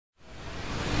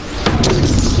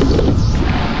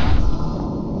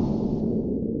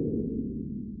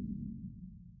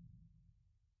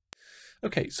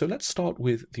Okay, so let's start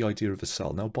with the idea of a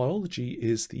cell. Now, biology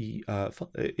is the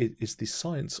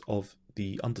science of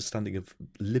the understanding of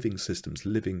living systems,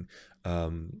 living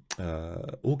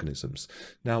organisms.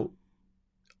 Now,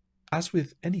 as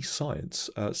with any science,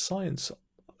 science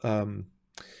um,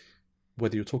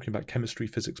 whether you're talking about chemistry,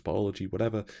 physics, biology,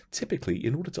 whatever, typically,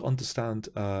 in order to understand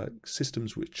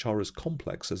systems which are as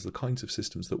complex as the kinds of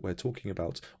systems that we're talking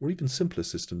about, or even simpler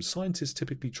systems, scientists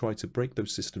typically try to break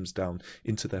those systems down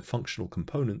into their functional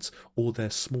components or their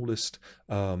smallest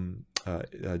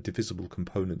divisible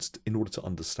components in order to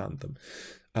understand them.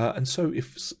 And so,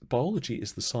 if biology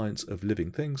is the science of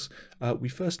living things, we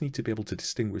first need to be able to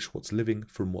distinguish what's living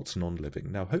from what's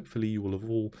non-living. Now, hopefully you will have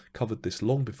all covered this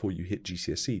long before you hit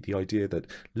GCSE, the idea that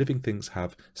living things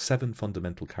have 7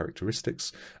 fundamental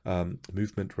characteristics: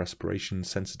 movement, respiration,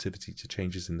 sensitivity to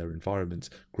changes in their environment,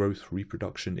 growth,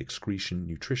 reproduction, excretion,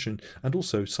 nutrition, and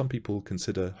also some people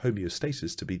consider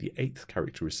homeostasis to be the 8th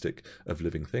characteristic of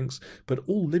living things. But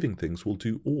all living things will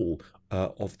do all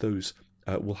of those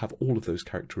will have all of those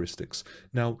characteristics.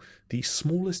 Now, the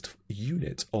smallest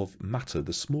unit of matter,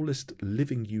 the smallest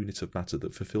living unit of matter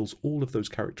that fulfills all of those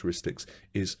characteristics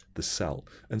is the cell.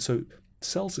 And so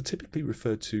cells are typically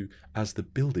referred to as the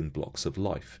building blocks of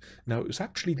life. Now, it was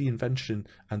actually the invention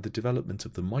and the development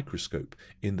of the microscope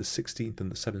in the 16th and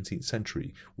the 17th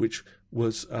century, which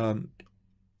was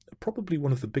probably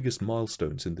one of the biggest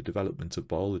milestones in the development of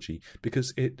biology,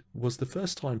 because it was the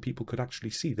first time people could actually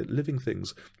see that living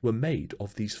things were made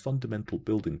of these fundamental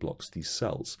building blocks, these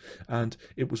cells. And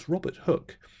it was Robert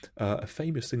Hooke, a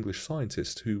famous English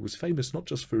scientist who was famous not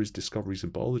just for his discoveries in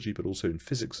biology but also in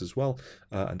physics as well,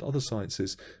 and other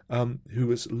sciences, who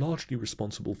was largely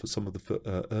responsible for some of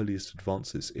the earliest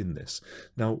advances in this.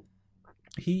 Now,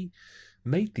 he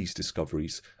made these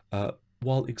discoveries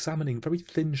while examining very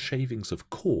thin shavings of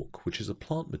cork, which is a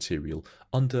plant material,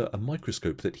 under a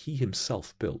microscope that he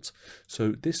himself built.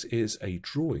 So this is a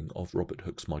drawing of Robert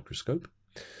Hooke's microscope.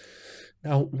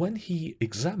 Now, when he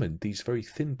examined these very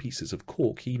thin pieces of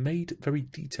cork, he made very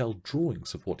detailed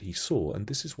drawings of what he saw, and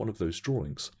this is one of those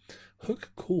drawings.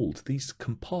 Hooke called these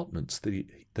compartments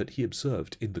that he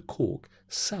observed in the cork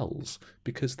cells,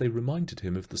 because they reminded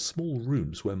him of the small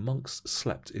rooms where monks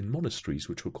slept in monasteries,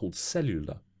 which were called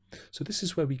cellula. So this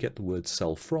is where we get the word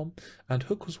cell from, and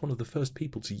Hooke was one of the first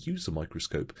people to use a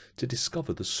microscope to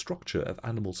discover the structure of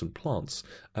animals and plants,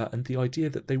 and the idea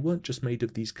that they weren't just made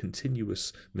of these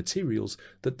continuous materials,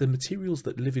 that the materials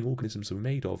that living organisms are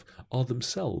made of are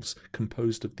themselves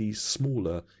composed of these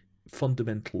smaller,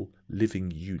 fundamental living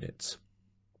units.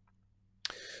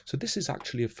 So this is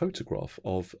actually a photograph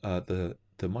of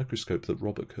the microscope that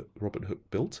Robert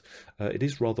Hooke built. It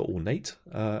is rather ornate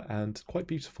and quite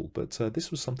beautiful, but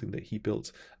this was something that he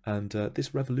built, and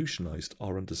this revolutionized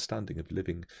our understanding of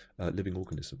living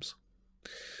organisms.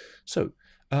 So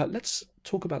let's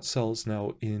talk about cells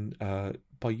now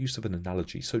by use of an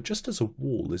analogy. So just as a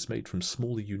wall is made from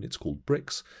smaller units called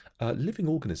bricks, living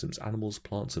organisms, animals,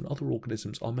 plants, and other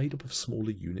organisms are made up of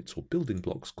smaller units or building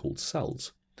blocks called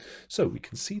cells. So we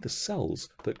can see the cells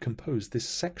that compose this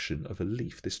section of a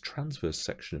leaf, this transverse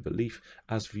section of a leaf,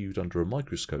 as viewed under a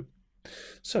microscope.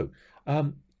 So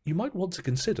you might want to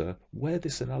consider where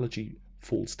this analogy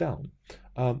falls down.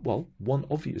 Well, one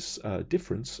obvious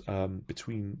difference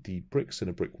between the bricks in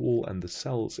a brick wall and the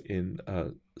cells in a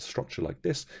structure like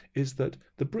this is that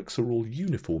the bricks are all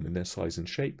uniform in their size and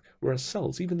shape, whereas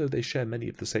cells, even though they share many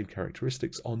of the same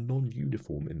characteristics, are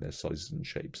non-uniform in their sizes and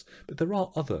shapes. But there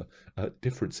are other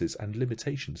differences and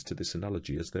limitations to this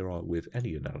analogy, as there are with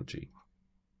any analogy.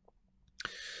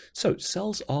 So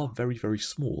cells are very, very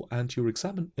small, and your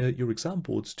exam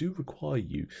boards do require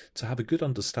you to have a good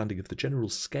understanding of the general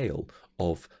scale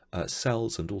of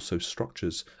cells and also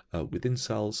structures within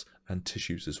cells and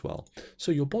tissues as well.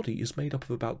 So your body is made up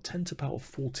of about 10 to the power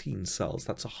 14 cells.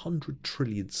 That's 100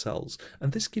 trillion cells,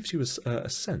 and this gives you a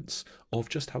sense of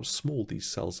just how small these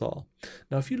cells are.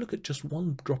 Now, if you look at just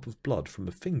one drop of blood from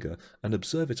a finger and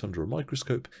observe it under a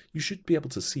microscope, you should be able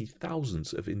to see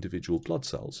thousands of individual blood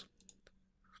cells.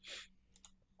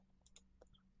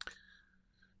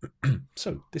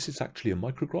 So this is actually a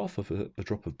micrograph of a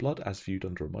drop of blood as viewed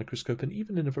under a microscope, and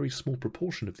even in a very small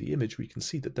proportion of the image we can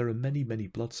see that there are many, many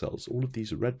blood cells. All of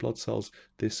these are red blood cells.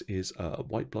 This is a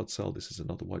white blood cell. This is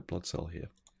another white blood cell here.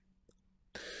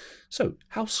 So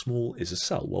how small is a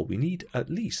cell? Well, we need at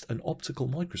least an optical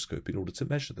microscope in order to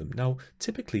measure them. Now,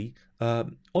 typically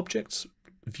objects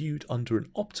viewed under an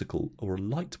optical or a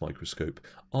light microscope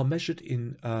are measured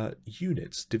in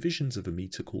units, divisions of a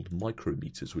meter called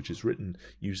micrometers, which is written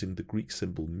using the Greek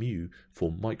symbol mu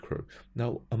for micro.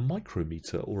 Now, a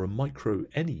micrometer or a micro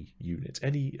any unit,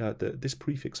 this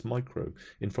prefix micro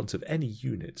in front of any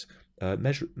unit,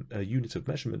 unit of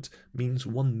measurement means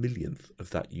 1/1,000,000th of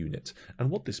that unit.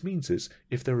 And what this means is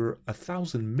if there are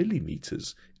 1,000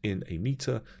 millimeters in a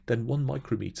meter, then 1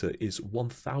 micrometer is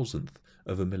 1,000th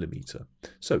of a millimeter.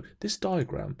 So this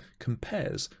diagram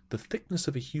compares the thickness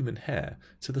of a human hair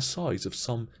to the size of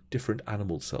some different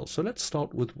animal cells. So let's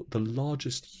start with the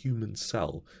largest human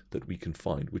cell that we can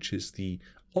find, which is the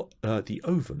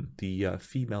ovum, the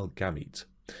female gamete.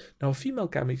 Now, a female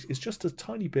gamete is just a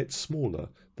tiny bit smaller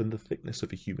than the thickness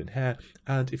of a human hair,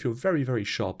 and if you're very, very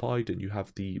sharp-eyed and you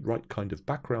have the right kind of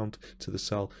background to the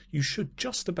cell, you should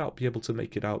just about be able to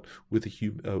make it out with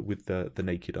the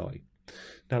naked eye.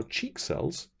 Now, cheek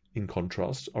cells, in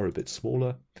contrast, are a bit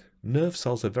smaller. Nerve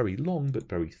cells are very long but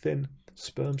very thin.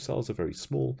 Sperm cells are very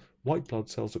small. White blood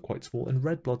cells are quite small, and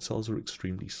red blood cells are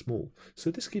extremely small.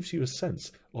 So this gives you a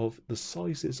sense of the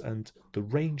sizes and the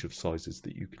range of sizes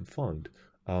that you can find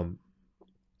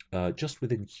just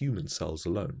within human cells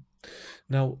alone.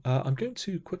 Now, I'm going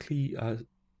to quickly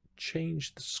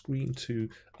change the screen to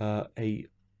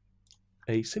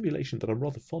a simulation that I'm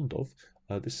rather fond of.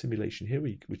 This simulation here,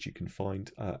 which you can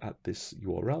find at this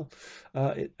URL.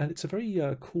 And it's a very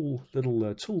cool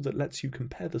little tool that lets you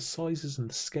compare the sizes and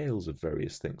the scales of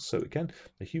various things. So again,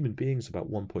 a human being is about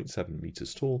 1.7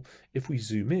 meters tall. If we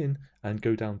zoom in and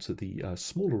go down to the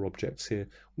smaller objects here,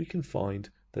 we can find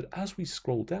that as we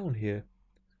scroll down here,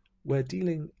 we're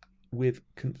dealing with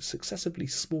successively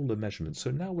smaller measurements.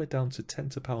 So now we're down to 10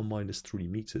 to the power minus 3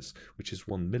 meters, which is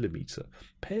 1 millimeter.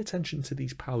 Pay attention to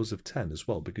these powers of 10 as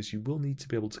well, because you will need to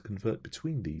be able to convert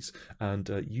between these and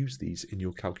use these in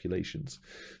your calculations.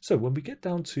 So when we get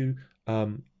down to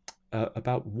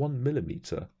about 1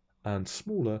 millimeter and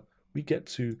smaller, we get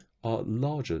to our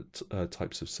larger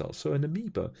types of cells. So an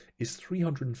amoeba is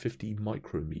 350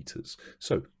 micrometers.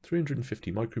 So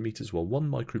 350 micrometers, well, 1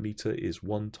 micrometer is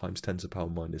 1 times 10 to the power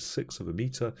minus 6 of a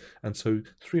meter, and so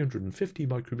 350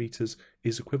 micrometers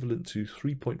is equivalent to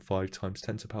 3.5 times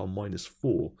 10 to the power minus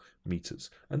 4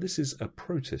 meters. And this is a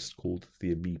protist called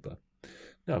the amoeba.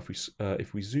 Now,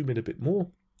 if we zoom in a bit more,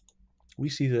 we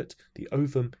see that the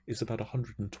ovum is about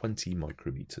 120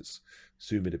 micrometers.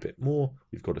 Zoom in a bit more,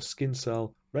 we've got a skin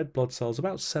cell, red blood cells,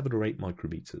 about 7 or 8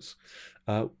 micrometers.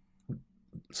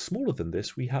 Smaller than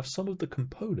this, we have some of the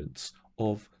components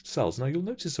of cells. Now you'll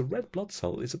notice a red blood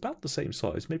cell is about the same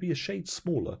size, maybe a shade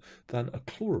smaller than a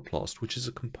chloroplast, which is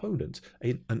a component,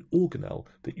 an organelle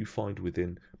that you find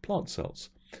within plant cells.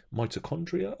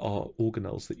 Mitochondria are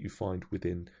organelles that you find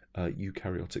within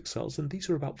eukaryotic cells, and these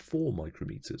are about 4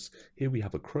 micrometers. Here we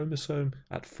have a chromosome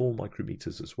at 4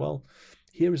 micrometers as well.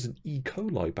 Here is an E.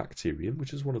 coli bacterium,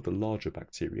 which is one of the larger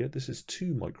bacteria. This is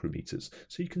 2 micrometers.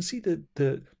 So you can see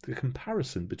the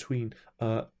comparison between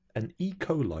an E.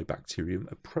 coli bacterium,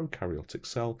 a prokaryotic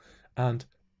cell, and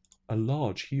a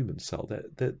large human cell.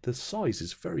 The size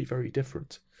is very, very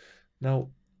different. Now,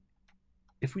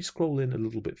 if we scroll in a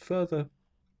little bit further,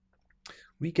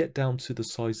 we get down to the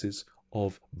sizes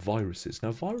of viruses.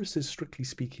 Now, viruses, strictly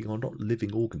speaking, are not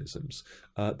living organisms.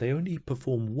 They only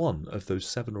perform one of those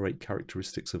 7 or 8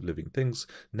 characteristics of living things,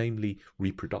 namely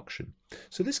reproduction.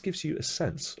 So this gives you a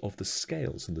sense of the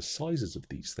scales and the sizes of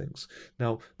these things.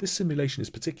 Now, this simulation is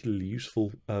particularly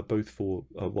useful both for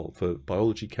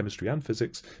biology, chemistry, and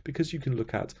physics, because you can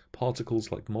look at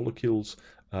particles like molecules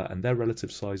and their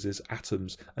relative sizes,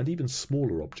 atoms, and even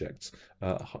smaller objects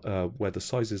where the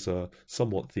sizes are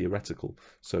somewhat theoretical.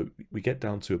 So we get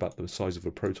down to about the size of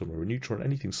a proton or a neutron.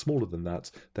 Anything smaller than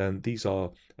that, then these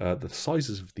are the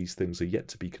sizes of these things are yet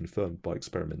to be confirmed by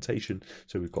experimentation.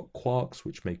 So we've got quarks,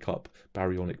 which make up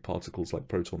baryonic particles like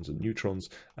protons and neutrons,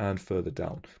 and further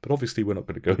down. But obviously we're not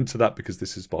going to go into that because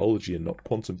this is biology and not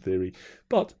quantum theory.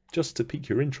 But just to pique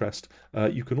your interest,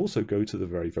 you can also go to the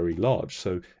very, very large.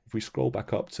 So if we scroll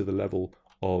back up to the level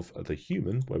of the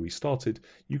human, where we started,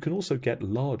 you can also get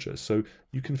larger. So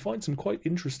you can find some quite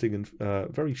interesting and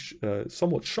very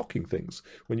somewhat shocking things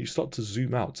when you start to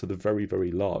zoom out to the very,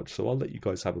 very large. So I'll let you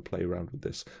guys have a play around with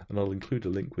this, and I'll include a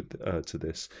link to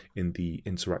this in the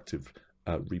interactive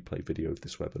replay video of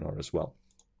this webinar as well.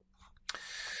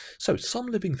 So some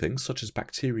living things, such as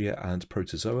bacteria and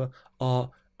protozoa,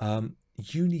 are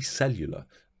unicellular.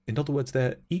 In other words,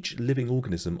 each living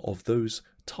organism of those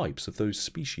types, of those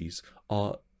species,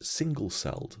 are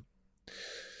single-celled.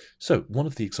 So one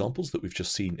of the examples that we've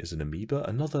just seen is an amoeba,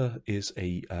 another is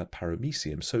a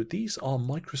paramecium. So these are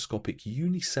microscopic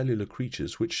unicellular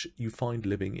creatures which you find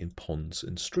living in ponds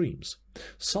and streams.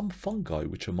 Some fungi,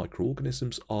 which are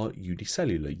microorganisms, are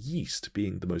unicellular, yeast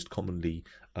being the most commonly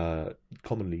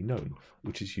known,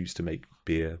 which is used to make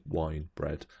beer, wine,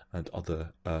 bread, and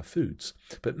other foods.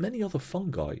 But many other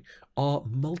fungi are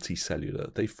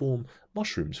multicellular. They form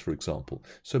mushrooms, for example.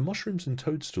 So mushrooms and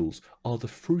toadstools are the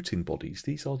fruiting bodies.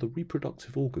 These are the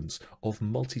reproductive organs of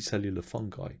multicellular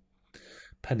fungi.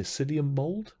 Penicillium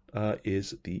mold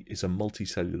is a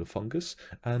multicellular fungus,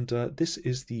 and this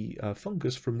is the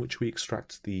fungus from which we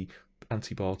extract the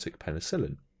antibiotic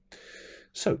penicillin.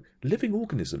 So, living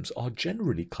organisms are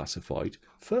generally classified,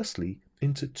 firstly,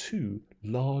 into two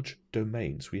large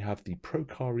domains. We have the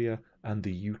prokarya and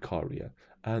the eukarya,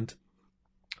 and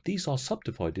these are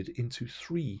subdivided into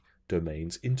three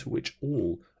domains into which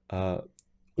all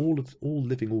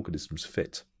living organisms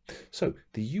fit. So,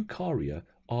 the eukarya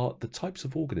are the types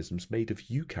of organisms made of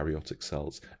eukaryotic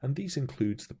cells, and these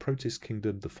includes the protist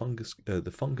kingdom, the fungus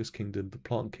kingdom, the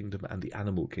plant kingdom, and the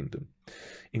animal kingdom.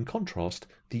 In contrast,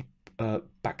 the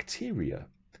bacteria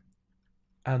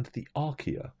and the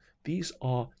archaea, these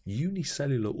are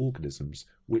unicellular organisms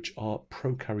which are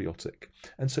prokaryotic.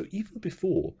 And so even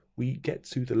before we get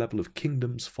to the level of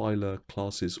kingdoms, phyla,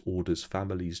 classes, orders,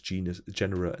 families,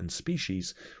 genera, and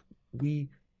species, we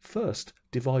first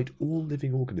divide all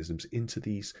living organisms into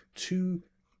these two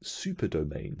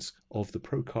superdomains of the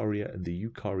prokarya and the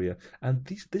eukarya, and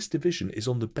this division is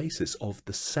on the basis of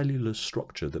the cellular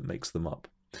structure that makes them up.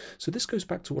 So this goes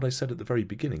back to what I said at the very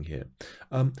beginning here.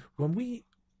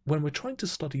 When we're trying to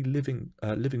study living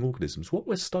organisms, what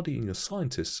we're studying as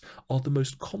scientists are the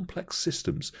most complex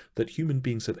systems that human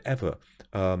beings have ever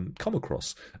come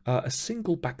across. A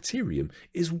single bacterium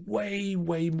is way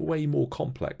more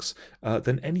complex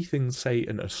than anything, say,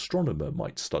 an astronomer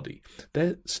might study.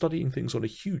 They're studying things on a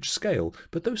huge scale,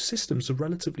 but those systems are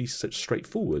relatively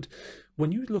straightforward.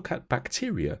 When you look at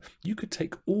bacteria, you could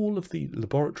take all of the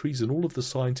laboratories and all of the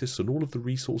scientists and all of the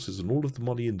resources and all of the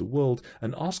money in the world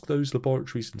and ask those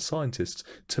laboratories and scientists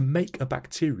to make a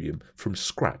bacterium from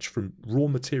scratch, from raw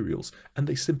materials, and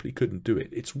they simply couldn't do it.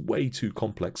 It's way too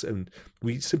complex and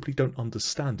we simply don't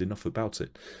understand enough about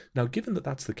it. Now, given that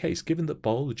that's the case, given that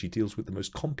biology deals with the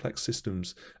most complex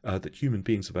systems that human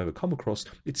beings have ever come across,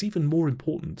 it's even more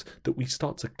important that we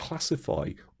start to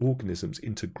classify organisms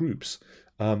into groups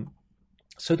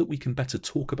so that we can better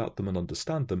talk about them and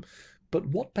understand them. But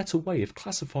what better way of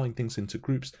classifying things into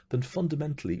groups than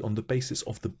fundamentally on the basis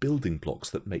of the building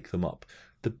blocks that make them up?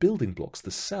 The building blocks,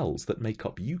 the cells that make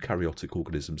up eukaryotic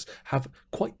organisms, have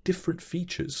quite different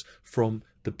features from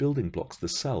the building blocks, the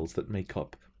cells that make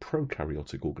up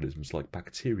prokaryotic organisms like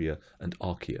bacteria and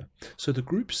archaea. So the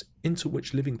groups into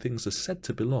which living things are said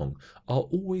to belong are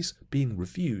always being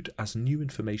reviewed as new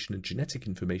information, and genetic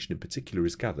information in particular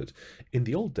is gathered. In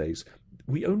the old days,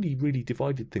 we only really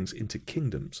divided things into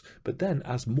kingdoms, but then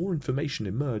as more information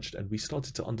emerged and we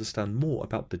started to understand more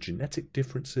about the genetic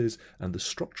differences and the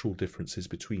structural differences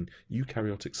between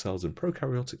eukaryotic cells and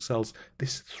prokaryotic cells,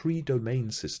 this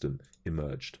three-domain system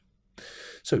emerged.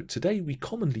 So today we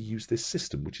commonly use this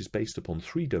system, which is based upon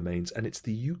three domains, and it's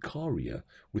the eukarya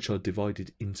which are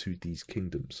divided into these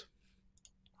kingdoms.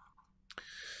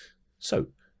 So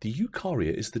the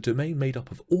eukarya is the domain made up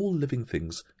of all living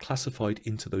things classified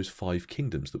into those five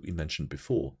kingdoms that we mentioned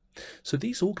before. So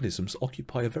these organisms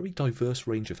occupy a very diverse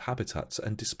range of habitats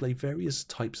and display various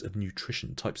types of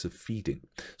nutrition, types of feeding.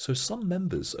 So some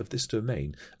members of this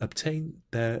domain obtain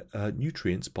their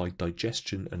nutrients by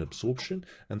digestion and absorption,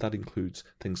 and that includes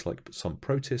things like some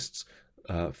protists,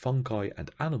 fungi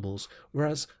and animals,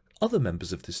 whereas other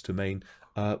members of this domain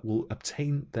will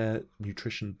obtain their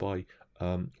nutrition by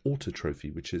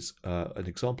autotrophy, which is an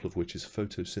example of which is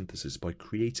photosynthesis, by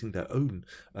creating their own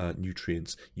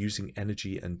nutrients using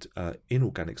energy and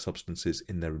inorganic substances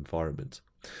in their environment.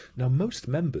 Now, most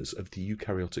members of the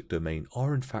eukaryotic domain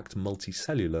are in fact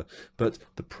multicellular, but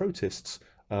the protists,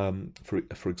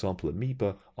 for example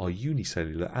amoeba, are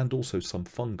unicellular, and also some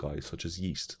fungi such as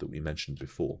yeast that we mentioned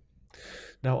before.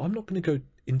 Now, I'm not going to go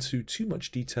into too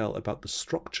much detail about the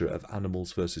structure of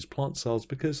animals versus plant cells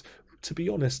because, to be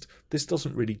honest, this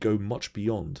doesn't really go much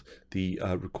beyond the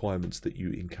requirements that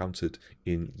you encountered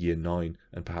in year 9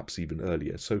 and perhaps even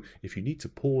earlier. So if you need to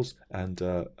pause and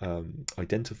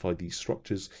identify these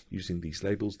structures using these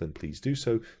labels, then please do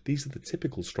so. These are the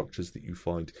typical structures that you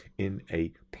find in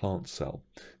a plant cell.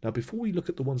 Now, before we look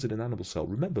at the ones in an animal cell,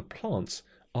 remember plants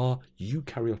are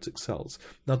eukaryotic cells.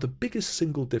 Now, the biggest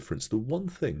single difference, the one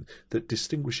thing that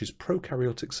distinguishes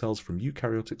prokaryotic cells from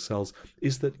eukaryotic cells,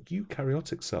 is that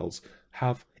eukaryotic cells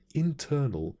have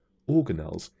internal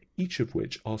organelles, each of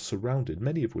which are surrounded,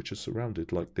 many of which are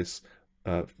surrounded like this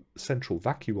central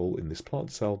vacuole in this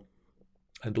plant cell,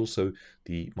 and also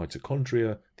the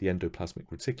mitochondria, the endoplasmic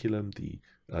reticulum, the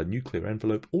nuclear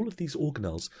envelope. All of these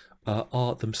organelles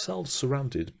are themselves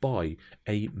surrounded by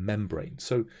a membrane.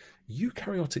 So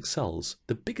eukaryotic cells,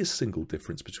 the biggest single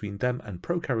difference between them and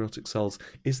prokaryotic cells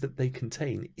is that they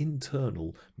contain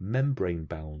internal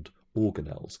membrane-bound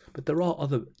organelles, but there are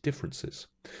other differences.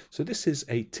 So this is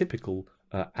a typical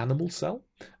animal cell,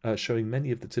 showing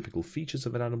many of the typical features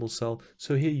of an animal cell.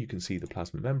 So here you can see the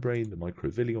plasma membrane, the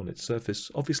microvilli on its surface.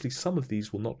 Obviously, some of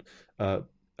these will not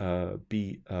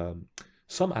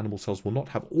some animal cells will not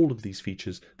have all of these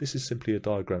features. This is simply a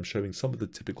diagram showing some of the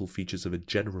typical features of a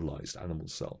generalized animal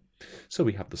cell. So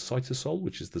we have the cytosol,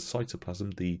 which is the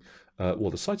cytoplasm. The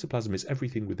cytoplasm is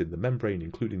everything within the membrane,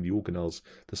 including the organelles.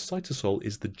 The cytosol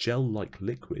is the gel-like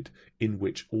liquid in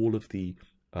which all of the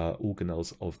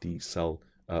organelles of the cell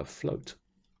float.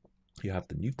 You have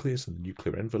the nucleus and the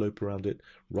nuclear envelope around it,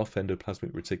 rough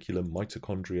endoplasmic reticulum,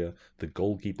 mitochondria, the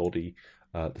Golgi body,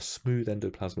 the smooth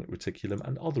endoplasmic reticulum,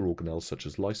 and other organelles such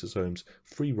as lysosomes,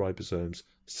 free ribosomes,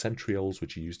 centrioles,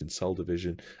 which are used in cell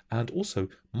division, and also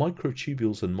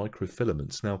microtubules and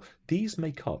microfilaments. Now, these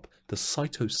make up the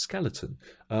cytoskeleton,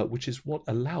 which is what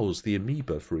allows the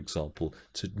amoeba, for example,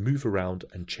 to move around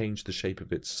and change the shape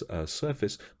of its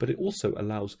surface, but it also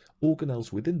allows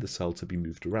organelles within the cell to be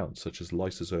moved around, such as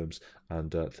lysosomes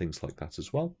and things like that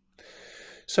as well.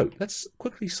 So let's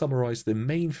quickly summarize the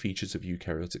main features of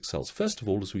eukaryotic cells. First of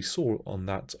all, as we saw on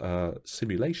that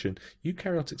simulation,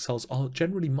 eukaryotic cells are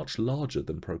generally much larger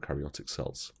than prokaryotic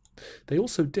cells. They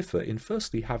also differ in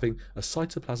firstly having a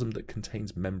cytoplasm that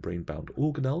contains membrane-bound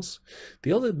organelles.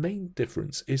 The other main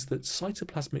difference is that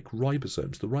cytoplasmic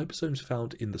ribosomes, the ribosomes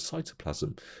found in the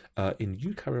cytoplasm in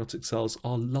eukaryotic cells,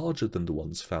 are larger than the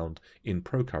ones found in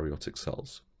prokaryotic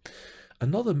cells.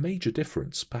 Another major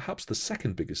difference, perhaps the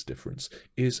second biggest difference,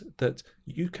 is that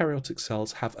eukaryotic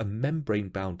cells have a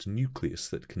membrane-bound nucleus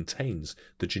that contains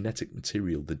the genetic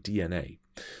material, the DNA.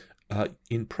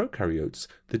 In prokaryotes,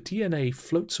 the DNA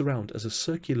floats around as a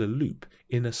circular loop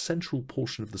in a central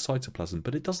portion of the cytoplasm,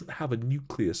 but it doesn't have a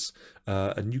nucleus,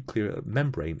 a nuclear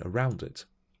membrane around it.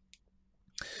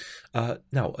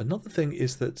 Now, another thing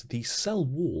is that the cell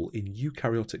wall in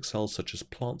eukaryotic cells such as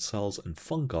plant cells and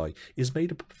fungi is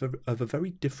made up of a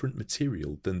very different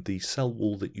material than the cell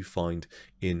wall that you find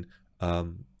in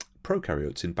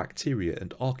prokaryotes, in bacteria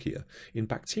and archaea. In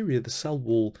bacteria, the cell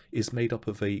wall is made up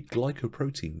of a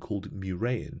glycoprotein called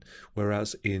murine,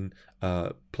 whereas in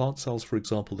plant cells, for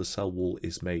example, the cell wall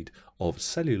is made of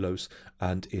cellulose,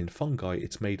 and in fungi,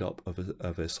 it's made up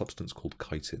of a substance called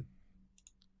chitin.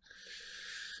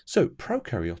 So,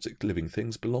 prokaryotic living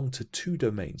things belong to two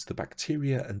domains, the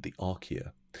bacteria and the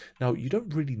archaea. Now, you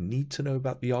don't really need to know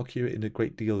about the archaea in a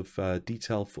great deal of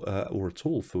detail or at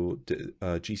all for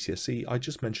GCSE. I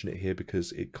just mention it here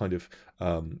because it kind of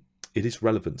it is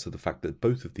relevant to the fact that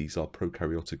both of these are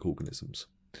prokaryotic organisms.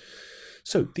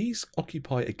 So these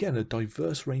occupy, again, a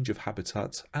diverse range of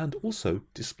habitats and also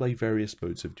display various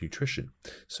modes of nutrition.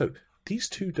 So these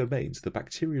two domains, the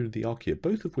bacteria and the archaea,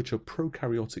 both of which are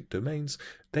prokaryotic domains,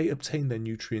 they obtain their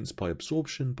nutrients by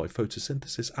absorption, by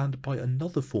photosynthesis, and by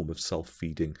another form of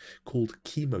self-feeding called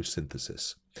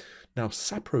chemosynthesis. Now,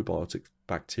 saprobiotic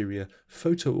bacteria,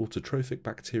 photoautotrophic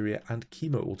bacteria, and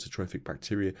chemoautotrophic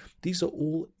bacteria, these are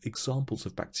all examples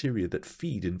of bacteria that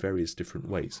feed in various different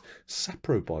ways.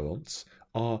 Saprobionts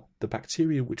are the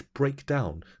bacteria which break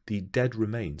down the dead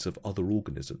remains of other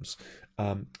organisms.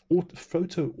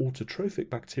 Photoautotrophic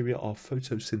bacteria are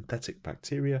photosynthetic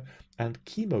bacteria, and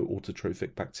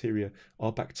chemoautotrophic bacteria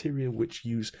are bacteria which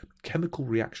use chemical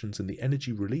reactions and the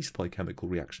energy released by chemical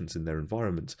reactions in their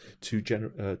environment to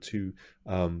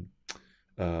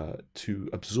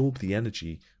absorb the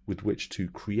energy with which to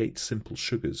create simple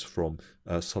sugars from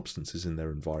substances in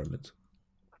their environment.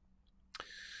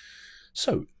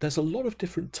 So there's a lot of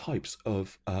different types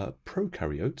of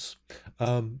prokaryotes.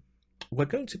 We're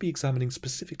going to be examining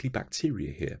specifically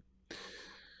bacteria here.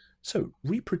 So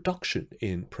reproduction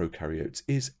in prokaryotes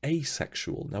is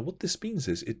asexual. Now what this means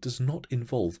is it does not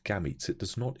involve gametes, it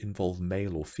does not involve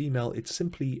male or female, it's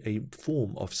simply a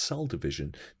form of cell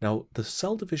division. Now the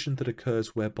cell division that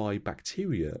occurs whereby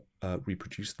bacteria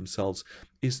reproduce themselves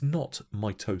is not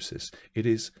mitosis. It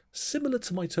is similar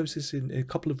to mitosis in a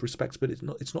couple of respects, but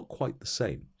it's not quite the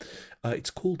same. It's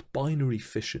called binary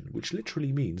fission, which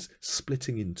literally means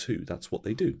splitting in two. That's what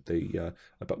they do.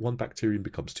 About one bacterium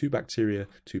becomes two bacteria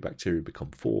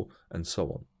become four, and so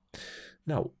on.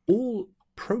 Now, all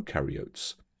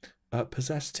prokaryotes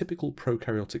possess typical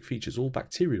prokaryotic features. All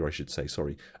bacteria, I should say,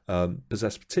 sorry,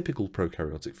 possess typical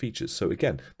prokaryotic features. So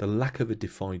again, the lack of a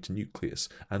defined nucleus,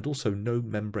 and also no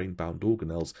membrane-bound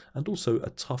organelles, and also a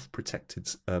tough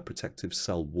protective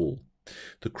cell wall.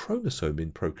 The chromosome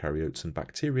in prokaryotes and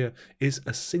bacteria is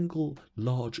a single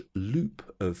large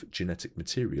loop of genetic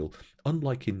material,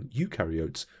 unlike in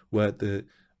eukaryotes, where the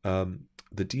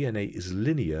DNA is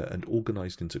linear and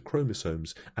organized into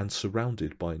chromosomes and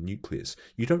surrounded by a nucleus.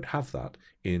 You don't have that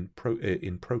in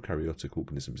prokaryotic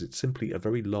organisms. It's simply a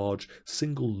very large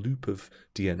single loop of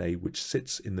DNA which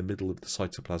sits in the middle of the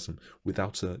cytoplasm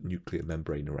without a nuclear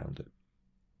membrane around it.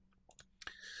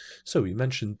 So we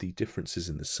mentioned the differences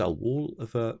in the cell wall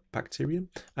of a bacterium,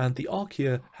 and the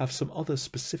archaea have some other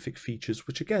specific features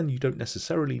which again you don't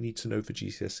necessarily need to know for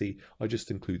GCSE. I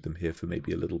just include them here for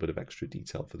maybe a little bit of extra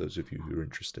detail for those of you who are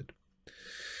interested.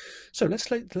 So let's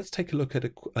take a look at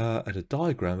a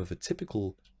diagram of a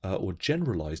typical or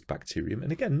generalized bacterium.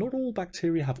 And again, not all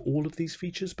bacteria have all of these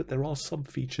features, but there are some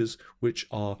features which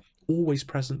are always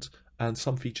present and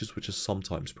some features which are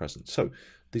sometimes present. So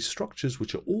the structures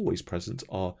which are always present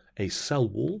are a cell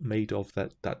wall made of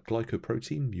that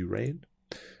glycoprotein, murine,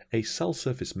 a cell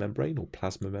surface membrane or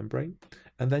plasma membrane,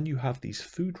 and then you have these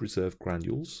food reserve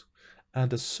granules,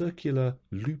 and a circular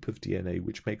loop of DNA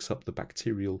which makes up the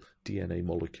bacterial DNA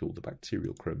molecule, the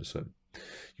bacterial chromosome.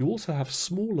 You also have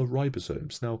smaller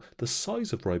ribosomes. Now, the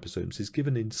size of ribosomes is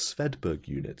given in Svedberg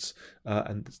units,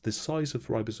 and the size of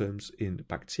ribosomes in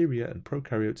bacteria and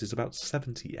prokaryotes is about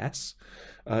 70s.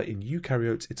 In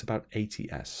eukaryotes, it's about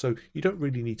 80s. So you don't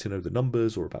really need to know the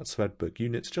numbers or about Svedberg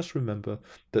units. Just remember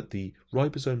that the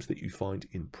ribosomes that you find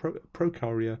in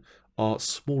prokarya are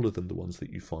smaller than the ones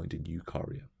that you find in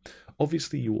eukarya.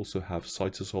 Obviously, you also have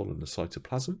cytosol and a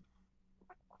cytoplasm.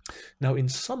 Now, in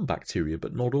some bacteria,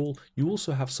 but not all, you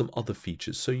also have some other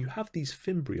features. So you have these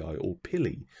fimbriae or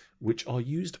pili, which are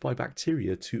used by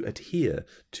bacteria to adhere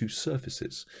to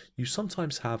surfaces. You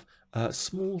sometimes have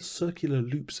small circular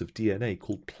loops of DNA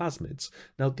called plasmids.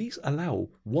 Now, these allow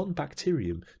one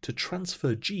bacterium to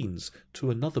transfer genes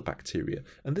to another bacteria.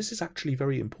 And this is actually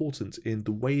very important in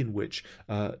the way in which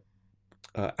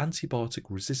antibiotic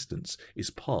resistance is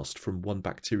passed from one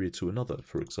bacteria to another,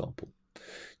 for example.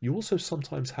 You also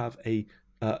sometimes have a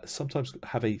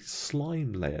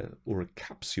slime layer or a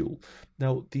capsule.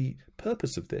 Now, the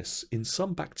purpose of this in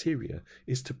some bacteria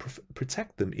is to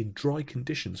protect them in dry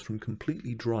conditions from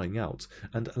completely drying out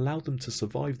and allow them to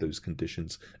survive those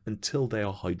conditions until they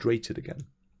are hydrated again.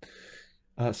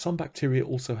 Some bacteria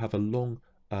also have a long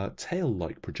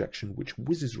tail-like projection which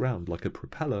whizzes round like a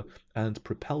propeller and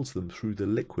propels them through the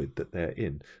liquid that they're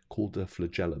in, called a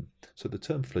flagellum. So the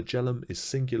term flagellum is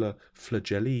singular,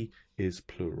 flagelli is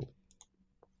plural.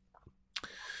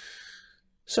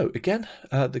 So again,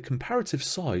 the comparative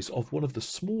size of one of the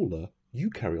smaller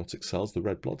eukaryotic cells, the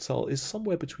red blood cell, is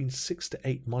somewhere between 6 to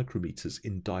 8 micrometers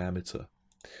in diameter,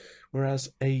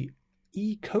 whereas a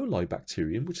E. coli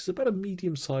bacterium, which is about a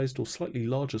medium-sized or slightly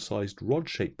larger-sized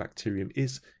rod-shaped bacterium,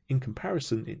 is, in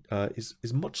comparison,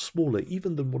 is much smaller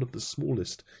even than one of the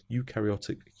smallest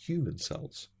eukaryotic human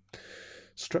cells.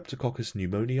 Streptococcus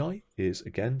pneumoniae is,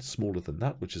 again, smaller than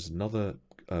that, which is another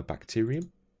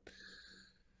bacterium.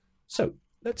 So,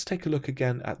 let's take a look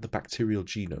again at the bacterial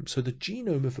genome. So the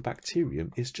genome of a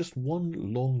bacterium is just one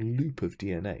long loop of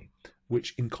DNA,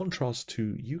 which in contrast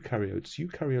to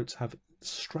eukaryotes have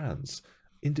strands,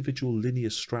 individual linear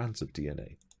strands of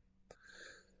DNA.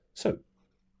 So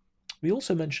we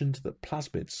also mentioned that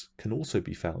plasmids can also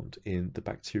be found in the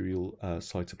bacterial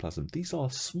cytoplasm. These are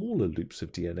smaller loops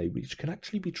of DNA which can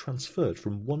actually be transferred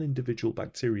from one individual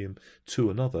bacterium to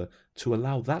another to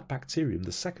allow that bacterium,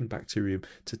 the second bacterium,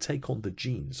 to take on the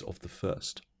genes of the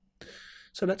first.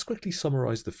 So let's quickly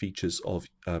summarize the features of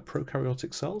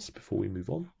prokaryotic cells before we move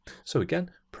on. So again,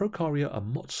 prokarya are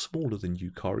much smaller than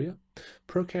eukarya.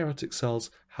 Prokaryotic cells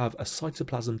have a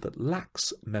cytoplasm that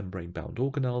lacks membrane-bound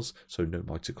organelles, so no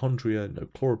mitochondria, no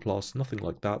chloroplasts, nothing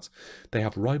like that. They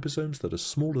have ribosomes that are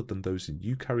smaller than those in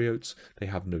eukaryotes. They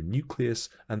have no nucleus,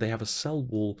 and they have a cell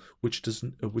wall which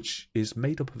is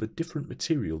made up of a different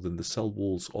material than the cell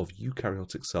walls of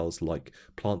eukaryotic cells like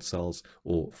plant cells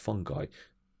or fungi.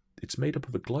 It's made up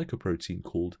of a glycoprotein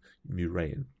called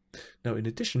murine. Now, in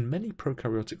addition, many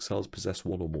prokaryotic cells possess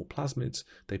one or more plasmids.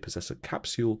 They possess a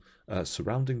capsule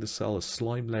surrounding the cell, a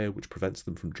slime layer which prevents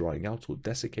them from drying out or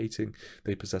desiccating.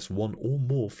 They possess one or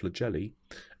more flagellae,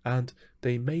 and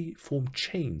they may form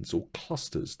chains or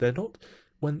clusters. They're not,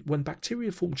 when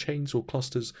bacteria form chains or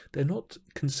clusters, they're not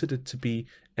considered to be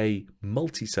a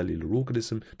multicellular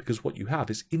organism, because what you have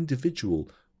is individual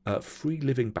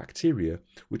free-living bacteria,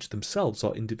 which themselves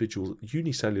are individual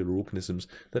unicellular organisms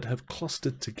that have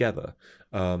clustered together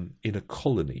in a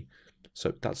colony.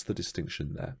 So that's the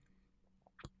distinction there.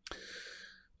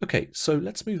 Okay, so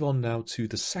let's move on now to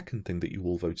the second thing that you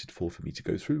all voted for me to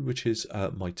go through, which is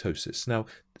mitosis. Now,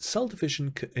 cell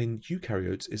division in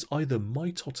eukaryotes is either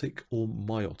mitotic or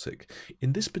meiotic.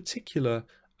 In this particular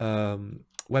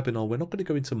webinar, we're not going to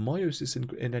go into meiosis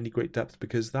in any great depth,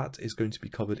 because that is going to be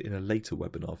covered in a later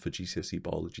webinar for GCSE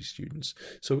Biology students.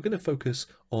 So we're going to focus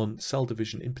on cell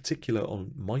division, in particular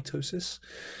on mitosis.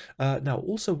 Now,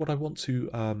 also what I want to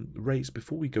raise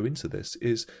before we go into this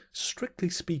is, strictly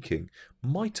speaking,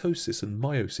 mitosis and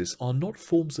meiosis are not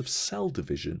forms of cell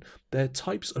division. They're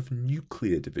types of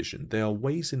nuclear division. They are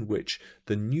ways in which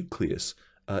the nucleus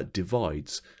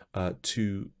divides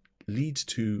to lead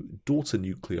to daughter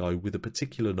nuclei with a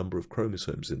particular number of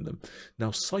chromosomes in them. Now,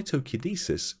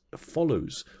 cytokinesis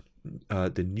follows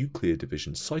the nuclear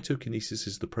division. Cytokinesis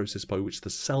is the process by which the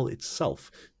cell itself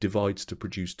divides to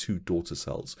produce two daughter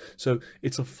cells. So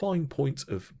it's a fine point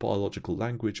of biological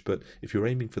language, but if you're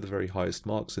aiming for the very highest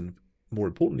marks, and more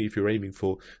importantly, if you're aiming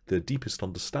for the deepest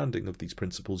understanding of these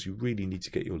principles, you really need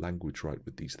to get your language right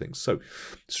with these things. So,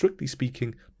 strictly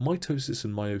speaking, mitosis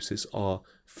and meiosis are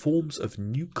forms of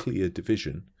nuclear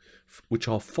division which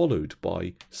are followed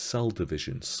by cell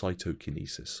division,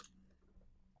 cytokinesis.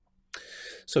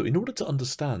 So in order to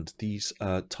understand these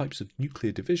types of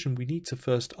nuclear division, we need to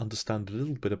first understand a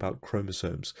little bit about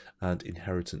chromosomes and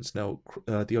inheritance. Now,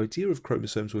 the idea of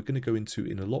chromosomes we're going to go into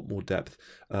in a lot more depth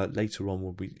later on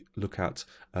when we look at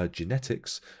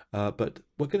genetics, but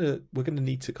we're going to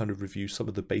need to kind of review some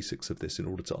of the basics of this in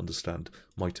order to understand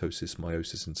mitosis,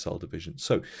 meiosis, and cell division.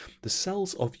 So the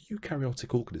cells of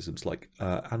eukaryotic organisms like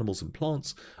animals and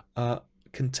plants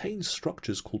contains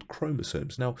structures called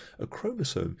chromosomes. Now, a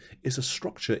chromosome is a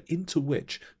structure into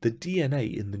which the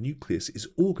DNA in the nucleus is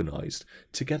organized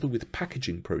together with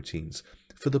packaging proteins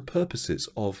for the purposes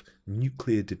of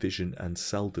nuclear division and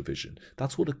cell division.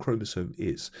 That's what a chromosome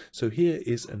is. So here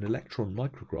is an electron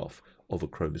micrograph of a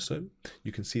chromosome.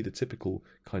 You can see the typical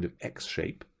kind of X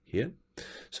shape here.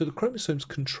 So the chromosomes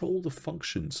control the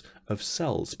functions of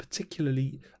cells,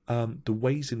 particularly the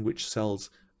ways in which cells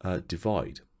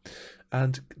divide.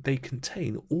 And they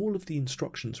contain all of the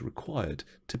instructions required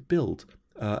to build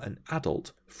an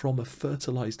adult from a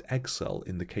fertilized egg cell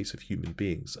in the case of human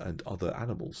beings and other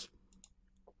animals.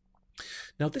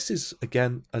 Now, this is,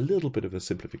 again, a little bit of a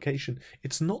simplification.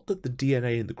 It's not that the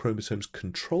DNA in the chromosomes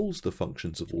controls the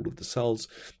functions of all of the cells,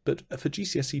 but for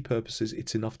GCSE purposes,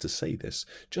 it's enough to say this.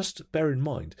 Just bear in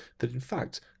mind that, in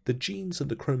fact, the genes and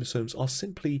the chromosomes are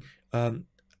simply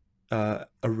a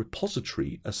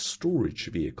repository, a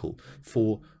storage vehicle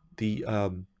for the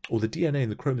or the DNA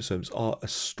and the chromosomes are a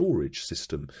storage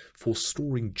system for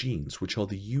storing genes, which are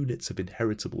the units of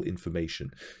inheritable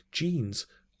information. Genes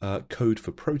code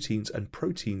for proteins, and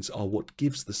proteins are what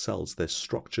gives the cells their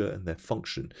structure and their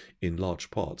function in large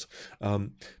part.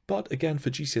 But again, for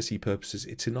GCSE purposes,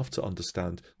 it's enough to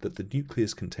understand that the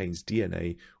nucleus contains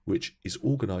DNA, which is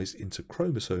organized into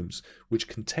chromosomes, which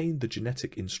contain the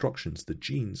genetic instructions, the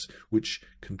genes, which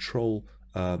control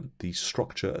the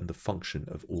structure and the function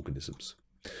of organisms.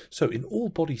 So in all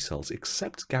body cells,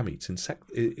 except gametes,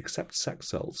 except sex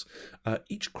cells,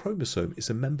 each chromosome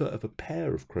is a member of a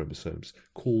pair of chromosomes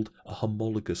called a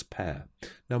homologous pair.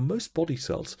 Now, most body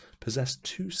cells possess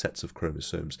two sets of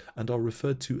chromosomes and are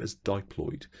referred to as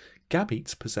diploid.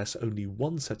 Gametes possess only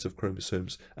one set of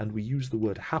chromosomes, and we use the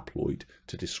word haploid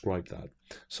to describe that.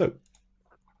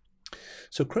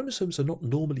 So chromosomes are not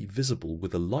normally visible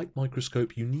with a light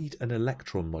microscope. You need an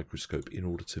electron microscope in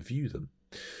order to view them.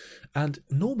 And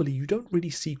normally you don't really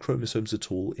see chromosomes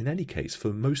at all in any case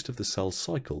for most of the cell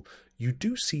cycle. You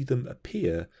do see them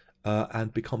appear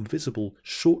and become visible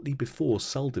shortly before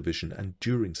cell division and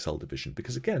during cell division,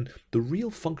 because again, the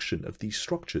real function of these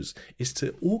structures is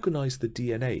to organize the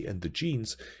DNA and the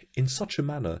genes in such a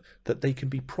manner that they can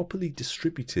be properly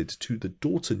distributed to the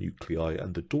daughter nuclei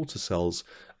and the daughter cells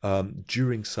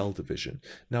during cell division.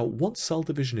 Now, once cell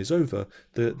division is over,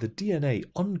 the DNA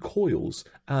uncoils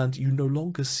and you no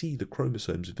longer see the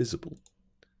chromosomes visible.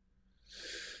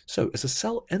 So, as a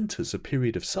cell enters a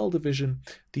period of cell division,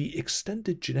 the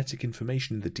extended genetic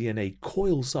information in the DNA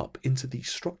coils up into these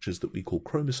structures that we call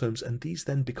chromosomes, and these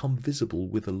then become visible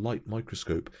with a light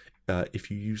microscope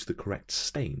if you use the correct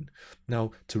stain.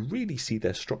 Now, to really see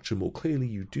their structure more clearly,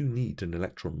 you do need an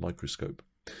electron microscope.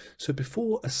 So,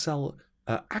 before a cell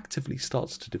actively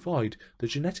starts to divide, the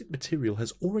genetic material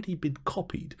has already been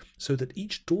copied so that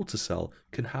each daughter cell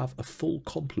can have a full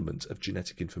complement of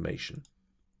genetic information.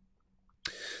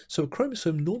 So a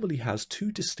chromosome normally has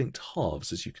two distinct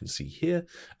halves, as you can see here,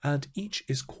 and each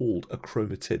is called a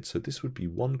chromatid. So this would be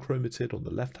one chromatid on the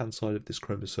left-hand side of this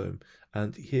chromosome,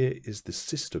 and here is the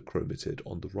sister chromatid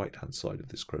on the right-hand side of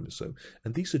this chromosome.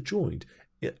 And these are joined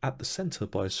at the center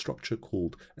by a structure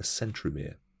called a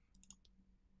centromere.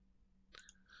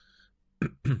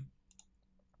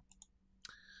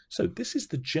 So this is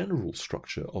the general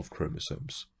structure of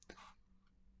chromosomes.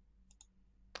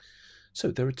 So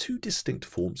there are two distinct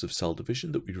forms of cell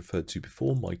division that we referred to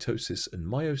before, mitosis and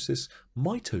meiosis.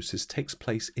 Mitosis takes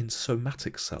place in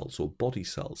somatic cells or body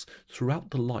cells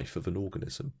throughout the life of an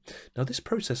organism. Now this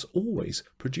process always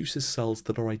produces cells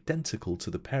that are identical to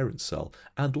the parent cell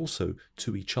and also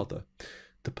to each other.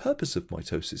 The purpose of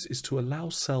mitosis is to allow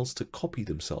cells to copy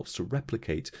themselves, to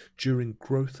replicate during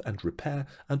growth and repair,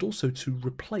 and also to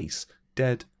replace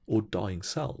dead or dying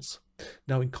cells.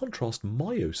 Now, in contrast,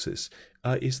 meiosis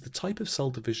is the type of cell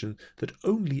division that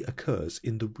only occurs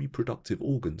in the reproductive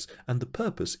organs, and the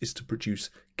purpose is to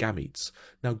produce gametes.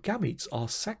 Now, gametes are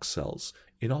sex cells,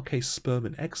 in our case sperm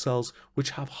and egg cells, which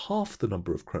have half the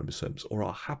number of chromosomes or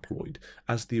are haploid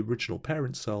as the original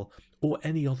parent cell or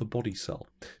any other body cell.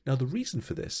 Now, the reason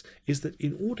for this is that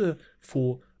in order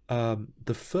for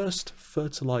the first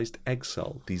fertilized egg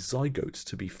cell, the zygote,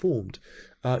 to be formed,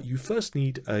 you first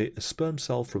need a sperm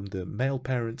cell from the male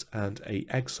parent and an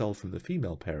egg cell from the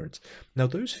female parent. Now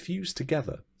those fuse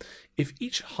together. If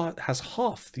each has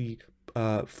half the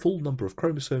full number of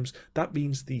chromosomes, that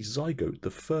means the zygote,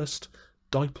 the first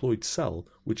diploid cell,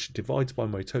 which divides by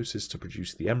mitosis to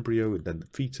produce the embryo and then the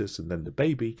fetus and then the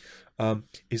baby,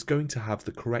 is going to have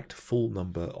the correct full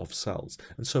number of cells.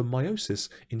 And so meiosis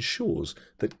ensures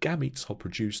that gametes are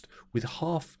produced with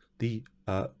half the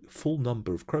full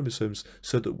number of chromosomes,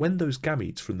 so that when those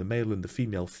gametes from the male and the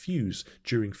female fuse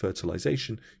during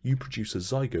fertilization, you produce a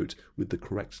zygote with the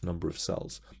correct number of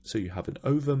cells. So you have an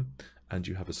ovum and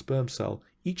you have a sperm cell,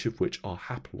 each of which are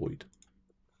haploid.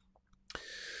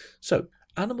 So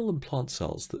animal and plant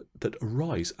cells that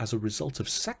arise as a result of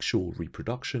sexual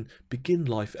reproduction begin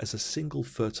life as a single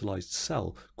fertilized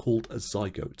cell called a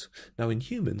zygote. Now in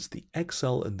humans, the egg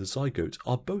cell and the zygote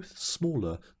are both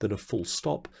smaller than a full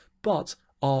stop, but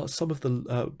are some of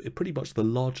the pretty much the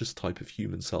largest type of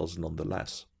human cells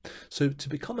nonetheless. So to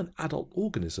become an adult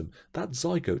organism, that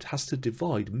zygote has to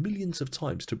divide millions of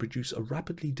times to produce a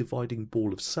rapidly dividing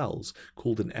ball of cells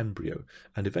called an embryo,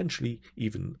 and eventually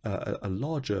even a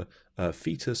larger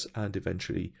fetus, and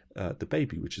eventually the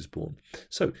baby which is born.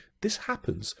 So this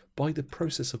happens by the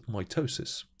process of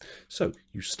mitosis. So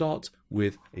you start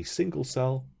with a single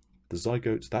cell, the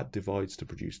zygote, that divides to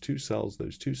produce two cells.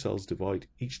 Those two cells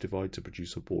each divide to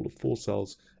produce a ball of 4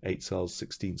 cells, 8 cells,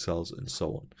 16 cells, and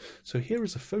so on. So here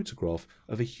is a photograph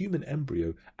of a human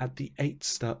embryo at the 8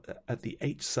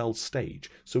 cell stage.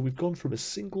 So we've gone from a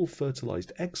single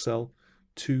fertilized egg cell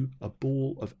to a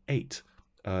ball of 8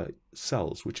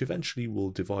 cells, which eventually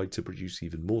will divide to produce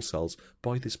even more cells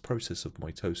by this process of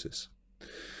mitosis.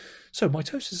 So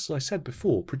mitosis, as I said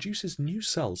before, produces new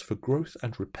cells for growth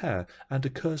and repair and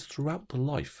occurs throughout the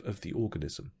life of the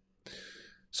organism.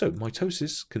 So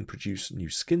mitosis can produce new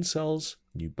skin cells,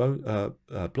 new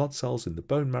blood cells in the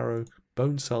bone marrow,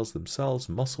 bone cells themselves,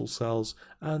 muscle cells,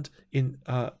 and in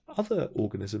other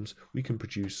organisms we can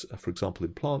produce, for example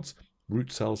in plants,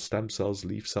 root cells, stem cells,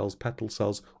 leaf cells, petal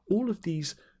cells. All of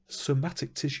these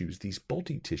somatic tissues, these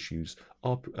body tissues,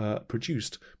 are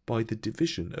produced by the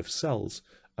division of cells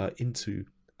into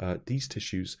these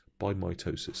tissues by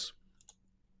mitosis.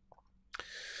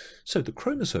 So the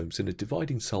chromosomes in a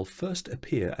dividing cell first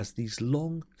appear as these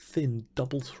long, thin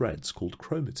double threads called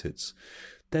chromatids.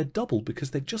 They're double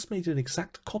because they've just made an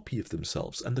exact copy of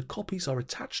themselves, and the copies are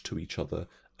attached to each other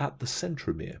at the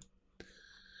centromere.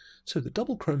 So the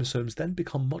double chromosomes then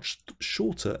become much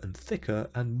shorter and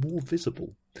thicker and more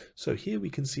visible. So here we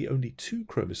can see only 2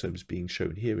 chromosomes being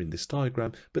shown here in this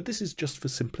diagram, but this is just for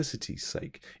simplicity's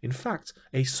sake. In fact,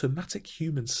 a somatic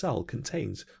human cell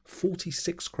contains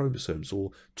 46 chromosomes,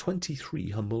 or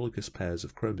 23 homologous pairs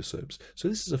of chromosomes. So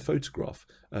this is a photograph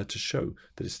to show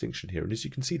the distinction here. And as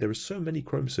you can see, there are so many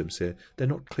chromosomes here, they're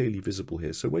not clearly visible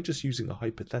here. So we're just using a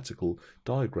hypothetical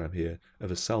diagram here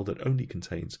of a cell that only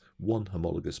contains 1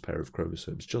 homologous pair of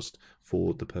chromosomes, just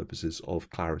for the purposes of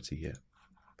clarity here.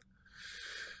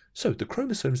 So the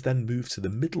chromosomes then move to the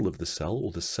middle of the cell,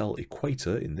 or the cell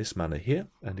equator, in this manner here.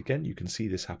 And again, you can see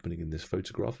this happening in this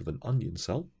photograph of an onion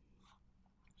cell.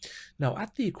 Now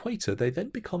at the equator, they then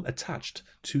become attached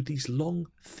to these long,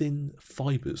 thin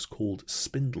fibers called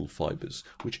spindle fibers,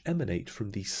 which emanate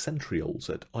from the centrioles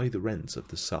at either ends of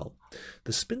the cell.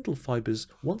 The spindle fibers,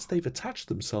 once they've attached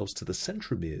themselves to the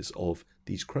centromeres of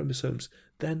these chromosomes,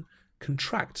 then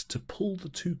contract to pull the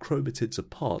 2 chromatids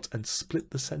apart and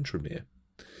split the centromere.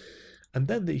 And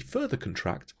then they further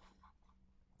contract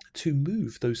to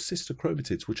move those sister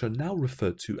chromatids, which are now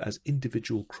referred to as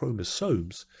individual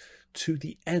chromosomes, to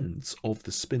the ends of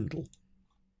the spindle.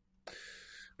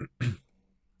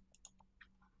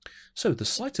 So the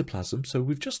cytoplasm, so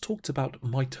we've just talked about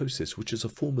mitosis, which is a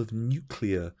form of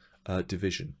nuclear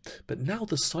division. But now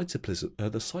the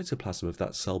cytoplasm of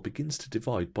that cell begins to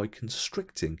divide by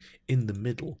constricting in the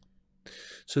middle.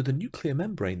 So the nuclear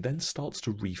membrane then starts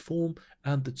to reform,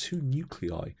 and the 2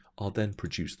 nuclei are then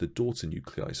produced, the daughter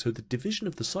nuclei. So the division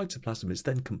of the cytoplasm is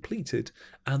then completed,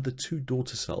 and the 2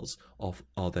 daughter cells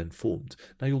are then formed.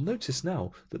 Now you'll notice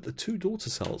now that the 2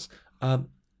 daughter cells,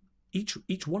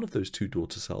 each one of those 2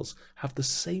 daughter cells have the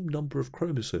same number of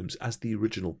chromosomes as the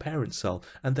original parent cell,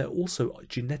 and they're also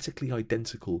genetically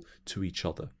identical to each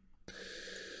other.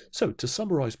 So to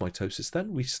summarize mitosis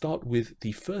then, we start with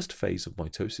the first phase of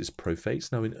mitosis, prophase.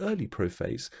 Now in early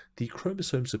prophase, the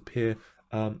chromosomes appear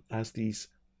as these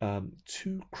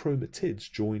 2 chromatids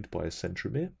joined by a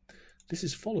centromere. This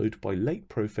is followed by late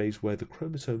prophase, where the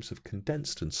chromosomes have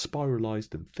condensed and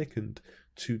spiralized and thickened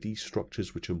to these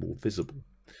structures which are more visible.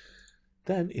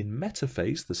 Then in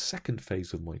metaphase, the second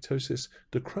phase of mitosis,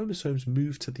 the chromosomes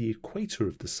move to the equator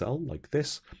of the cell like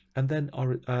this, and then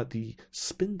are the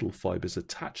spindle fibers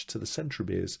attached to the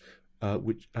centromeres,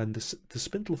 the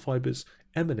spindle fibers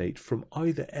emanate from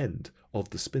either end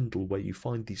of the spindle, where you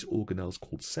find these organelles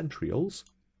called centrioles.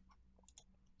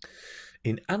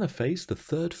 In anaphase, the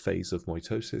third phase of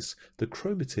mitosis, the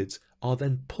chromatids are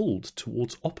then pulled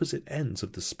towards opposite ends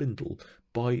of the spindle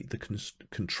by the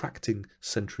contracting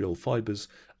centriole fibers,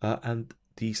 and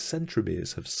the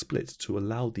centromeres have split to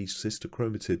allow these sister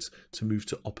chromatids to move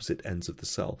to opposite ends of the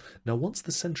cell. Now once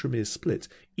the centromeres split,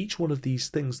 each one of these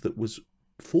things that was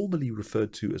formerly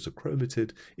referred to as a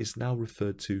chromatid is now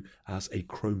referred to as a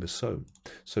chromosome.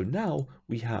 So now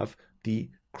we have the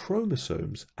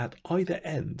chromosomes at either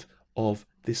end of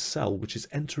this cell, which is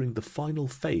entering the final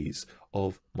phase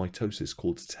of mitosis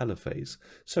called telophase.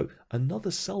 So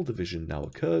another cell division now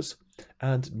occurs,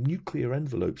 and nuclear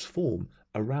envelopes form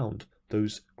around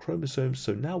those chromosomes.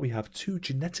 So now we have 2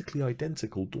 genetically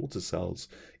identical daughter cells,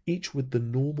 each with the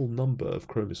normal number of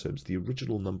chromosomes, the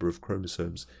original number of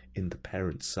chromosomes in the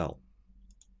parent cell.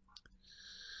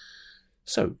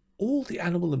 So all the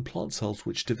animal and plant cells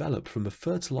which develop from a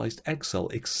fertilized egg cell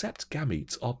except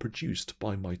gametes are produced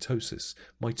by mitosis.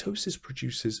 Mitosis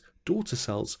produces daughter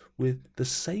cells with the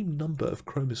same number of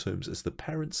chromosomes as the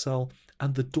parent cell,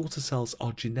 and the daughter cells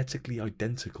are genetically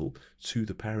identical to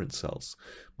the parent cells.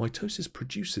 Mitosis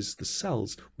produces the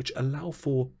cells which allow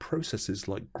for processes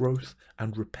like growth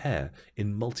and repair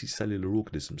in multicellular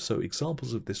organisms. So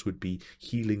examples of this would be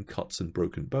healing cuts and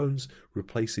broken bones,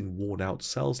 replacing worn out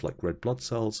cells like red blood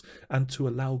cells, and to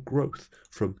allow growth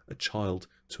from a child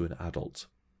to an adult.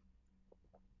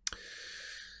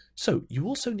 So you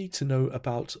also need to know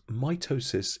about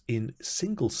mitosis in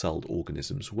single-celled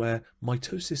organisms, where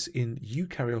mitosis in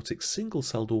eukaryotic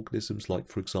single-celled organisms, like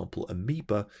for example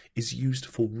amoeba, is used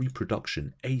for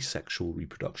reproduction, asexual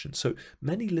reproduction. So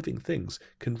many living things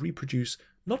can reproduce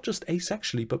not just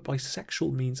asexually, but by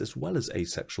sexual means as well as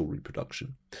asexual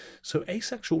reproduction. So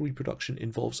asexual reproduction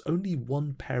involves only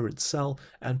 1 parent cell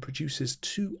and produces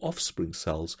 2 offspring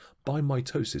cells by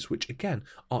mitosis, which again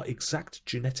are exact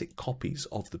genetic copies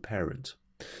of the parent.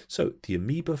 So the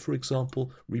amoeba, for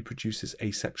example, reproduces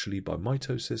asexually by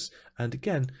mitosis, and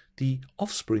again the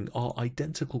offspring are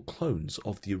identical clones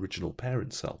of the original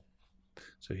parent cell.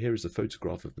 So here is a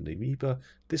photograph of an amoeba.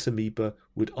 This amoeba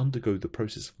would undergo the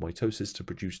process of mitosis to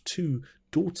produce 2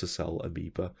 daughter cell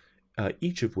amoeba,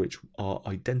 each of which are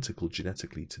identical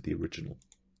genetically to the original.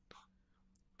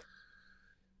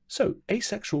 So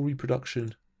asexual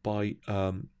reproduction by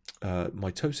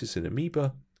mitosis in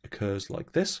amoeba occurs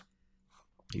like this.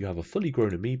 You have a fully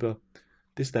grown amoeba.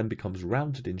 This then becomes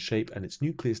rounded in shape and its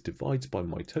nucleus divides by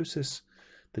mitosis.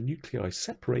 The nuclei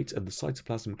separate and the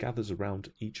cytoplasm gathers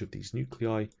around each of these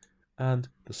nuclei, and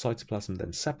the cytoplasm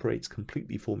then separates,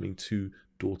 completely forming two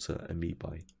daughter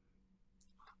amoebae.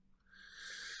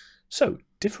 So,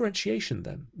 differentiation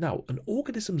then. Now, an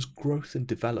organism's growth and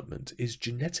development is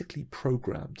genetically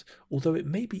programmed, although it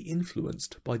may be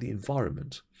influenced by the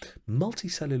environment.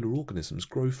 Multicellular organisms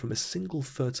grow from a single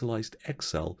fertilized egg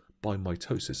cell by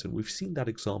mitosis, and we've seen that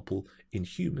example in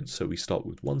humans. So we start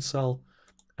with one cell,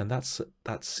 and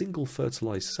that single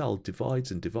fertilized cell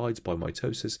divides and divides by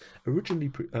mitosis,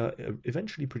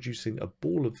 eventually producing a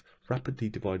ball of rapidly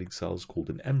dividing cells called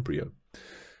an embryo.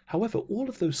 However, all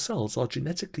of those cells are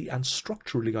genetically and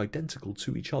structurally identical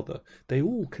to each other. They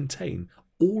all contain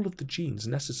all of the genes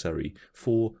necessary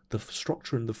for the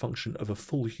structure and the function of a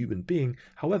full human being.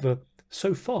 However,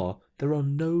 so far, there are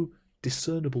no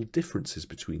discernible differences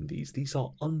between these. These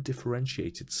are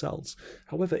undifferentiated cells.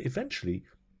 However, eventually,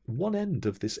 one end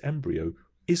of this embryo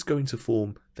is going to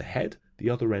form the head, the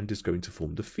other end is going to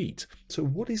form the feet. So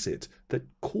what is it that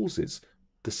causes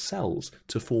the cells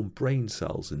to form brain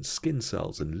cells and skin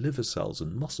cells and liver cells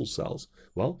and muscle cells?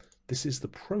 Well, this is the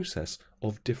process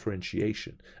of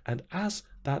differentiation. And as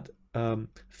that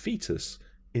fetus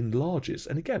enlarges,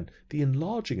 and again, the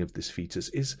enlarging of this fetus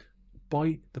is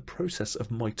by the process of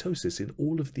mitosis in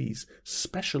all of these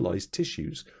specialized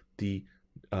tissues, the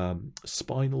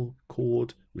spinal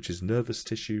cord, which is nervous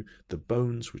tissue, the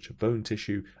bones, which are bone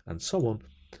tissue, and so on.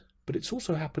 But it's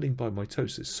also happening by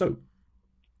mitosis. So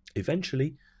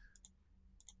eventually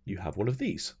you have one of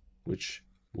these, which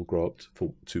will grow up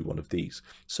to one of these.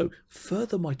 So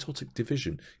further mitotic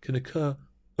division can occur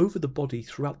over the body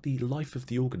throughout the life of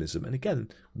the organism. And again,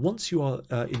 once you are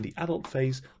in the adult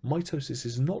phase, mitosis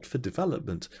is not for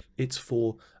development, it's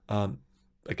for,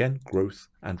 again, growth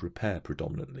and repair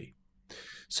predominantly.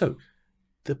 So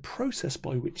the process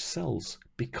by which cells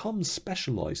become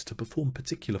specialized to perform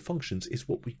particular functions is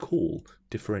what we call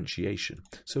differentiation.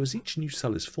 So as each new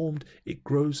cell is formed, it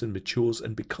grows and matures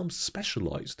and becomes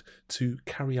specialized to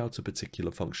carry out a particular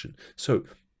function. So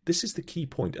this is the key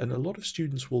point, and a lot of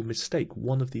students will mistake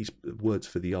one of these words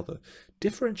for the other.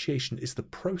 Differentiation is the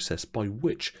process by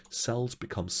which cells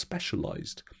become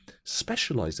specialized.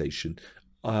 Specialization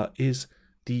is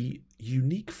the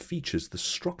unique features, the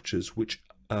structures which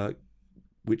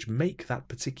make that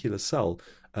particular cell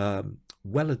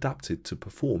well adapted to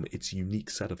perform its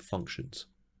unique set of functions.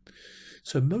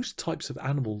 So most types of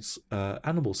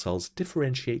animal cells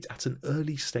differentiate at an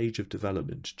early stage of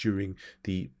development during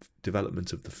the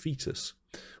development of the fetus,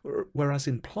 whereas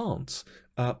in plants,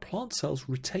 plant cells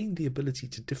retain the ability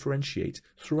to differentiate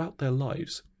throughout their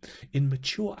lives. In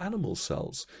mature animal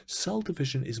cells, cell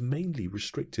division is mainly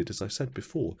restricted, as I said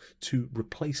before, to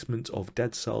replacement of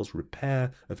dead cells,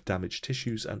 repair of damaged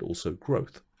tissues, and also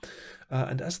growth.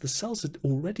 And as the cells are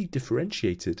already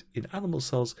differentiated in animal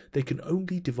cells, they can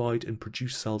only divide and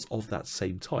produce cells of that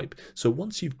same type. So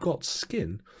once you've got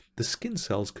skin, the skin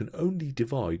cells can only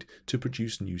divide to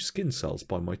produce new skin cells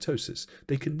by mitosis.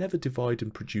 They can never divide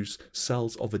and produce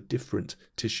cells of a different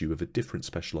tissue, of a different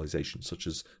specialization, such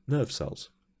as nerve cells.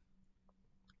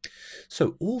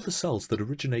 So all the cells that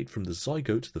originate from the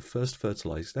zygote, the first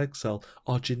fertilized egg cell,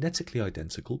 are genetically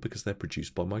identical because they're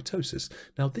produced by mitosis.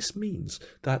 Now this means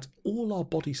that all our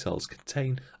body cells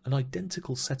contain an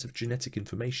identical set of genetic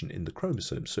information in the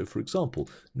chromosomes. So for example,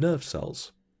 nerve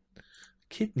cells,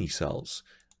 kidney cells,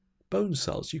 bone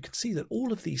cells, you can see that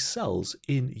all of these cells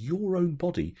in your own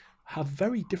body have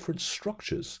very different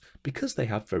structures because they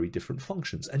have very different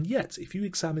functions. And yet, if you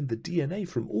examine the DNA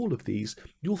from all of these,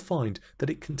 you'll find that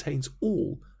it contains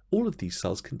all of these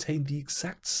cells contain the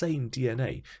exact same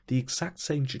DNA, the exact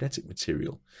same genetic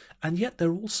material, and yet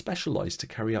they're all specialized to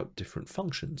carry out different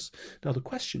functions. Now, the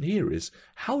question here is,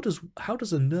 how does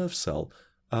a nerve cell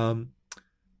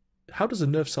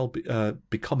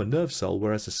become a nerve cell,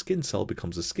 whereas a skin cell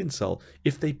becomes a skin cell,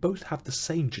 if they both have the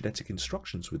same genetic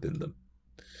instructions within them?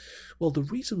 Well, the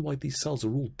reason why these cells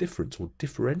are all different or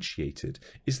differentiated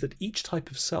is that each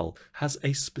type of cell has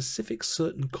a specific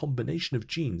certain combination of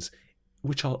genes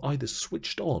which are either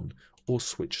switched on or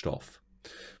switched off.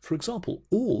 For example,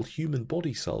 all human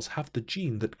body cells have the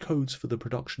gene that codes for the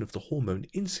production of the hormone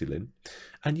insulin,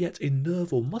 and yet in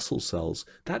nerve or muscle cells,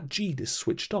 that gene is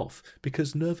switched off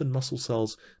because nerve and muscle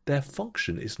cells, their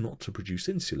function is not to produce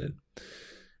insulin.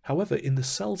 However, in the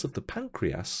cells of the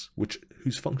pancreas,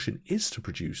 whose function is to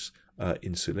produce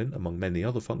insulin, among many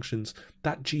other functions,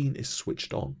 that gene is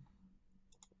switched on.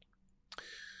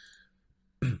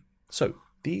 So,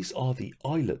 These are the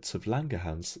islets of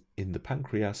Langerhans in the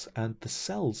pancreas, and the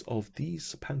cells of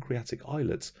these pancreatic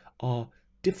islets are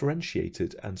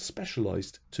differentiated and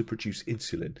specialized to produce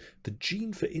insulin. The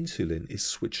gene for insulin is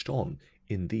switched on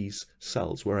in these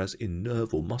cells, whereas in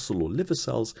nerve or muscle or liver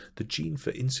cells, the gene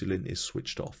for insulin is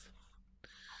switched off.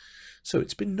 So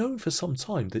it's been known for some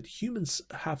time that humans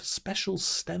have special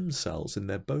stem cells in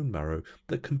their bone marrow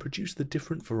that can produce the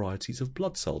different varieties of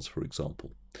blood cells, for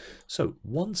example. So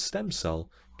one stem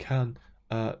cell can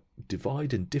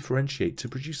divide and differentiate to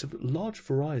produce a large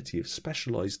variety of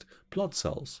specialized blood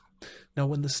cells. Now,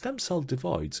 when the stem cell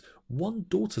divides, one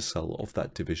daughter cell of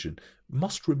that division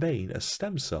must remain a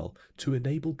stem cell to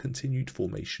enable continued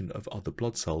formation of other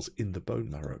blood cells in the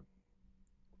bone marrow.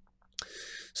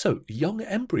 So, young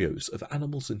embryos of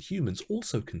animals and humans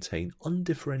also contain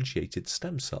undifferentiated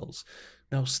stem cells.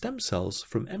 Now, stem cells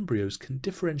from embryos can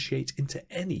differentiate into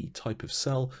any type of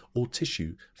cell or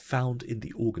tissue found in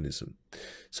the organism.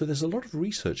 So there's a lot of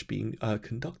research being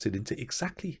conducted into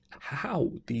exactly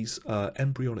how these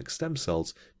embryonic stem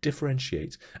cells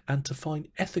differentiate and to find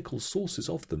ethical sources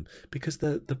of them, because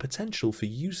the potential for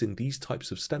using these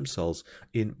types of stem cells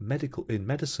in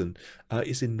medicine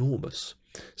is enormous.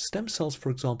 Stem cells, for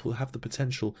example, have the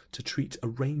potential to treat a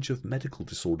range of medical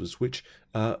disorders which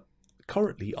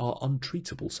currently are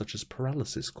untreatable, such as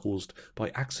paralysis caused by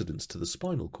accidents to the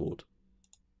spinal cord.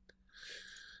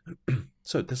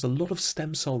 So there's a lot of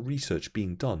stem cell research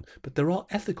being done, but there are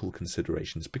ethical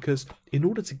considerations, because in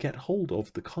order to get hold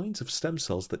of the kinds of stem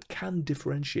cells that can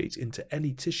differentiate into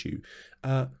any tissue,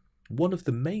 one of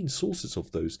the main sources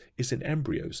of those is in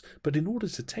embryos. But in order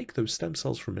to take those stem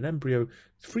cells from an embryo,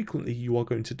 frequently you are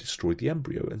going to destroy the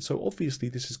embryo. And so obviously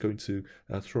this is going to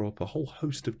throw up a whole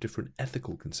host of different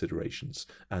ethical considerations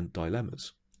and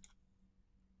dilemmas.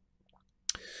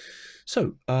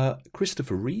 So,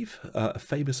 Christopher Reeve, a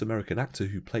famous American actor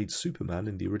who played Superman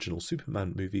in the original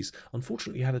Superman movies,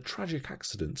 unfortunately had a tragic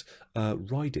accident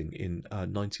riding in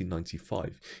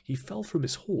 1995. He fell from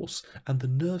his horse, and the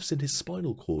nerves in his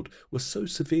spinal cord were so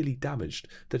severely damaged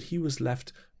that he was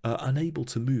left unable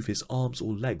to move his arms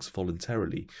or legs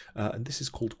voluntarily, and this is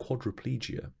called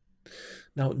quadriplegia.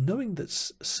 Now, knowing that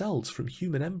cells from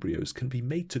human embryos can be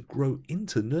made to grow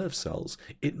into nerve cells,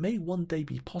 it may one day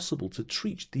be possible to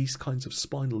treat these kinds of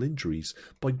spinal injuries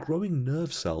by growing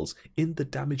nerve cells in the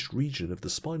damaged region of the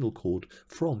spinal cord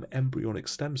from embryonic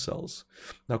stem cells.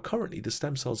 Now, currently the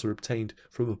stem cells are obtained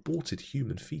from aborted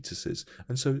human fetuses,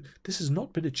 and so this has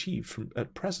not been achieved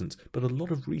at present, but a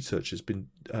lot of research has been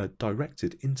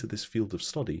directed into this field of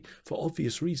study for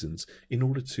obvious reasons, in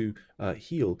order to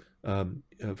heal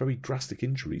very drastic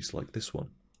injuries like this one.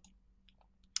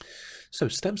 So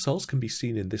stem cells can be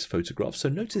seen in this photograph. So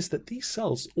notice that these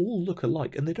cells all look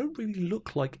alike, and they don't really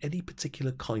look like any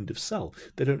particular kind of cell.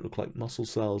 They don't look like muscle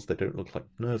cells, they don't look like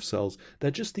nerve cells.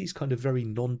 They're just these kind of very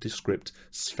nondescript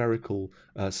spherical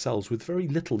cells with very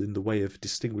little in the way of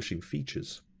distinguishing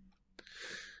features.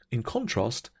 In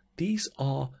contrast, these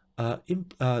are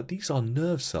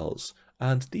nerve cells,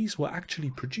 and these were actually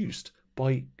produced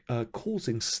by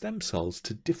causing stem cells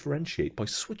to differentiate, by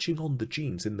switching on the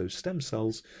genes in those stem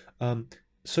cells,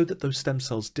 so that those stem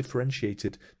cells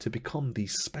differentiated to become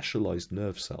these specialized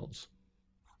nerve cells.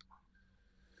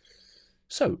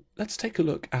 So let's take a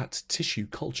look at tissue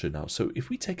culture now. So if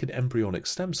we take an embryonic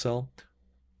stem cell,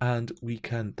 and we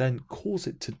can then cause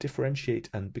it to differentiate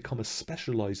and become a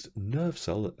specialized nerve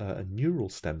cell, a neural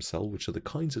stem cell, which are the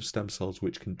kinds of stem cells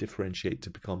which can differentiate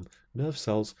to become nerve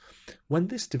cells. When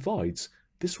this divides,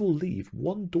 this will leave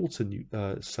one daughter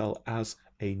cell as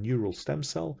a neural stem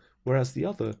cell, whereas the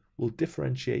other will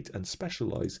differentiate and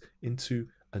specialize into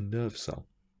a nerve cell.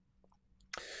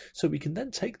 So we can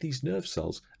then take these nerve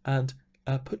cells and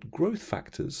put growth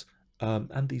factors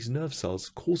and these nerve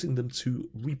cells, causing them to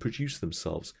reproduce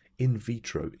themselves in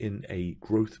vitro in a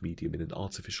growth medium, in an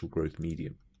artificial growth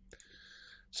medium.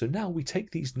 So now we take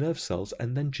these nerve cells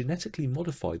and then genetically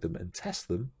modify them and test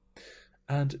them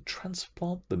and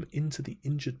transplant them into the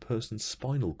injured person's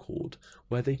spinal cord,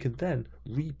 where they can then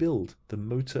rebuild the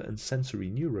motor and sensory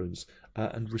neurons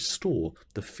and restore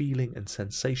the feeling and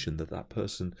sensation that that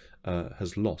person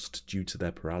has lost due to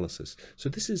their paralysis. So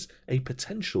this is a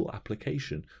potential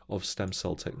application of stem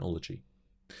cell technology.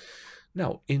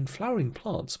 Now, in flowering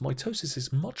plants, mitosis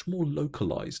is much more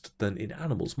localized than in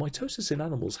animals. Mitosis in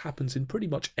animals happens in pretty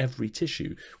much every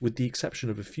tissue, with the exception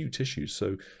of a few tissues.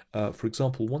 So, for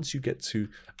example, once you get to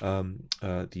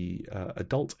the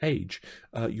adult age,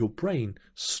 your brain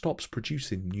stops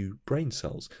producing new brain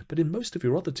cells. But in most of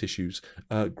your other tissues,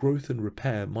 growth and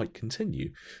repair might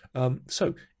continue.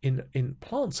 So, in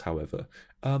plants, however,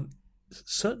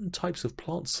 certain types of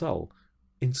plant cell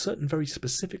in certain very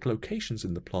specific locations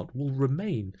in the plant will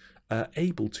remain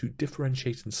able to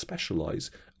differentiate and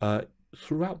specialize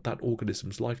throughout that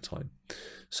organism's lifetime.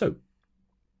 So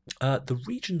the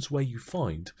regions where you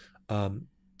find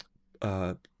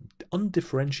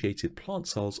undifferentiated plant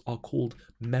cells are called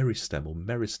meristem or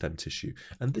meristem tissue,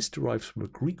 and this derives from a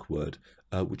Greek word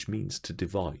which means to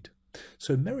divide.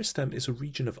 So meristem is a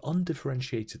region of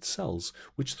undifferentiated cells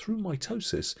which through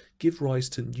mitosis give rise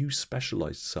to new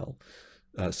specialized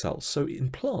cells. So in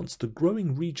plants, the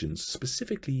growing regions,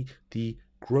 specifically the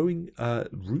growing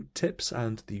root tips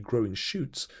and the growing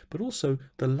shoots, but also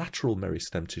the lateral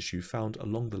meristem tissue found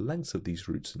along the lengths of these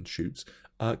roots and shoots,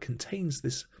 contains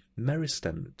this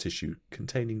meristem tissue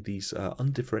containing these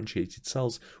undifferentiated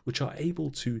cells which are able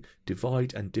to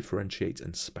divide and differentiate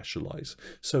and specialize.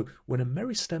 So when a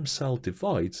meristem cell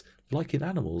divides, like in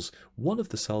animals, one of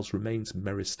the cells remains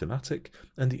meristematic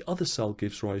and the other cell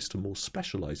gives rise to more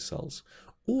specialized cells.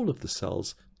 All of the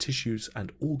cells, tissues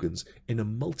and organs in a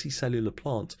multicellular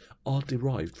plant are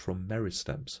derived from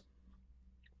meristems.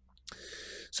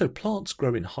 So plants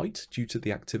grow in height due to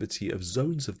the activity of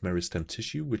zones of meristem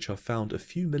tissue which are found a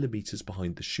few millimeters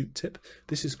behind the shoot tip.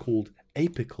 This is called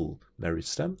apical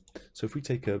meristem. So if we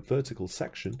take a vertical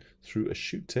section through a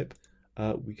shoot tip,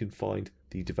 we can find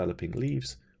the developing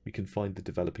leaves, we can find the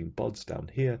developing buds down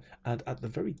here, and at the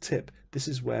very tip, this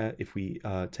is where if we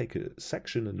take a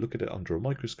section and look at it under a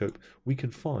microscope, we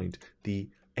can find the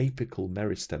apical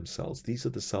meristem cells. These are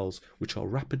the cells which are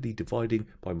rapidly dividing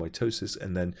by mitosis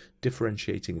and then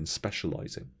differentiating and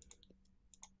specializing.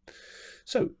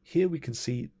 So here we can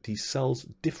see these cells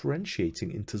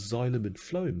differentiating into xylem and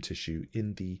phloem tissue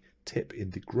in the tip, in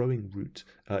the growing root,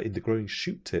 in the growing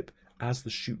shoot tip as the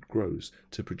shoot grows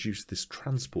to produce this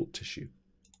transport tissue.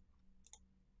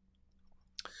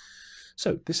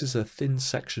 So this is a thin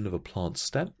section of a plant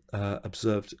stem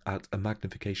observed at a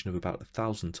magnification of about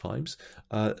 1,000 times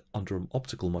under an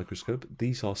optical microscope.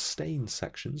 These are stained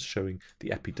sections showing the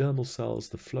epidermal cells,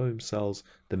 the phloem cells,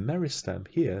 the meristem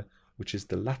here, which is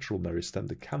the lateral meristem,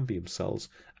 the cambium cells,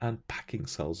 and packing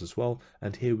cells as well.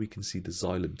 And here we can see the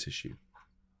xylem tissue.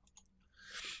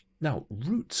 Now,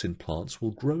 roots in plants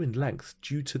will grow in length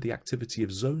due to the activity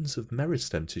of zones of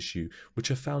meristem tissue,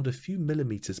 which are found a few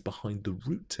millimeters behind the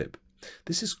root tip.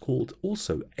 This is called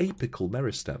also apical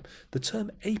meristem. The term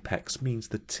apex means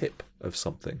the tip of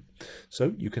something.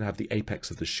 So you can have the apex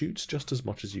of the shoots just as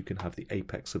much as you can have the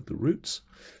apex of the roots.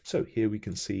 So here we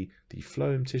can see the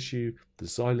phloem tissue, the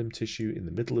xylem tissue in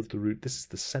the middle of the root. This is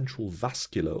the central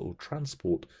vascular or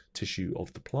transport tissue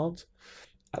of the plant.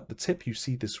 At the tip you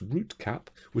see this root cap,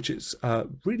 which is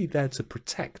really there to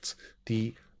protect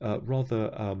the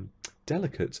rather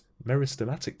delicate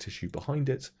meristematic tissue behind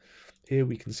it. Here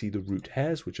we can see the root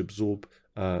hairs, which absorb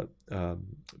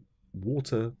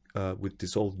water with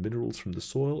dissolved minerals from the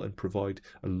soil and provide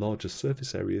a larger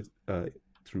surface area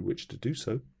through which to do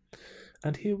so.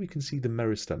 And here we can see the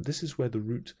meristem. This is where the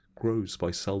root grows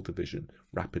by cell division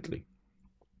rapidly.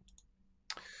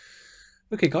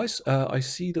 Okay guys, I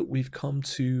see that we've come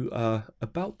to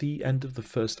about the end of the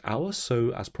first hour,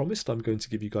 so as promised I'm going to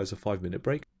give you guys a 5-minute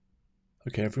break.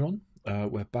 Okay everyone,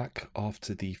 we're back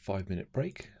after the 5-minute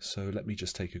break, so let me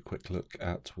just take a quick look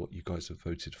at what you guys have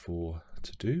voted for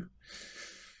to do.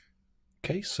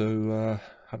 Okay, so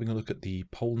having a look at the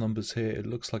poll numbers here, it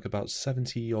looks like about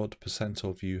 70%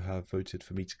 of you have voted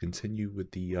for me to continue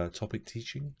with the topic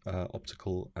teaching,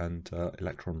 optical and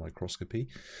electron microscopy.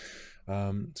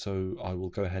 So I will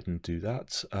go ahead and do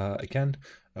that. Again,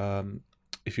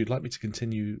 if you'd like me to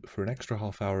continue for an extra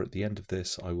half hour at the end of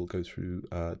this, I will go through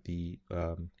I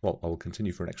will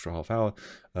continue for an extra half hour,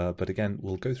 but again,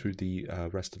 we'll go through the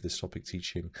rest of this topic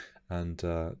teaching, and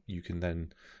you can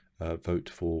then vote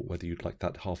for whether you'd like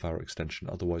that half-hour extension.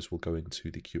 Otherwise, we'll go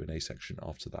into the Q&A section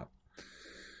after that.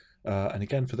 And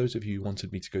again, for those of you who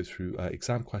wanted me to go through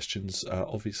exam questions,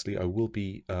 obviously I will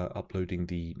be uploading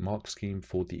the mark scheme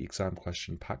for the exam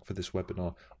question pack for this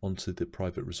webinar onto the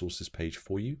private resources page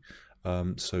for you.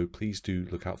 So please do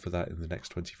look out for that in the next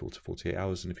 24 to 48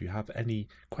 hours. And if you have any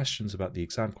questions about the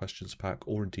exam questions pack,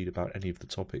 or indeed about any of the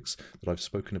topics that I've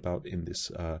spoken about in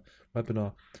this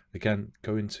webinar, again,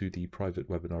 go into the private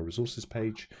webinar resources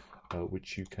page,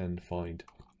 which you can find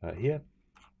here.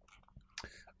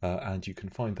 And you can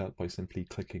find that by simply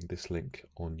clicking this link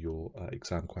on your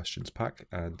exam questions pack,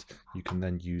 and you can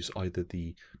then use either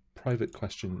the private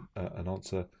question and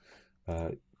answer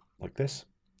like this,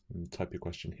 and type your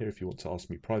question here if you want to ask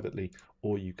me privately,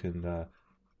 or you can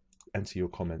enter your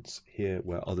comments here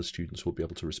where other students will be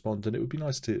able to respond. And it would be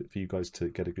nice for you guys to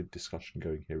get a good discussion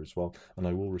going here as well, and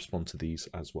I will respond to these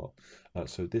as well.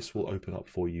 So this will open up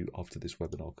for you after this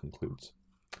webinar concludes.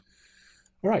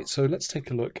 All right, so let's take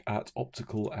a look at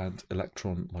optical and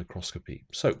electron microscopy.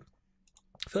 So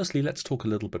firstly, let's talk a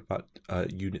little bit about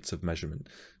units of measurement.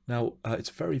 Now, it's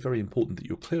very, very important that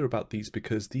you're clear about these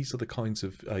because these are the kinds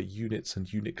of units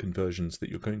and unit conversions that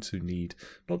you're going to need,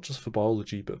 not just for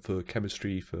biology, but for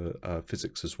chemistry, for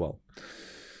physics as well.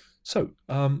 So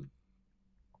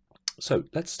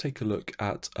let's take a look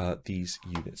at these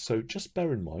units. So just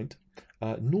bear in mind,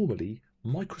 normally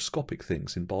microscopic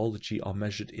things in biology are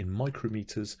measured in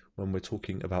micrometers when we're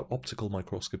talking about optical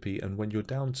microscopy, and when you're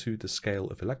down to the scale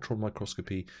of electron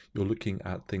microscopy, you're looking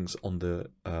at things on the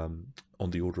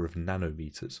order of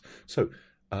nanometers. So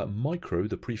micro,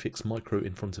 the prefix micro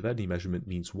in front of any measurement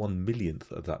means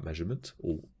 1/1,000,000th of that measurement,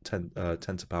 or 10 to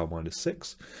the power minus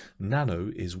 6.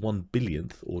 Nano is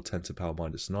 1/1,000,000th, or 10 to the power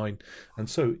minus 9. And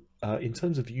so in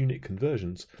terms of unit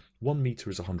conversions, 1 meter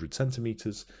is 100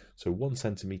 centimeters. So 1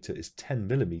 centimeter is 10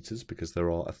 millimeters because there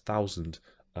are 1,000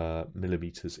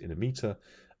 millimeters in a meter.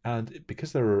 And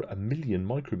because there are 1,000,000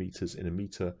 micrometers in a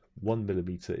meter, 1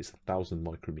 millimeter is 1,000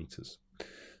 micrometers.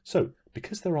 So,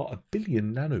 because there are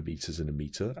 1,000,000,000 nanometers in a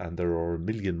meter and there are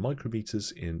 1,000,000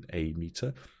 micrometers in a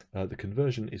meter, the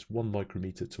conversion is 1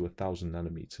 micrometer to 1,000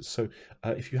 nanometers. So,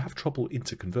 if you have trouble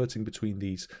interconverting between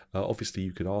these, obviously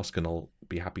you can ask and I'll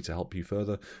be happy to help you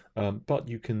further. But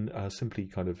you can simply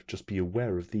kind of just be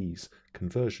aware of these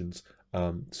conversions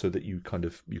so that you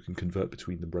can convert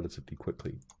between them relatively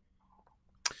quickly.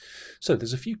 So,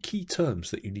 there's a few key terms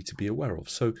that you need to be aware of.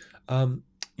 So,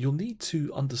 you'll need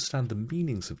to understand the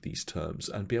meanings of these terms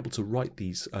and be able to write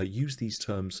these, use these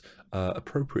terms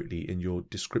appropriately in your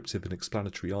descriptive and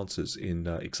explanatory answers in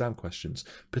exam questions,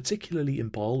 particularly in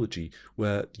biology,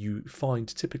 where you find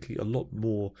typically a lot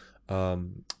more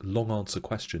long answer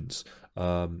questions,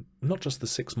 not just the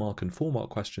 6-mark and 4-mark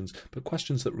questions, but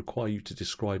questions that require you to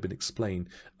describe and explain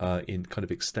in kind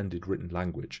of extended written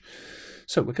language.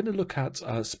 So we're going to look at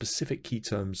specific key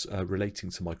terms relating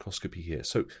to microscopy here.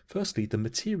 So firstly, the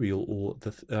material, or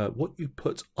what you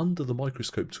put under the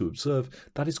microscope to observe,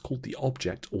 that is called the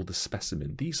object or the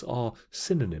specimen. These are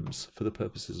synonyms for the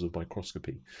purposes of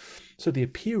microscopy. So the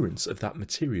appearance of that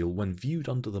material when viewed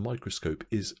under the microscope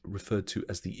is referred to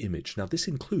as the image. Now this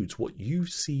includes what you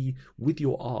see with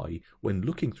your eye when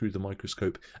looking through the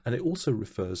microscope, and it also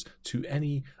refers to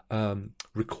any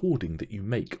recording that you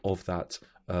make of that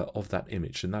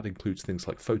image, and that includes things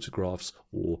like photographs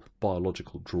or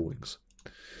biological drawings.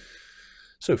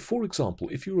 So for example,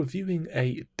 if you're viewing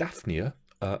a Daphnia,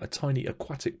 a tiny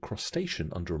aquatic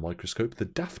crustacean under a microscope, the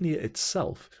Daphnia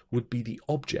itself would be the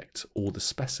object or the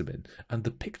specimen, and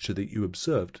the picture that you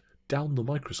observed down the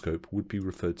microscope would be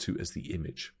referred to as the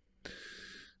image.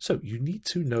 So you need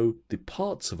to know the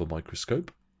parts of a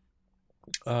microscope,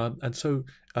 and so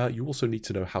you also need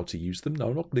to know how to use them. Now,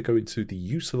 I'm not going to go into the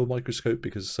use of a microscope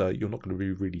because you're not going to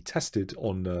be really tested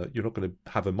on, you're not going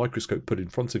to have a microscope put in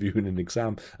front of you in an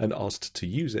exam and asked to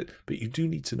use it, but you do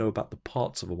need to know about the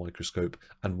parts of a microscope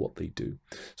and what they do.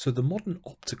 So the modern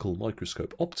optical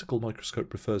microscope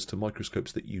refers to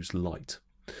microscopes that use light.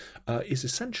 Is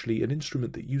essentially an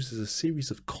instrument that uses a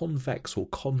series of convex or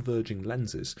converging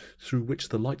lenses through which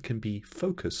the light can be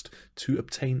focused to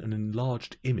obtain an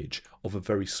enlarged image of a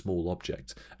very small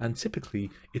object. And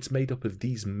typically it's made up of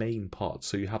these main parts.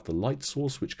 So you have the light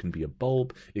source, which can be a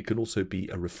bulb. It can also be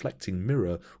a reflecting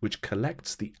mirror which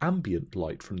collects the ambient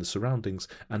light from the surroundings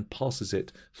and passes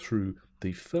it through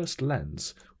the first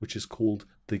lens, which is called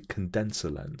the condenser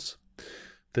lens.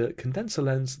 The condenser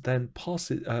lens then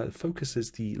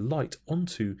focuses the light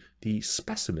onto the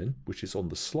specimen, which is on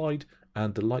the slide,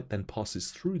 and the light then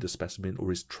passes through the specimen,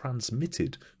 or is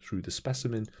transmitted through the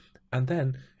specimen, and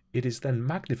then it is then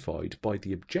magnified by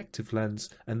the objective lens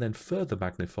and then further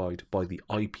magnified by the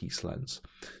eyepiece lens.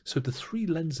 So the three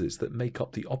lenses that make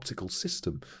up the optical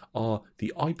system are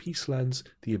the eyepiece lens,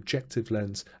 the objective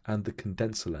lens, and the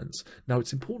condenser lens. Now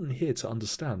it's important here to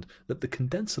understand that the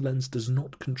condenser lens does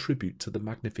not contribute to the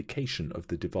magnification of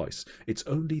the device. It's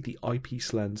only the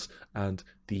eyepiece lens and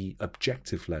the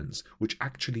objective lens which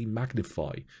actually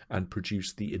magnify and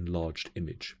produce the enlarged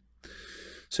image.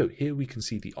 So here we can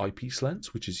see the eyepiece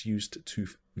lens, which is used to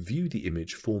view the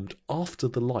image formed after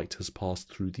the light has passed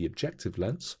through the objective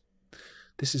lens.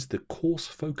 This is the coarse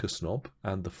focus knob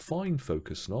and the fine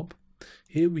focus knob.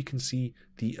 Here we can see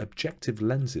the objective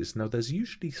lenses. Now there's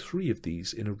usually 3 of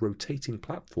these in a rotating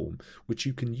platform, which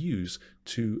you can use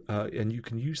to, and you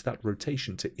can use that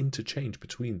rotation to interchange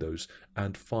between those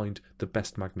and find the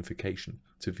best magnification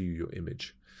to view your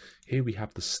image. Here we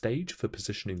have the stage for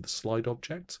positioning the slide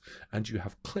object, and you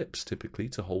have clips typically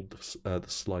to hold the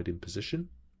slide in position.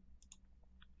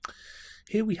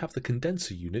 Here we have the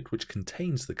condenser unit, which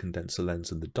contains the condenser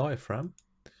lens and the diaphragm.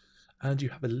 and you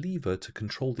have a lever to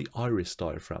control the iris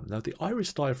diaphragm. Now, the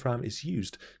iris diaphragm is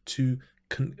used to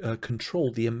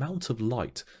control the amount of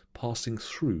light passing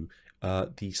through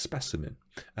the specimen,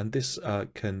 and this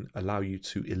can allow you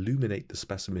to illuminate the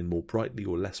specimen more brightly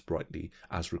or less brightly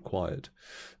as required.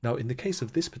 Now, in the case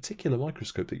of this particular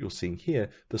microscope that you're seeing here,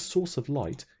 the source of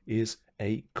light is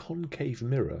a concave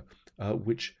mirror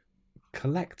which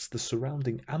collects the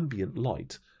surrounding ambient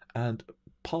light and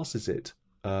passes it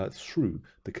through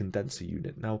the condenser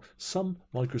unit. Now, some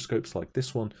microscopes like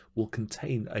this one will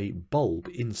contain a bulb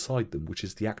inside them, which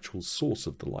is the actual source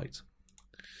of the light.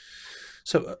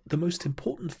 So the most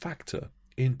important factor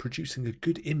in producing a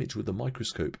good image with a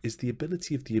microscope is the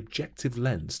ability of the objective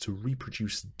lens to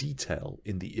reproduce detail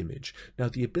in the image. Now,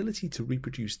 the ability to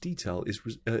reproduce detail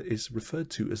is referred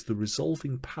to as the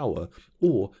resolving power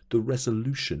or the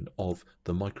resolution of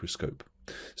the microscope.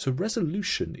 So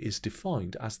resolution is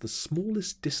defined as the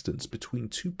smallest distance between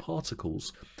two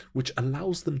particles which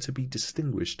allows them to be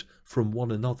distinguished from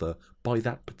one another by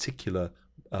that particular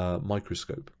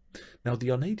microscope. Now,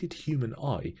 the unaided human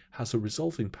eye has a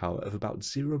resolving power of about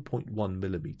 0.1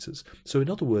 millimeters. So in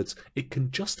other words, it can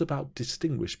just about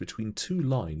distinguish between two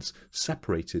lines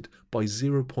separated by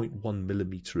 0.1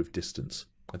 millimeter of distance.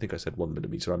 I think I said 1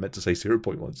 millimeter. I meant to say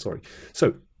 0.1, sorry.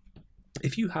 So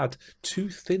if you had two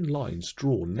thin lines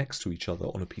drawn next to each other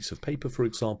on a piece of paper, for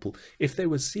example, if they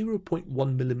were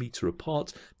 0.1 millimeter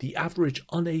apart, the average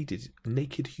unaided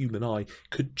naked human eye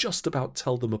could just about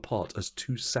tell them apart as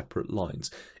two separate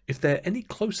lines. If they're any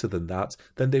closer than that,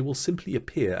 then they will simply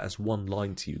appear as one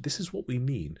line to you. This is what we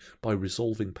mean by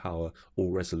resolving power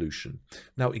or resolution.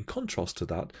 Now, in contrast to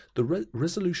that, the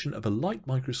resolution of a light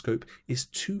microscope is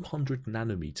 200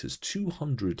 nanometers,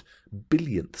 200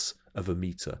 billionths of a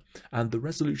meter, and the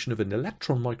resolution of an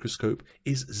electron microscope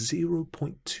is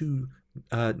 0.2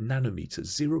 nanometers,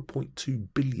 0.2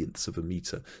 billionths of a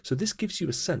meter. So this gives you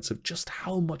a sense of just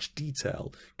how much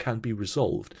detail can be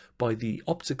resolved by the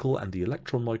optical and the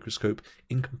electron microscope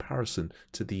in comparison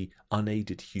to the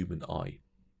unaided human eye.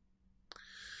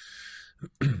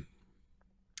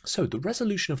 So the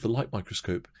resolution of the light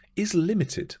microscope is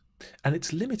limited, and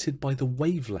it's limited by the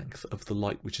wavelength of the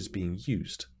light which is being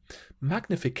used.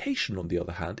 Magnification, on the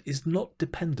other hand, is not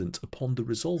dependent upon the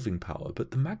resolving power,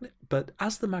 but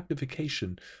as the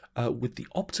magnification with the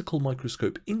optical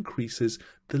microscope increases,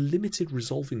 the limited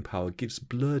resolving power gives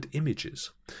blurred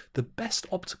images. The best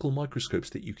optical microscopes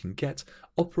that you can get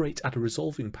operate at a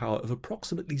resolving power of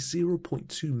approximately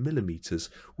 0.2 millimeters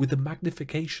with a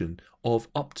magnification of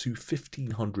up to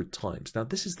 1500 times. Now,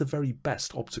 this is the very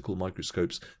best optical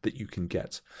microscopes that you can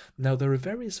get. Now, there are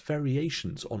various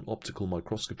variations on optical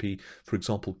microscopy, for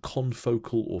example,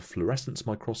 confocal or fluorescence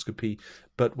microscopy,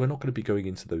 but we're not going to be going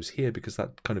into those here because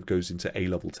that kind of goes into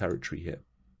A-level territory here.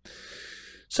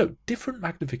 So different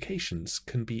magnifications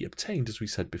can be obtained, as we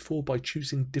said before, by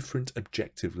choosing different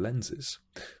objective lenses.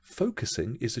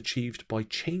 Focusing is achieved by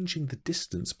changing the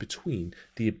distance between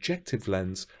the objective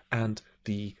lens and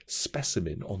the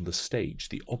specimen on the stage,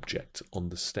 the object on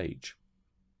the stage.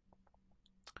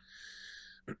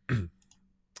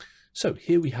 So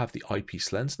here we have the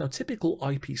eyepiece lens. Now, typical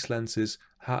eyepiece lenses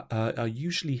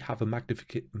usually have a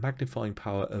magnifying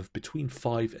power of between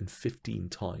 5 and 15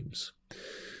 times.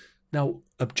 Now,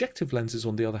 objective lenses,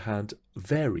 on the other hand,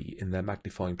 vary in their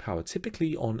magnifying power.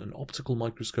 Typically, on an optical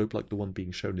microscope like the one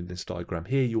being shown in this diagram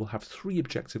here, you will have 3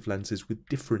 objective lenses with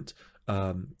different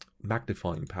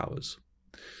magnifying powers.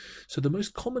 So the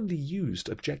most commonly used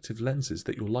objective lenses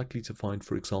that you're likely to find,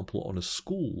 for example, on a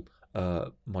school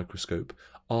microscope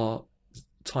are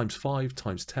times 5,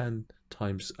 times 10,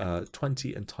 times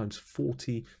 20, and times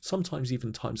 40, sometimes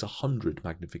even times 100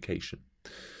 magnification.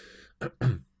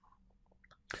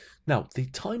 Now, the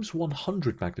times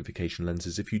 100 magnification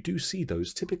lenses, if you do see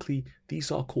those, typically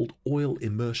these are called oil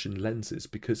immersion lenses,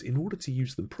 because in order to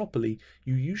use them properly,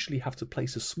 you usually have to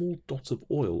place a small dot of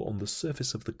oil on the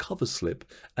surface of the cover slip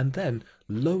and then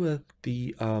lower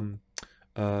the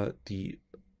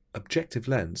objective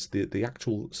lens, the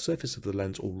actual surface of the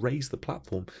lens, or raise the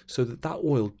platform so that that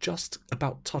oil just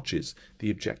about touches the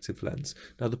objective lens.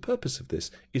 Now, the purpose of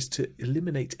this is to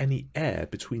eliminate any air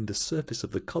between the surface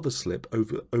of the cover slip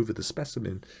over the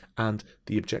specimen and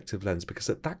the objective lens, because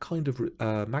at that kind of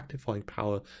magnifying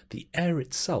power, the air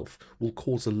itself will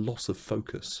cause a loss of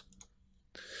focus.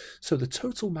 So the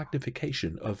total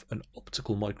magnification of an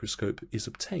optical microscope is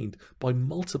obtained by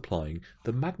multiplying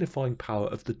the magnifying power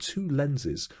of the 2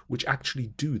 lenses which actually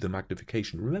do the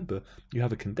magnification. Remember, you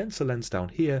have a condenser lens down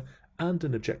here and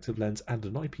an objective lens and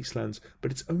an eyepiece lens,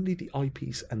 but it's only the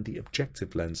eyepiece and the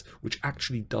objective lens which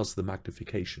actually does the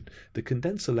magnification. The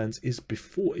condenser lens is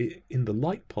before it, in the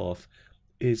light path,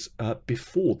 is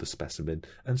before the specimen,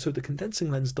 and so the condensing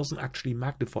lens doesn't actually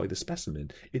magnify the specimen.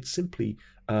 It simply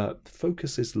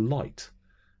focuses light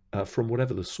from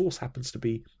whatever the source happens to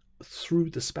be through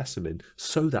the specimen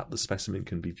so that the specimen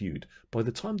can be viewed. By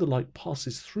the time the light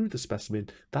passes through the specimen,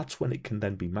 that's when it can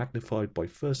then be magnified by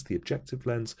first the objective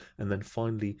lens and then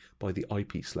finally by the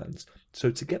eyepiece lens.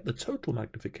 So to get the total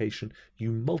magnification,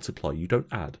 you multiply, you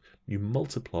don't add, you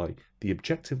multiply the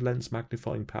objective lens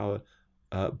magnifying power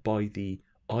by the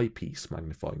eyepiece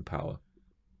magnifying power.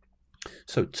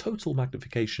 So total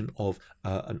magnification of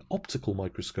an optical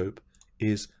microscope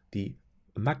is the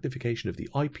magnification of the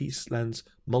eyepiece lens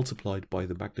multiplied by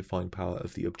the magnifying power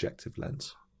of the objective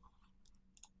lens.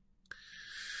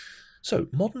 So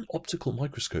modern optical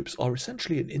microscopes are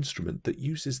essentially an instrument that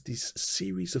uses this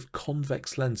series of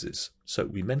convex lenses. So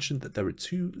we mentioned that there are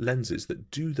two lenses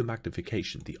that do the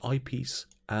magnification, the eyepiece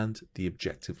and the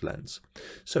objective lens.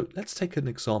 So let's take an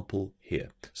example here.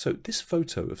 So this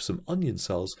photo of some onion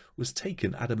cells was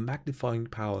taken at a magnifying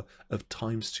power of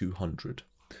 ×200.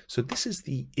 So this is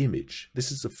the image, this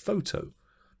is a photo,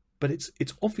 but it's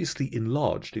obviously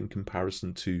enlarged in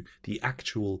comparison to the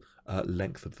actual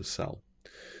length of the cell.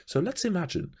 So let's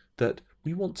imagine that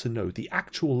we want to know the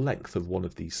actual length of one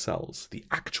of these cells, the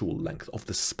actual length of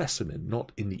the specimen,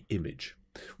 not in the image.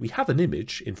 We have an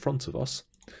image in front of us,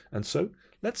 and so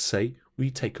let's say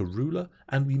we take a ruler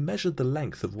and we measure the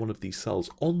length of one of these cells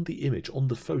on the image, on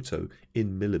the photo,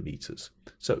 in millimeters.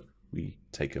 So we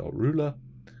take our ruler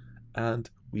and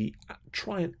we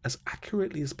try and, as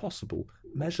accurately as possible,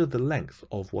 measure the length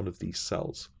of one of these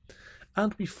cells.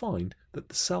 And we find that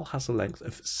the cell has a length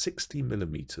of 60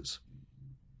 millimeters.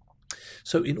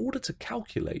 So in order to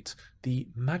calculate the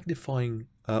magnifying,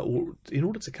 or in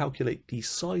order to calculate the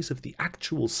size of the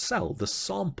actual cell, the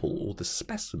sample or the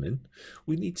specimen,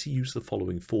 we need to use the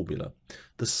following formula.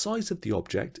 The size of the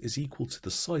object is equal to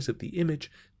the size of the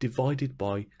image divided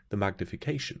by the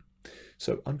magnification.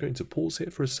 So I'm going to pause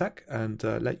here for a sec and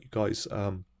let you guys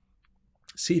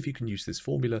see if you can use this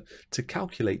formula to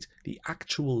calculate the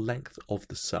actual length of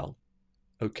the cell.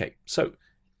 Okay, so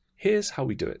here's how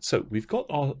we do it. So we've got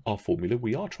our formula.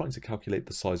 We are trying to calculate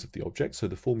the size of the object. So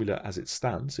the formula as it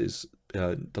stands is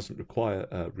doesn't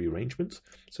require rearrangement.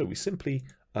 So we simply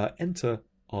enter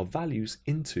our values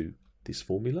into this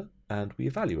formula and we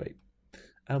evaluate.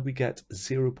 And we get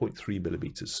 0.3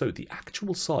 millimeters. So the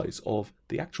actual size of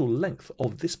the actual length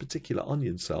of this particular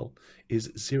onion cell is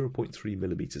 0.3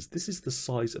 millimeters. This is the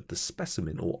size of the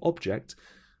specimen or object,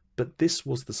 but this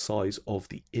was the size of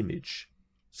the image,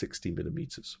 60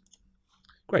 millimeters.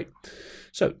 Great.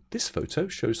 So this photo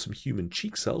shows some human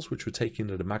cheek cells which were taken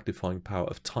at a magnifying power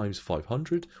of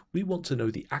 ×500. We want to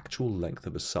know the actual length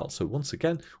of a cell. So once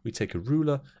again, we take a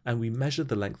ruler and we measure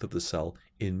the length of the cell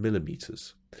in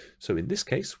millimeters. So in this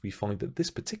case, we find that this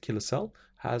particular cell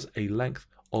has a length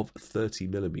of 30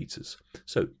 millimeters.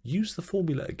 So use the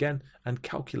formula again and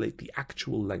calculate the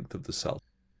actual length of the cell.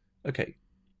 Okay,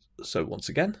 so once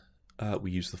again,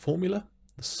 we use the formula.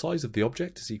 The size of the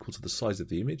object is equal to the size of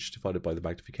the image divided by the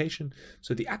magnification.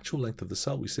 So the actual length of the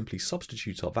cell, we simply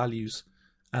substitute our values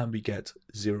and we get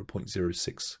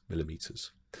 0.06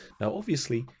 millimeters. Now,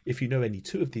 obviously, if you know any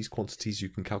two of these quantities, you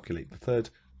can calculate the third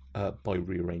by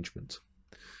rearrangement.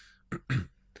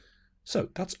 So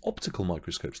that's optical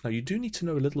microscopes. Now, you do need to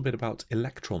know a little bit about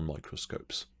electron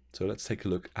microscopes. So let's take a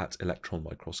look at electron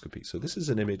microscopy. So this is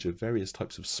an image of various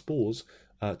types of spores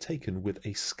taken with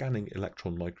a scanning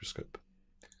electron microscope.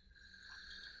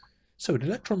 So an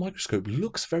electron microscope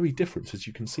looks very different, as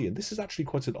you can see, and this is actually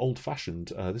quite an old-fashioned,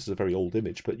 this is a very old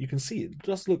image, but you can see it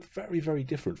does look very, very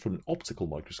different from an optical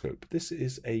microscope. This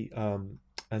is a,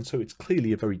 and so it's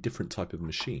clearly a very different type of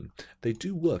machine. They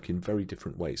do work in very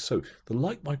different ways. So the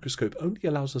light microscope only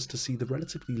allows us to see the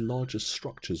relatively larger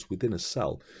structures within a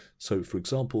cell. So for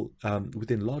example,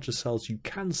 within larger cells, you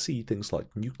can see things like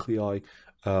nuclei,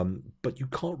 but you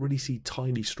can't really see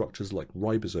tiny structures like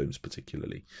ribosomes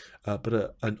particularly.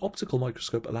 But an optical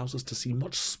microscope allows us to see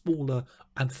much smaller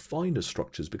and finer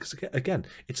structures because, again,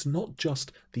 it's not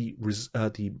just the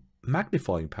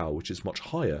magnifying power, which is much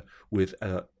higher with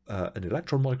an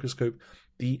electron microscope.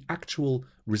 The actual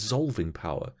resolving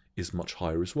power is much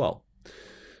higher as well.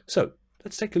 So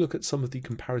let's take a look at some of the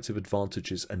comparative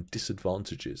advantages and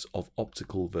disadvantages of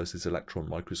optical versus electron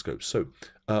microscopes. So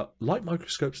light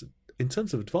microscopes, in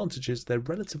terms of advantages, they're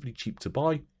relatively cheap to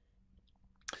buy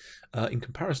in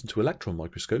comparison to electron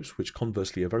microscopes, which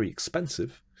conversely are very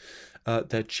expensive.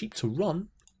 They're cheap to run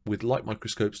with light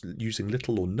microscopes using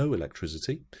little or no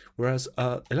electricity, whereas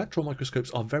electron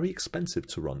microscopes are very expensive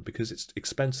to run because it's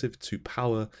expensive to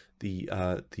power the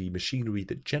machinery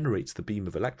that generates the beam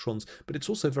of electrons, but it's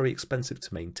also very expensive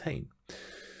to maintain.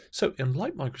 So in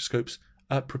light microscopes,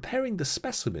 preparing the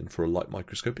specimen for a light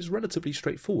microscope is relatively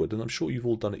straightforward, and I'm sure you've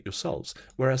all done it yourselves,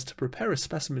 whereas to prepare a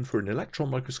specimen for an electron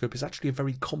microscope is actually a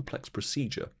very complex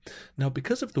procedure. Now,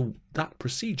 because of that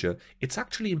procedure, it's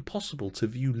actually impossible to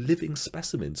view living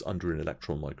specimens under an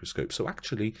electron microscope. So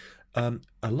actually, a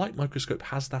light microscope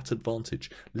has that advantage.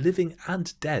 Living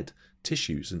and dead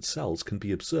tissues and cells can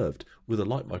be observed with a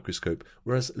light microscope,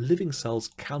 whereas living cells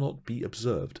cannot be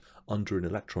observed under an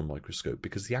electron microscope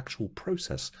because the actual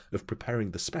process of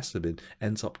preparing the specimen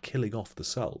ends up killing off the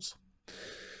cells.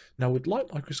 Now, with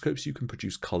light microscopes, you can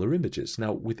produce color images.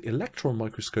 Now, with electron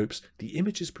microscopes, the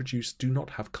images produced do not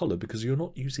have color because you're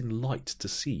not using light to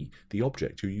see the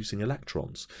object, you're using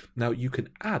electrons. Now, you can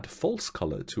add false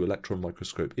color to electron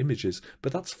microscope images,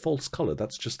 but that's false color.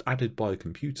 That's just added by a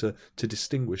computer to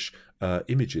distinguish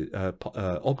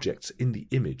objects in the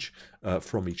image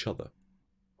from each other.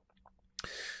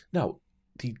 Now,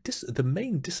 the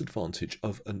main disadvantage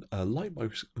of a light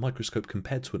microscope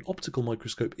compared to an optical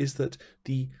microscope is that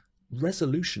the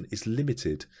resolution is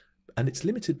limited, and it's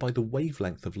limited by the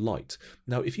wavelength of light.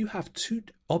 Now, if you have two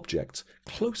objects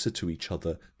closer to each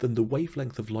other than the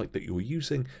wavelength of light that you're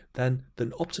using, then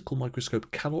an optical microscope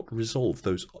cannot resolve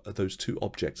those two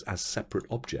objects as separate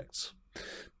objects.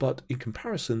 But in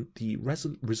comparison, the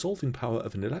resolving power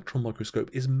of an electron microscope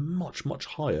is much, much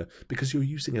higher because you're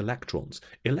using electrons.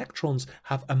 Electrons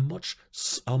have are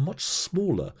much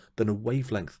smaller than a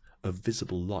wavelength of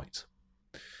visible light.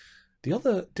 The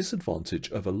other disadvantage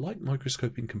of a light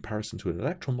microscope in comparison to an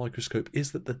electron microscope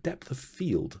is that the depth of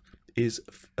field is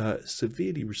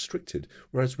severely restricted,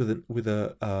 whereas with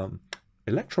a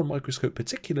electron microscope,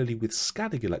 particularly with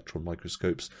scanning electron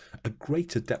microscopes, a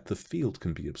greater depth of field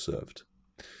can be observed.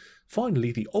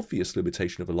 Finally, the obvious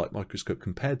limitation of a light microscope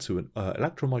compared to an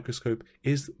electron microscope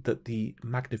is that the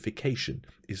magnification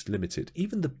is limited.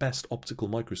 Even the best optical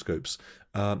microscopes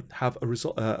have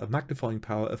a magnifying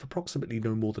power of approximately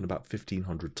no more than about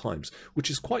 1500 times, which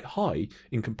is quite high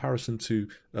in comparison to,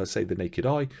 say, the naked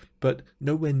eye, but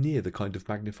nowhere near the kind of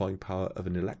magnifying power of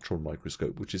an electron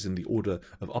microscope, which is in the order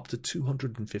of up to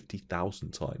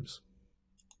 250,000 times.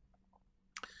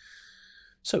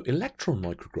 So electron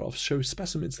micrographs show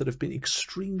specimens that have been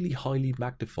extremely highly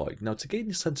magnified. Now, to gain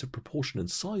a sense of proportion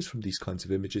and size from these kinds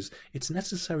of images, it's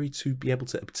necessary to be able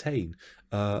to obtain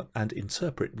and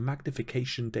interpret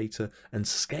magnification data and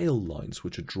scale lines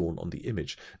which are drawn on the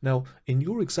image. Now, in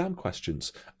your exam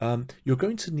questions, you're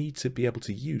going to need to be able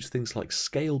to use things like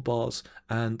scale bars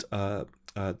and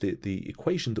the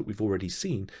equation that we've already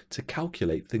seen to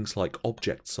calculate things like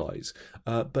object size.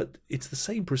 But it's the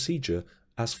same procedure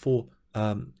as for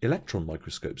electron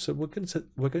microscopes. So we're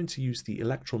going to use the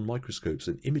electron microscopes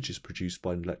and images produced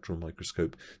by an electron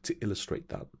microscope to illustrate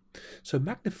that. So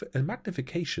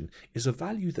magnification is a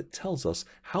value that tells us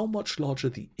how much larger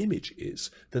the image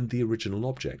is than the original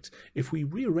object. If we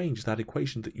rearrange that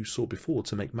equation that you saw before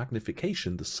to make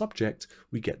magnification the subject,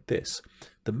 we get this.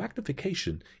 The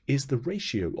magnification is the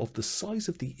ratio of the size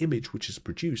of the image which is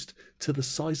produced to the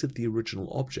size of the original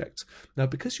object. Now,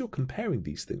 because you're comparing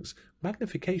these things,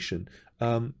 magnification,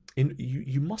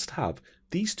 you must have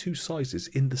these two sizes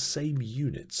in the same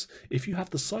units. If you have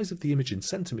the size of the image in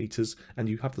centimeters and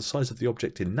you have the size of the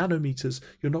object in nanometers,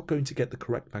 you're not going to get the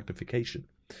correct magnification.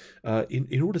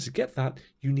 In order to get that,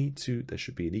 you need to, there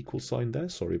should be an equal sign there,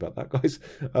 sorry about that, guys.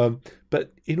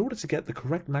 But in order to get the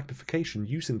correct magnification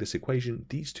using this equation,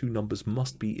 these two numbers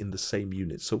must be in the same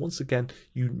units. So once again,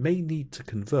 you may need to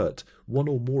convert one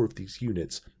or more of these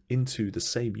units into the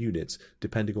same units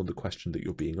depending on the question that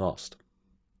you're being asked.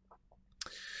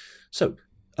 So,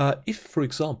 if, for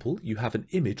example, you have an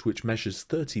image which measures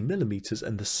 30 millimeters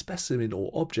and the specimen or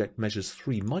object measures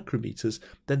 3 micrometers,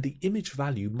 then the image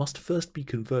value must first be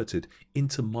converted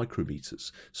into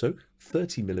micrometers. So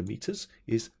 30 millimeters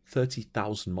is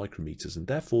 30,000 micrometers, and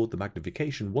therefore the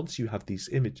magnification, once you have these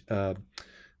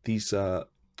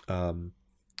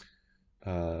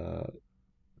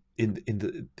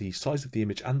in the size of the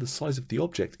image and the size of the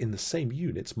object in the same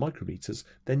units, micrometers,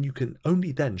 then you can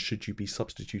only then should you be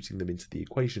substituting them into the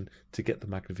equation to get the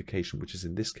magnification, which is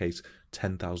in this case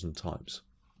 10,000 times.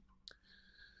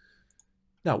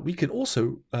 Now, we can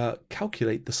also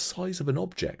calculate the size of an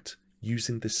object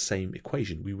using this same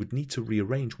equation. We would need to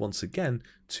rearrange once again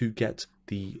to get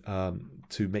the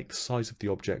to make the size of the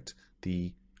object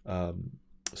the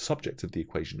subject of the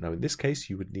equation. Now in this case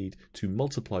you would need to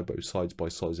multiply both sides by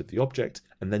size of the object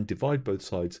and then divide both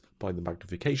sides by the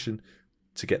magnification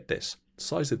to get this.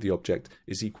 Size of the object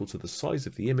is equal to the size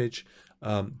of the image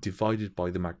divided by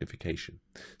the magnification.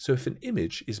 So if an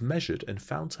image is measured and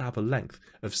found to have a length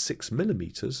of 6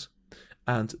 millimeters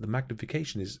and the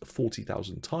magnification is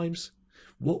 40,000 times,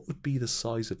 what would be the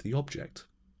size of the object?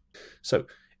 So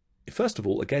first of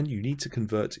all, again, you need to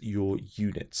convert your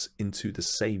units into the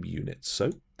same units.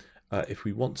 So if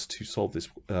we want to solve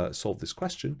this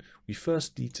question, we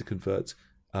first need to convert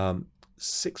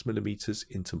 6 millimeters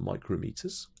into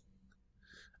micrometers.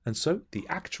 And so the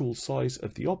actual size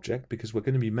of the object, because we're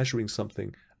going to be measuring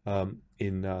something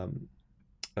in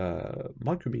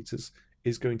micrometers,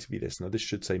 is going to be this. Now this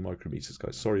should say micrometers,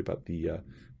 guys. Sorry about the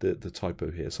typo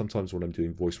here. Sometimes when I'm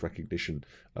doing voice recognition,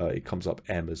 it comes up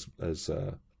M as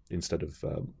instead of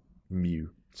mu.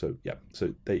 So yeah,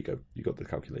 so there you go. You got the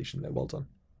calculation there. Well done.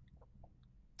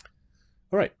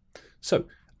 All right. So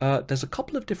there's a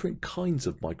couple of different kinds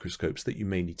of microscopes that you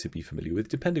may need to be familiar with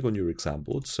depending on your exam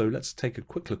board. So let's take a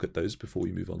quick look at those before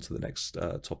we move on to the next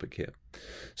topic here.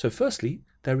 So firstly,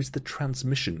 there is the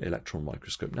transmission electron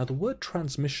microscope. Now the word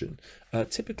transmission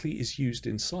typically is used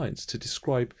in science to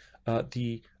describe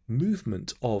the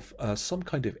movement of some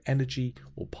kind of energy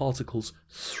or particles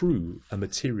through a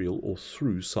material or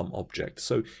through some object.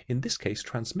 So in this case,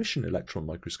 transmission electron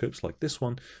microscopes like this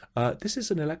one, this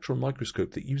is an electron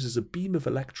microscope that uses a beam of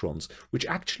electrons which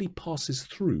actually passes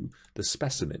through the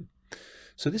specimen.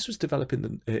 So this was developed in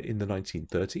the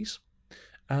 1930s.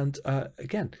 And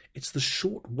again, it's the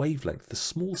short wavelength, the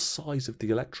small size of the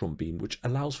electron beam, which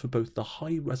allows for both the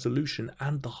high resolution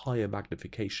and the higher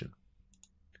magnification.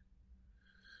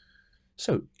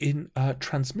 So in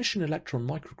transmission electron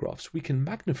micrographs, we can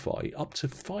magnify up to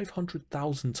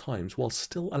 500,000 times while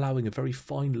still allowing a very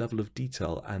fine level of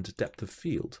detail and depth of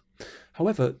field.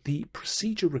 However, the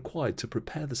procedure required to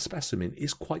prepare the specimen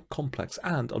is quite complex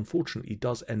and unfortunately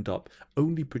does end up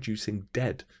only producing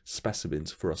dead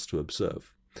specimens for us to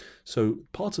observe. So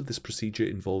part of this procedure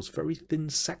involves very thin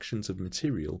sections of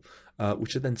material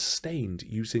which are then stained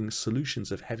using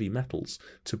solutions of heavy metals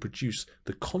to produce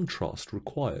the contrast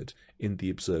required in the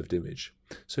observed image.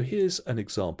 So here's an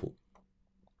example.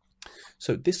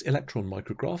 So this electron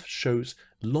micrograph shows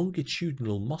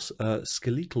longitudinal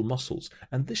skeletal muscles,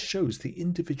 and this shows the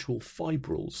individual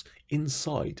fibrils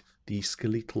inside the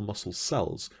skeletal muscle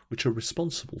cells which are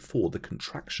responsible for the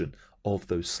contraction of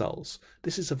those cells.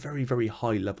 This is a very, very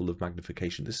high level of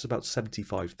magnification. This is about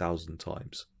 75,000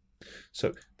 times.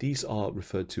 So these are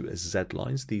referred to as Z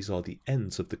lines. These are the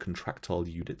ends of the contractile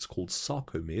units called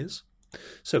sarcomeres.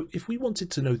 So if we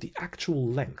wanted to know the actual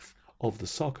length of the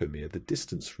sarcomere, the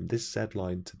distance from this Z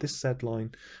line to this Z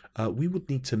line, we would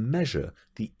need to measure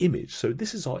the image. So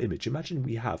this is our image. Imagine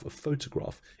we have a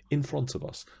photograph in front of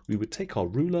us. We would take our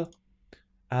ruler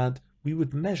and we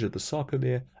would measure the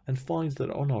sarcomere and find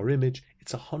that on our image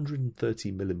it's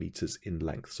 130 millimeters in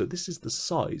length. So this is the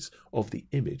size of the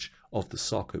image of the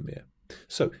sarcomere.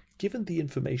 So given the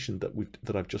information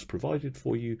that I've just provided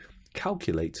for you,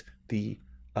 calculate the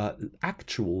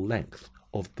actual length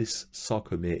of this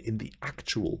sarcomere in the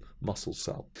actual muscle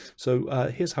cell.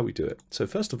 So here's how we do it. So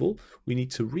first of all, we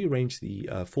need to rearrange the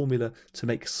formula to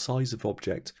make size of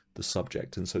object the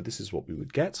subject. And so this is what we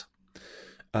would get.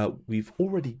 We've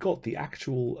already got the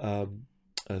actual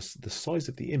the size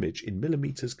of the image in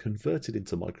millimeters converted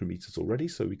into micrometers already,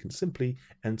 so we can simply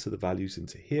enter the values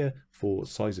into here for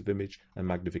size of image and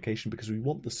magnification because we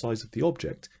want the size of the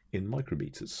object in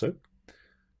micrometers. So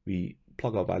we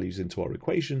plug our values into our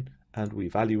equation and we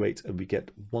evaluate and we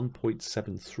get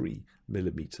 1.73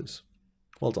 millimeters.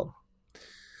 Well done.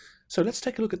 So let's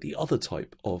take a look at the other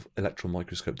type of electron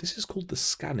microscope. This is called the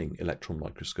scanning electron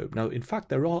microscope. Now, in fact,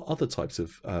 there are other types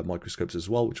of microscopes as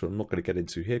well, which I'm not going to get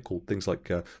into here, called things like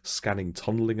scanning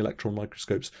tunneling electron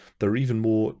microscopes. There are even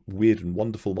more weird and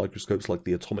wonderful microscopes like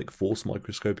the atomic force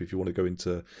microscope. If you want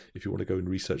to go and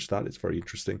research that, it's very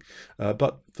interesting.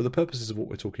 But for the purposes of what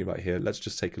we're talking about here, let's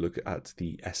just take a look at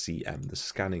the SEM, the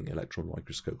scanning electron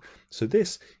microscope. So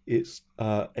this is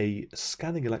a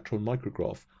scanning electron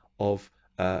micrograph of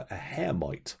a hair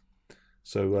mite.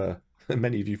 So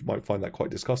many of you might find that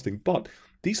quite disgusting, but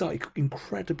these are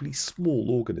incredibly small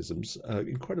organisms,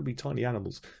 incredibly tiny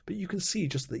animals, but you can see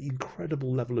just the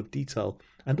incredible level of detail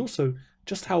and also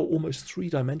just how almost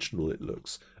three-dimensional it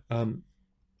looks.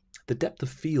 The depth of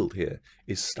field here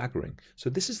is staggering. So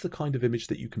this is the kind of image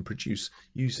that you can produce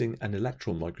using an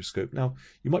electron microscope. Now,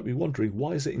 you might be wondering,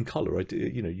 why is it in color?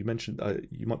 You mentioned,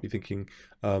 you might be thinking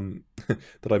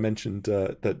that I mentioned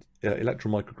that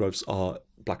electron micrographs are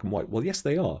black and white. Well, yes,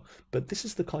 they are, but this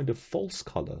is the kind of false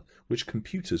color which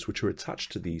computers which are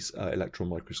attached to these electron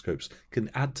microscopes can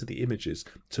add to the images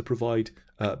to provide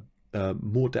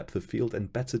more depth of field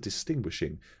and better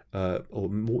distinguishing, or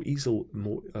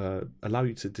allow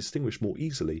you to distinguish more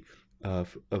easily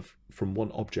from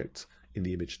one object in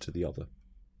the image to the other.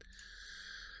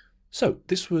 So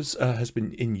this has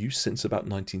been in use since about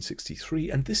 1963,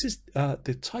 and this is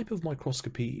the type of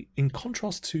microscopy, in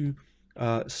contrast to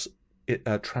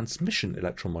transmission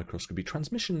electron microscopy.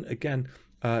 Transmission, again,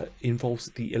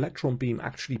 involves the electron beam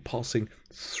actually passing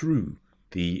through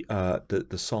the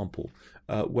sample,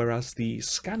 whereas the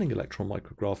scanning electron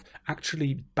micrograph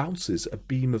actually bounces a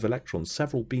beam of electrons,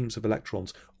 several beams of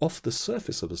electrons, off the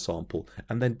surface of a sample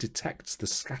and then detects the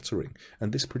scattering,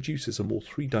 and this produces a more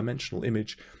three-dimensional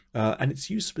image, and it's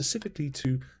used specifically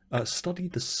to study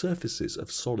the surfaces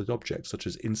of solid objects such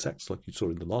as insects, like you saw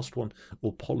in the last one,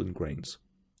 or pollen grains.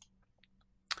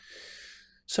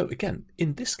 So again,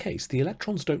 in this case, the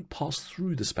electrons don't pass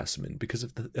through the specimen because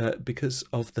of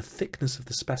the thickness of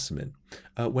the specimen.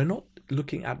 We're not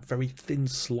looking at very thin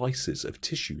slices of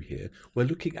tissue here. We're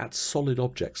looking at solid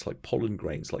objects like pollen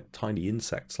grains, like tiny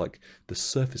insects, like the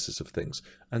surfaces of things.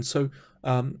 And so,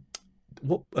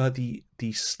 the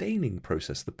staining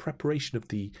process, the preparation of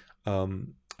the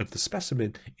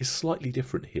specimen, is slightly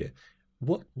different here.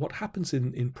 What happens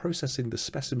in processing the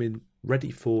specimen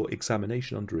ready for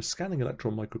examination under a scanning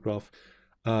electron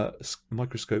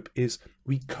microscope is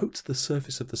we coat the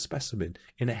surface of the specimen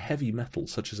in a heavy metal,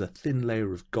 such as a thin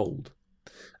layer of gold.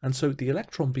 And so the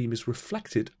electron beam is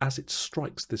reflected as it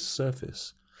strikes this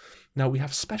surface. Now we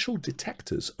have special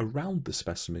detectors around the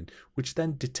specimen which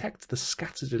then detect the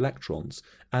scattered electrons,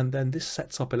 and then this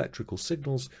sets up electrical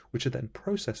signals which are then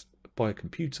processed by a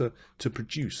computer to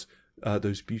produce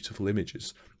those beautiful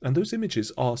images. And those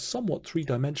images are somewhat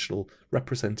three-dimensional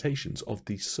representations of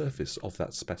the surface of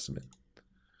that specimen.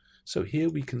 So here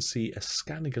we can see a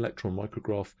scanning electron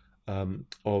micrograph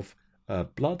of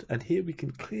blood, and here we can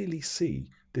clearly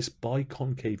see this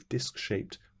biconcave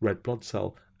disc-shaped red blood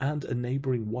cell and a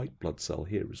neighboring white blood cell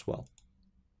here as well.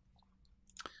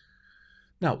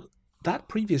 Now, that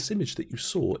previous image that you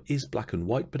saw is black and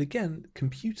white, but again,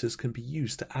 computers can be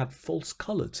used to add false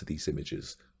color to these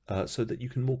images, so that you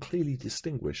can more clearly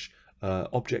distinguish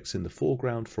objects in the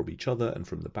foreground from each other and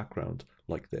from the background,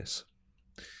 like this.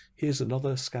 Here's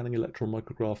another scanning electron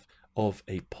micrograph of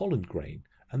a pollen grain,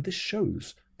 and this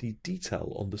shows the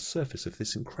detail on the surface of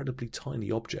this incredibly tiny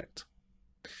object.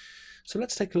 So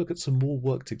let's take a look at some more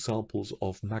worked examples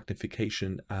of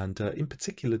magnification, and in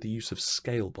particular the use of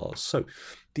scale bars. So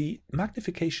the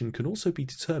magnification can also be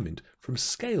determined from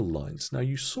scale lines. Now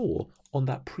you saw on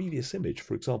that previous image,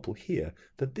 for example here,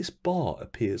 that this bar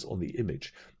appears on the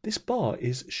image. This bar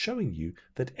is showing you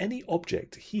that any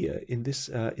object here in this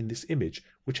image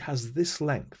which has this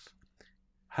length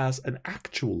has an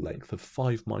actual length of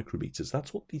 5 micrometers.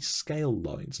 That's what these scale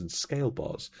lines and scale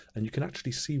bars, and you can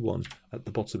actually see one at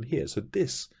the bottom here. So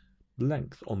this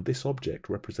length on this object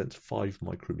represents 5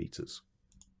 micrometers.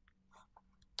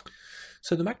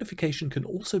 So the magnification can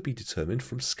also be determined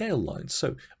from scale lines.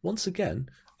 So once again,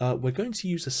 we're going to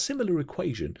use a similar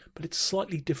equation, but it's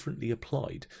slightly differently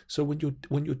applied. So when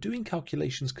you're doing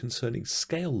calculations concerning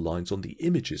scale lines on the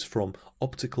images from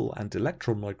optical and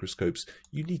electron microscopes,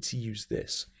 you need to use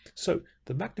this. So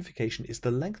the magnification is the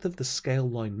length of the scale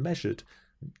line measured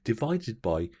divided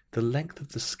by the length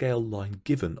of the scale line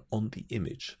given on the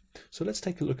image. So let's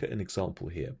take a look at an example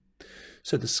here.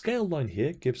 So the scale line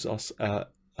here gives us a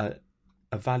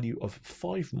value of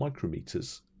 5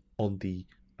 micrometers on the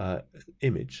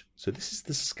image. So this is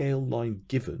the scale line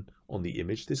given on the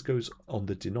image. This goes on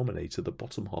the denominator, the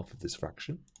bottom half of this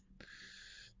fraction.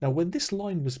 Now when this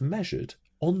line was measured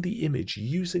on the image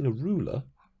using a ruler,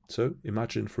 so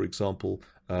imagine, for example,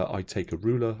 I take a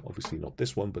ruler, obviously not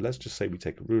this one, but let's just say we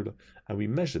take a ruler and we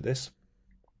measure this,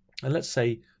 and let's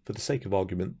say for the sake of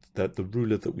argument that the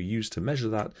ruler that we used to measure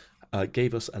that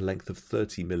gave us a length of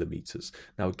 30 millimeters.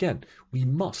 Now again, we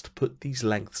must put these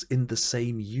lengths in the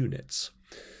same units.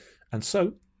 And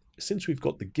so, since we've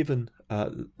got the given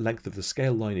length of the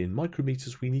scale line in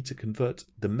micrometers, we need to convert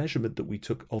the measurement that we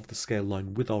took of the scale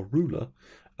line with our ruler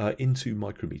into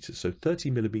micrometers. So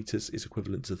 30 millimeters is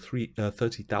equivalent to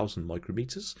 30,000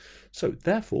 micrometers. So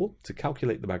therefore, to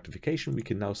calculate the magnification, we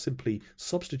can now simply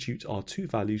substitute our two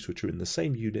values, which are in the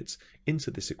same units,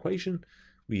 into this equation.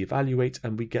 We evaluate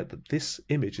and we get that this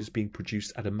image is being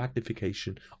produced at a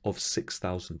magnification of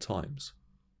 6,000 times.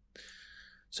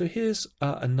 So here's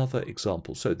another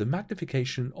example. So the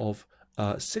magnification of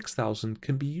 6,000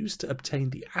 can be used to obtain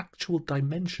the actual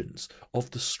dimensions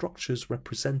of the structures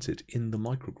represented in the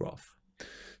micrograph.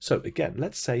 So again,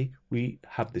 let's say we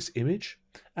have this image,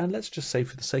 and let's just say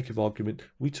for the sake of argument,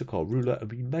 we took our ruler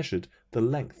and we measured the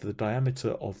length, the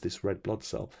diameter of this red blood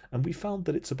cell, and we found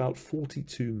that it's about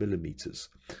 42 millimeters.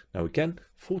 Now again,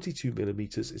 42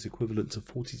 millimeters is equivalent to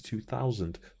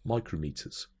 42,000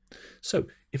 micrometers. So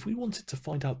if we wanted to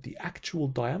find out the actual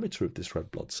diameter of this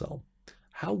red blood cell,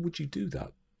 how would you do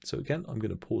that? So again, I'm going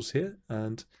to pause here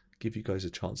and give you guys a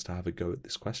chance to have a go at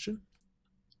this question.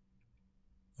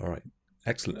 All right.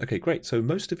 Excellent. Okay, great. So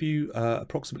most of you,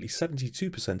 approximately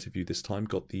 72% of you this time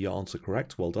got the answer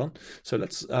correct. Well done. So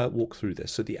let's walk through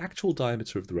this. So the actual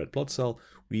diameter of the red blood cell,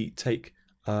 we take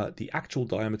the actual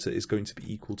diameter is going to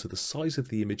be equal to the size of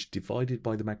the image divided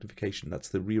by the magnification. That's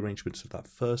the rearrangement of that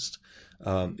first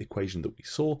equation that we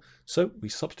saw. So we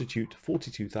substitute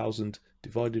 42,000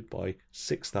 divided by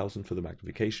 6,000 for the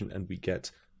magnification, and we get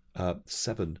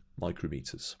 7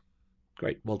 micrometers.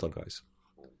 Great. Well done, guys.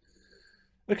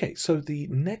 Okay, so the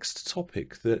next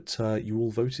topic that you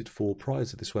all voted for prior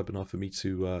to this webinar for me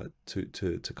to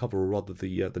cover, or rather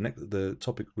the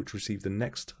topic which received the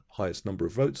next highest number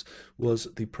of votes, was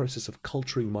the process of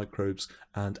culturing microbes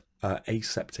and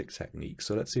aseptic techniques.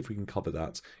 So let's see if we can cover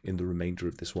that in the remainder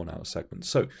of this 1 hour segment.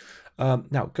 So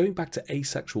now going back to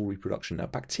asexual reproduction. Now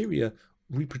bacteria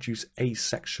reproduce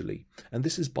asexually, and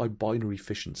this is by binary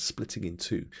fission, splitting in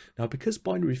two. Now because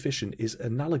binary fission is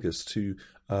analogous to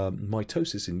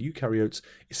mitosis in eukaryotes,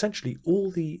 essentially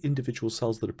all the individual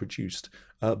cells that are produced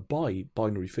by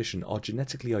binary fission are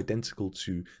genetically identical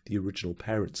to the original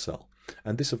parent cell,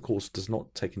 and this of course does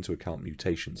not take into account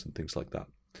mutations and things like that.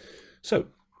 So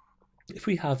if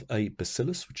we have a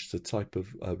bacillus, which is a type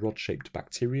of rod-shaped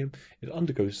bacterium, it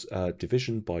undergoes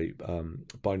division by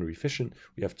binary fission.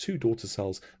 We have 2 daughter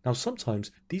cells. Now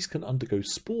sometimes these can undergo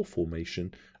spore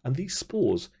formation, and these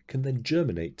spores can then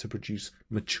germinate to produce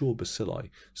mature bacilli.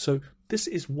 So this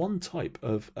is one type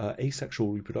of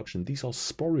asexual reproduction. These are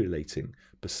sporulating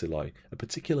bacilli, a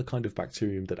particular kind of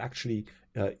bacterium that actually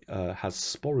has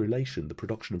sporulation, the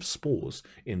production of spores,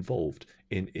 involved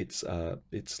in its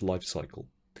life cycle.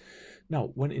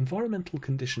 Now, when environmental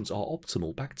conditions are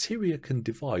optimal, bacteria can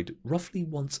divide roughly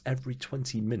once every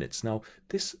 20 minutes. Now,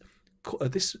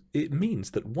 it means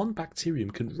that one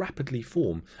bacterium can rapidly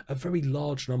form a very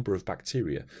large number of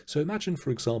bacteria. So imagine,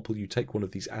 for example, you take one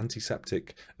of these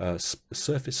antiseptic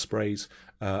surface sprays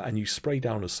and you spray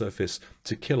down a surface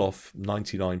to kill off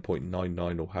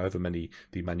 99.99 or however many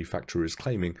the manufacturer is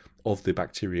claiming of the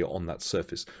bacteria on that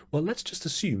surface. Well, let's just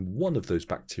assume one of those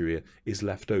bacteria is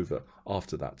left over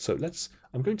after that. So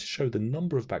I'm going to show the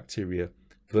number of bacteria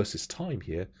versus time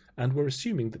here, and we're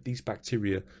assuming that these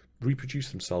bacteria reproduce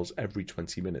themselves every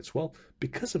 20 minutes. Well,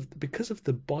 because of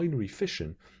the binary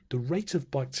fission, the rate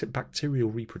of bacterial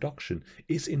reproduction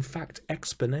is in fact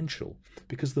exponential,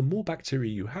 because the more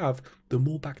bacteria you have, the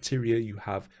more bacteria you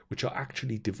have which are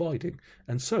actually dividing.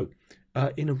 And so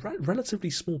in a relatively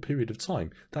small period of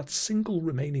time, that single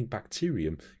remaining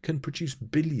bacterium can produce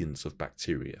billions of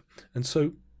bacteria. And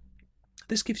so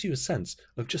this gives you a sense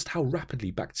of just how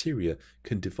rapidly bacteria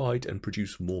can divide and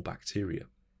produce more bacteria.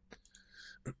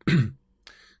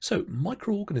 So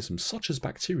microorganisms such as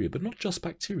bacteria, but not just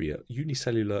bacteria,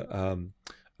 unicellular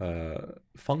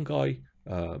fungi,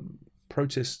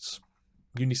 protists,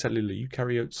 unicellular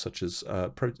eukaryotes such as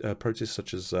protists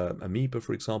such as amoeba,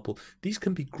 for example, these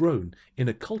can be grown in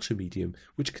a culture medium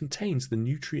which contains the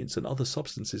nutrients and other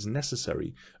substances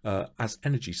necessary as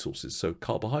energy sources. So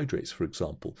carbohydrates, for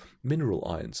example, mineral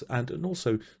ions, and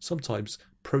also sometimes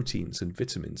proteins and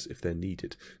vitamins if they're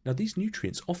needed. Now these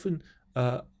nutrients often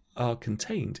are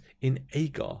contained in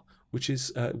agar, which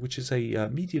is a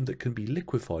medium that can be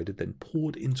liquefied and then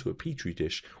poured into a petri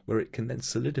dish, where it can then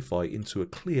solidify into a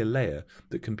clear layer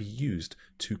that can be used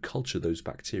to culture those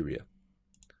bacteria.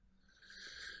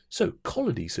 So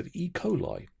colonies of E.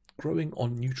 coli growing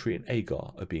on nutrient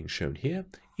agar are being shown here.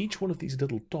 Each one of these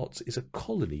little dots is a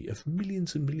colony of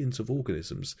millions and millions of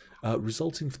organisms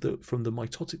resulting from the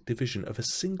mitotic division of a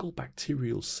single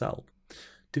bacterial cell.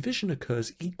 Division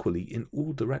occurs equally in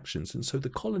all directions, and so the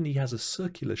colony has a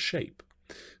circular shape.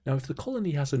 Now, if the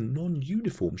colony has a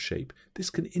non-uniform shape, this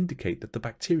can indicate that the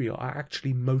bacteria are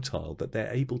actually motile, that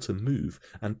they're able to move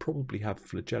and probably have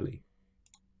flagellae.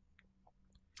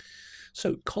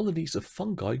 So colonies of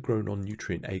fungi grown on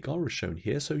nutrient agar are shown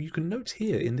here. So you can note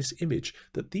here in this image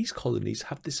that these colonies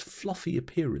have this fluffy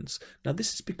appearance. Now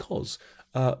this is because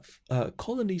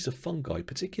colonies of fungi,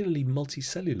 particularly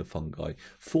multicellular fungi,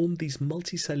 form these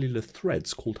multicellular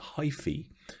threads called hyphae.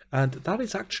 and that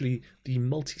is actually the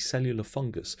multicellular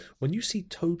fungus. When you see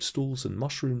toadstools and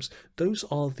mushrooms, those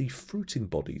are the fruiting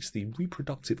bodies, the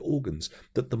reproductive organs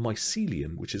that the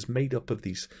mycelium, which is made up of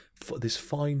this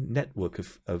fine network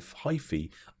of hyphae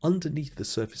underneath the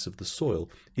surface of the soil,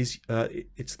 it's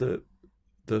the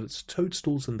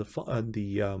toadstools and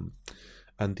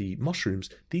the mushrooms.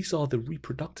 These are the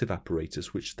reproductive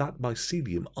apparatus which that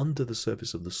mycelium under the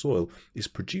surface of the soil is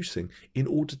producing in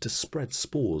order to spread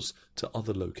spores to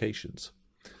other locations.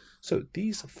 So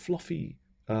these fluffy,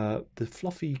 the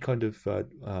fluffy kind of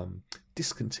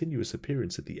discontinuous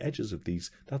appearance at the edges of these,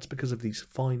 that's because of these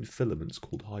fine filaments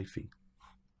called hyphae.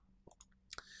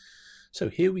 So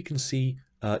here we can see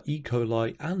E.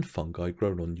 coli and fungi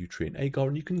grown on nutrient agar,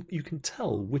 and you can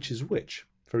tell which is which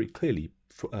very clearly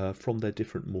from their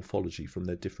different morphology, from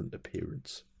their different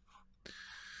appearance.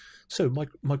 So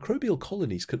microbial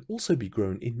colonies can also be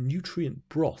grown in nutrient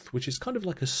broth, which is kind of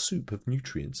like a soup of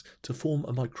nutrients, to form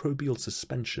a microbial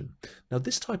suspension. Now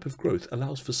this type of growth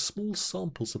allows for small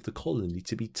samples of the colony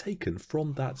to be taken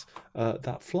from that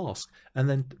flask and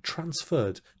then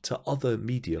transferred to other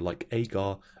media like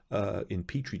agar in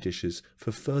petri dishes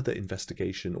for further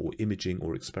investigation or imaging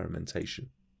or experimentation.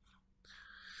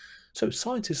 So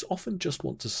scientists often just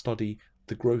want to study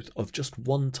the growth of just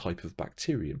one type of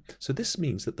bacterium. So this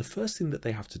means that the first thing that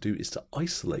they have to do is to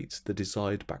isolate the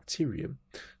desired bacterium.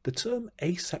 The term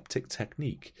aseptic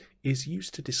technique is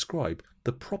used to describe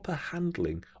the proper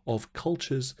handling of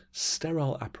cultures,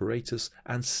 sterile apparatus,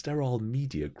 and sterile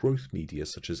media, growth media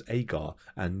such as agar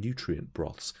and nutrient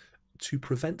broths, to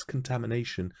prevent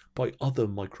contamination by other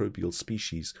microbial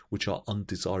species which are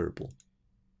undesirable.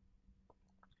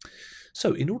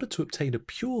 So in order to obtain a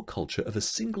pure culture of a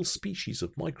single species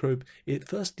of microbe, it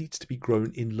first needs to be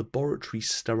grown in laboratory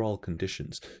sterile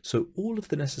conditions. So all of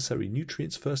the necessary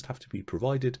nutrients first have to be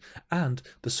provided, and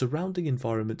the surrounding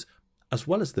environment as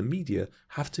well as the media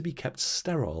have to be kept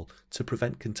sterile to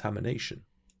prevent contamination.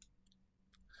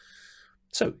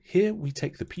 So here we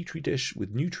take the petri dish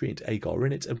with nutrient agar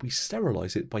in it and we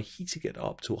sterilize it by heating it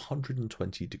up to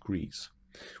 120 degrees.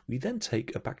 We then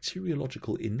take a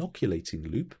bacteriological inoculating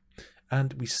loop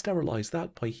and we sterilize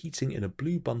that by heating in a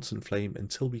blue Bunsen flame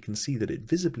until we can see that it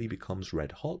visibly becomes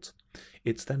red hot.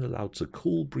 It's then allowed to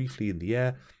cool briefly in the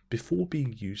air before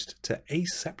being used to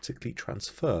aseptically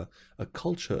transfer a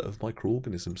culture of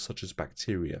microorganisms such as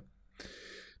bacteria.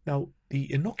 Now, the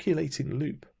inoculating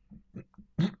loop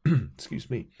excuse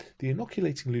me, the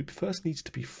inoculating loop first needs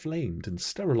to be flamed and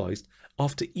sterilized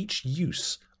after each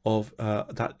use of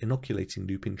that inoculating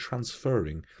loop in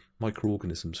transferring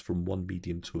microorganisms from one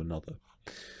medium to another.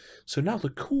 So now the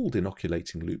cooled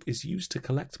inoculating loop is used to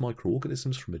collect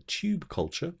microorganisms from a tube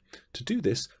culture. To do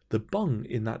this, the bung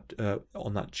in that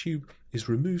on that tube is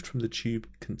removed from the tube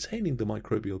containing the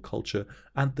microbial culture,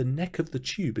 and the neck of the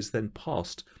tube is then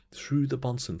passed through the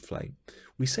Bunsen flame.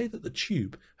 We say that the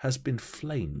tube has been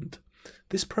flamed.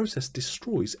 This process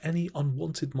destroys any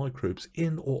unwanted microbes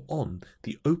in or on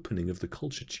the opening of the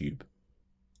culture tube.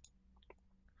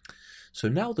 So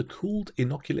now the cooled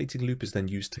inoculating loop is then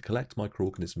used to collect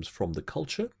microorganisms from the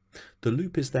culture. The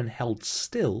loop is then held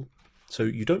still, so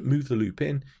you don't move the loop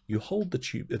in, you hold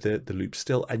the loop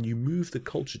still, and you move the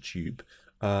culture tube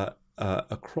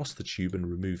across the tube and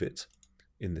remove it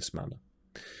in this manner.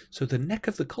 So the neck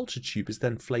of the culture tube is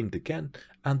then flamed again,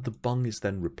 and the bung is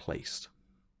then replaced.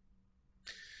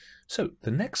 So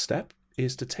the next step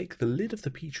is to take the lid of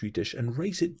the petri dish and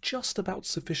raise it just about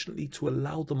sufficiently to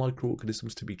allow the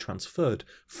microorganisms to be transferred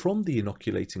from the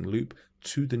inoculating loop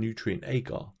to the nutrient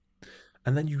agar.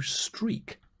 And then you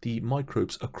streak the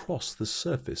microbes across the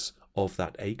surface of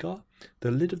that agar.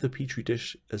 The lid of the petri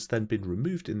dish has then been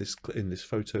removed in this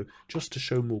photo just to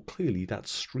show more clearly that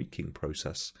streaking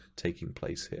process taking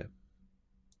place here.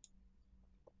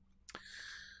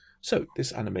 So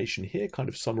this animation here kind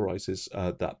of summarizes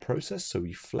that process. So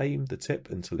we flame the tip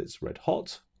until it's red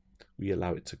hot. We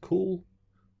allow it to cool.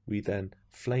 We then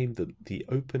flame the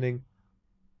opening.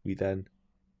 We then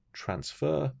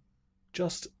transfer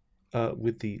just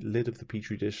with the lid of the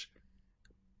petri dish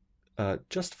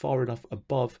just far enough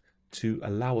above to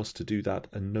allow us to do that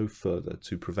and no further,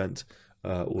 to prevent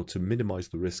or to minimize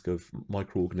the risk of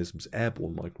microorganisms,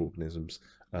 airborne microorganisms,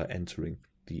 entering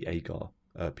the agar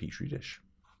petri dish.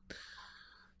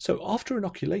 So after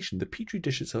inoculation, the petri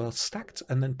dishes are stacked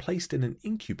and then placed in an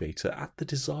incubator at the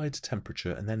desired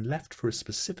temperature and then left for a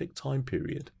specific time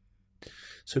period.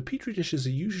 So petri dishes are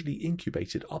usually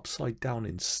incubated upside down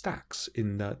in stacks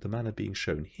in the manner being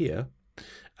shown here.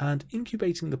 And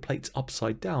incubating the plates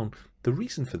upside down The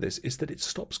reason for this is that it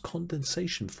stops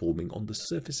condensation forming on the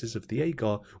surfaces of the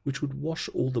agar, which would wash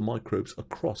all the microbes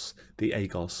across the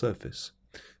agar surface.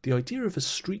 The idea of a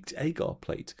streaked agar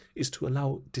plate is to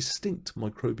allow distinct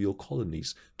microbial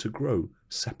colonies to grow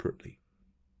separately.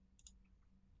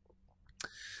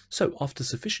 So after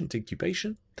sufficient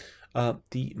incubation,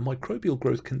 the microbial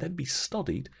growth can then be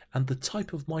studied, and the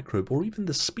type of microbe or even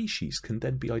the species can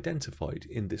then be identified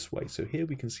in this way. So here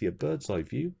we can see a bird's eye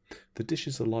view. The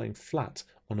dishes are lying flat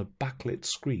on a backlit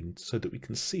screen so that we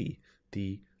can see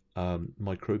the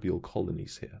microbial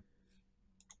colonies here.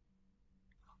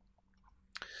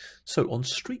 So on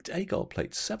streaked agar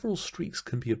plates, several streaks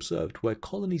can be observed where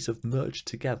colonies have merged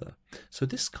together. So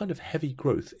this kind of heavy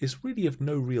growth is really of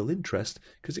no real interest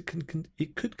because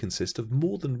it could consist of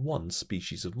more than one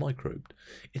species of microbe.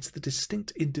 It's the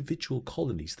distinct individual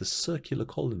colonies, the circular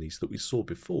colonies that we saw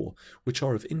before, which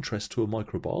are of interest to a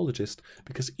microbiologist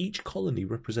because each colony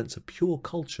represents a pure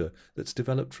culture that's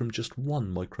developed from just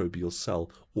one microbial cell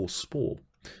or spore.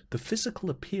 The physical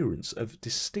appearance of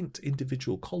distinct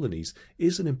individual colonies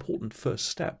is an important first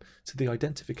step to the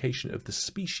identification of the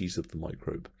species of the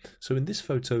microbe. So in this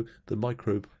photo, the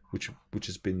microbe which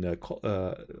has been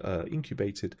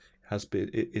incubated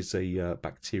is a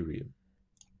bacterium.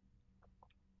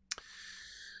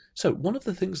 So one of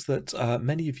the things that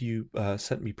many of you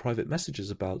sent me private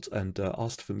messages about and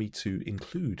asked for me to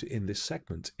include in this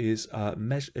segment is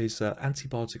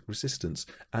antibiotic resistance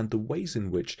and the ways in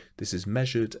which this is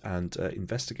measured and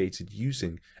investigated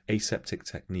using aseptic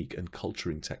technique and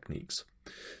culturing techniques.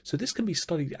 So this can be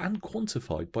studied and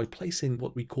quantified by placing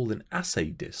what we call an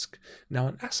assay disc. Now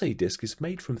an assay disc is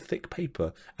made from thick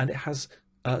paper and it has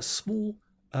small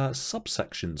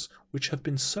subsections which have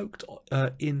been soaked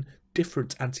in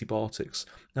different antibiotics.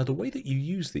 Now the way that you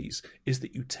use these is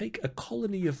that you take a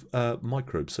colony of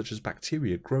microbes such as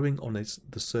bacteria growing on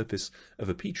the surface of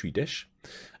a petri dish,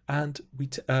 and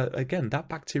again that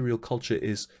bacterial culture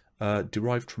is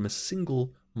derived from a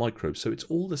single microbe, so it's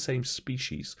all the same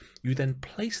species. You then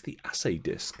place the assay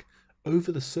disc over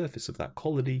the surface of that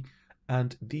colony,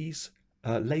 and these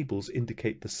labels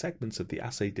indicate the segments of the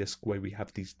assay disc where we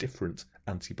have these different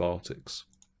antibiotics.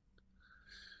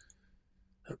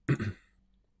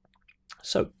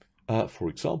 So, for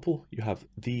example, you have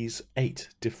these 8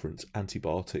 different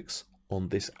antibiotics on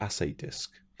this assay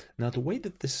disc. Now, the way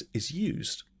that this is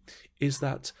used is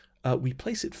that we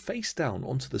place it face down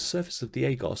onto the surface of the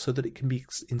agar so that it can be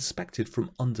inspected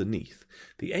from underneath.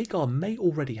 The agar may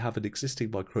already have an existing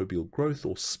microbial growth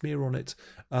or smear on it,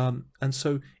 and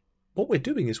so what we're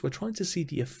doing is we're trying to see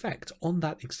the effect on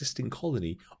that existing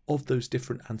colony of those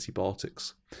different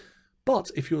antibiotics.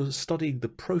 But if you're studying the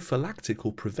prophylactic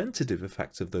or preventative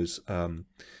effects of those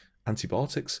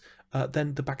antibiotics,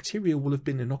 then the bacteria will have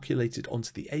been inoculated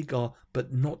onto the agar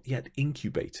but not yet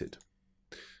incubated.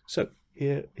 So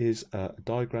here is a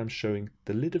diagram showing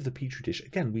the lid of the petri dish.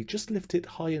 Again, we just lift it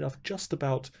high enough just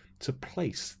about to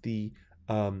place the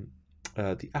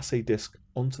assay disc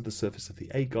onto the surface of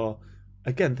the agar.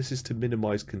 Again, this is to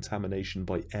minimize contamination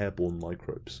by airborne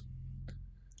microbes.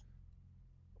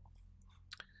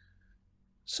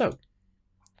 So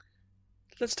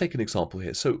let's take an example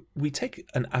here. So we take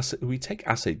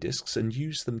assay discs and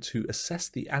use them to assess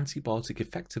the antibiotic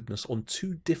effectiveness on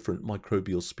 2 different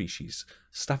microbial species,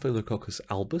 Staphylococcus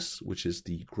albus, which is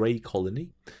the grey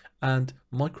colony, and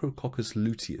Micrococcus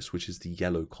luteus, which is the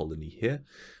yellow colony here.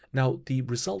 Now the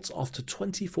results after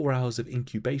 24 hours of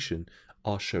incubation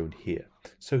are shown here.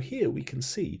 So here we can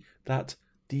see that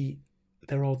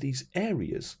there are these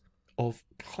areas of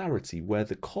clarity where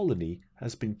the colony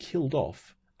has been killed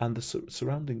off and the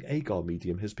surrounding agar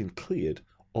medium has been cleared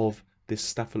of this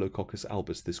Staphylococcus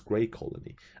albus, this grey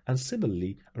colony. And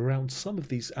similarly, around some of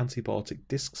these antibiotic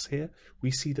discs here, we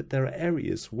see that there are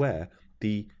areas where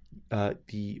the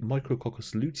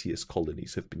Micrococcus luteus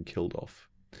colonies have been killed off.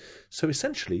 So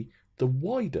essentially, the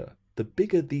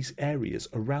bigger these areas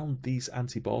around these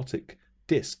antibiotic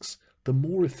discs, the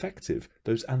more effective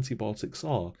those antibiotics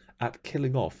are at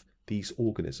killing off these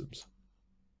organisms.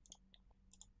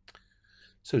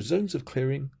 So zones of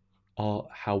clearing are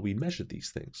how we measure these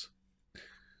things.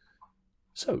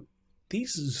 So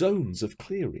these zones of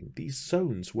clearing, these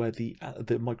zones where the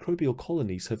microbial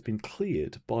colonies have been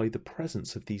cleared by the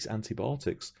presence of these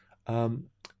antibiotics,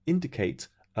 indicate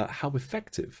how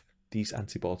effective these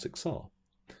antibiotics are.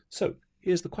 So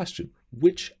here's the question: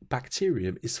 which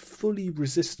bacterium is fully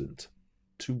resistant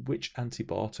to which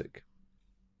antibiotic?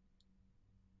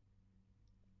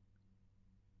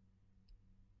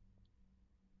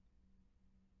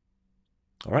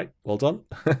 All right, well done.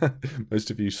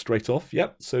 Most of you straight off.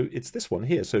 Yep, so it's this one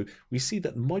here. So we see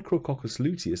that Micrococcus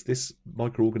luteus, this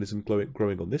microorganism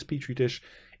growing on this petri dish,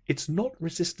 it's not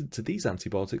resistant to these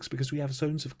antibiotics because we have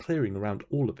zones of clearing around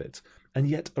all of it. And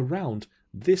yet around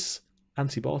this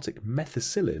antibiotic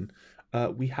methicillin,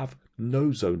 we have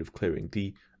no zone of clearing.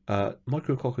 The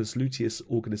Micrococcus luteus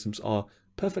organisms are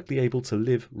perfectly able to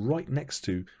live right next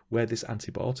to where this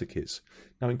antibiotic is.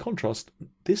 Now, in contrast,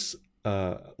 this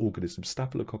organism,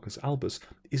 Staphylococcus albus,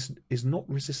 is not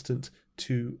resistant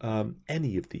to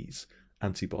any of these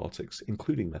antibiotics,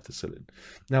 including methicillin.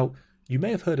 Now, you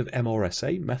may have heard of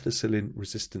MRSA,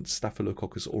 methicillin-resistant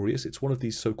Staphylococcus aureus. It's one of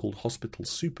these so-called hospital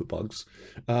superbugs,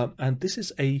 and this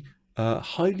is a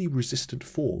highly resistant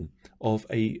form of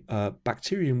a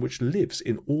bacterium which lives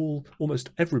in almost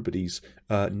everybody's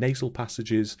nasal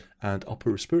passages and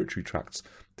upper respiratory tracts.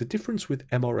 The difference with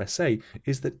MRSA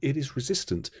is that it is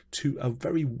resistant to a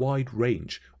very wide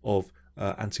range of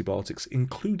antibiotics,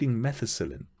 including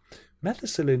methicillin.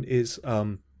 Methicillin is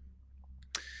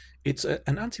it's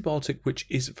an antibiotic which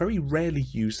is very rarely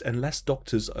used unless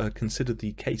doctors consider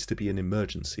the case to be an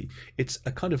emergency. It's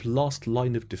a kind of last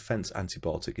line of defense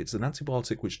antibiotic. It's an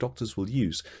antibiotic which doctors will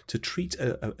use to treat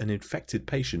an infected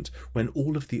patient when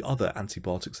all of the other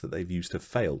antibiotics that they've used have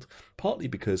failed, partly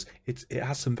because it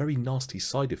has some very nasty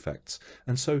side effects.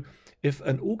 And so if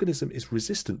an organism is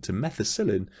resistant to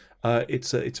methicillin,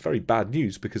 it's very bad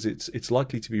news because it's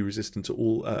likely to be resistant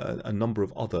to a number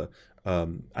of other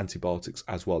antibiotics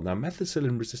as well. Now,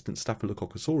 methicillin-resistant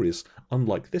Staphylococcus aureus,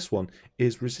 unlike this one,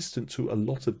 is resistant to a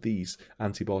lot of these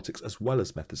antibiotics as well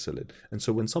as methicillin. And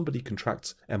so when somebody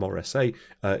contracts MRSA,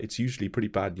 it's usually pretty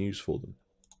bad news for them.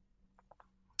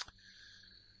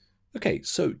 Okay,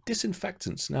 so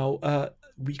disinfectants. Now,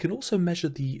 we can also measure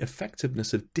the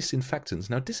effectiveness of disinfectants.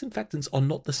 Now, disinfectants are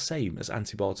not the same as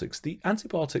antibiotics. The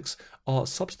antibiotics are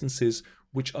substances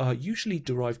which are usually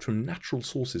derived from natural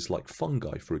sources like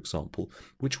fungi, for example,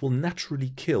 which will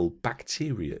naturally kill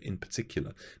bacteria in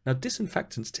particular. Now,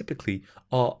 disinfectants typically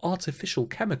are artificial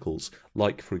chemicals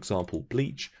like, for example,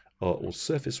 bleach, or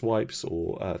surface wipes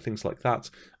or things like that,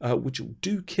 which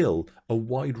do kill a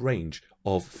wide range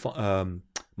of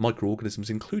microorganisms,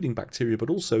 including bacteria, but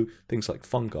also things like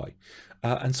fungi.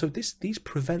 And so these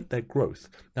prevent their growth.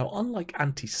 Now, unlike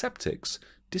antiseptics,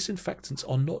 disinfectants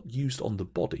are not used on the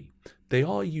body. They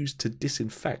are used to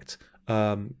disinfect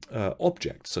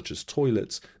objects such as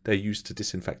toilets. They're used to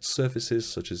disinfect surfaces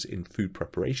such as in food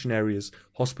preparation areas,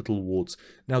 hospital wards.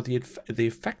 Now, the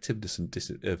effectiveness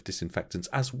of disinfectants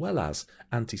as well as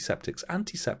antiseptics.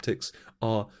 Antiseptics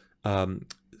are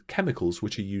chemicals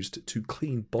which are used to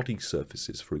clean body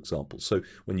surfaces, for example. So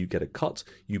when you get a cut,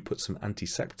 you put some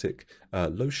antiseptic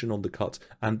lotion on the cut,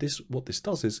 and what this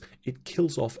does is it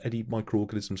kills off any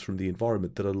microorganisms from the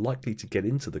environment that are likely to get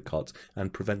into the cut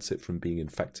and prevents it from being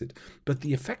infected. But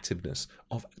the effectiveness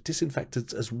of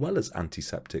disinfectants as well as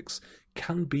antiseptics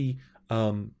can be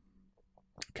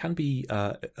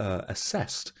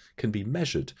assessed, can be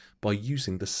measured by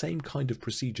using the same kind of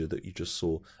procedure that you just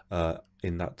saw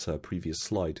in that previous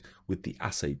slide with the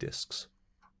assay discs.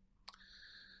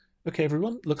 Okay,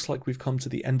 everyone, looks like we've come to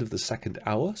the end of the second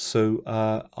hour, so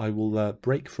I will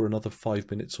break for another 5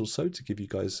 minutes or so to give you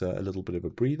guys a little bit of a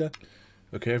breather.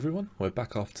 Okay, everyone, we're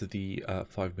back after the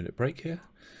 5-minute break here.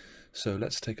 So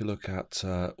let's take a look at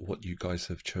what you guys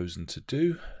have chosen to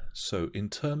do. So in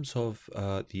terms of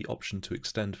the option to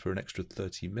extend for an extra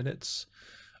 30 minutes,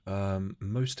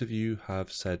 most of you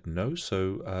have said no.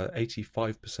 So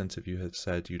 85% of you have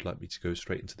said you'd like me to go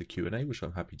straight into the Q&A, which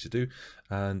I'm happy to do.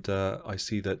 And I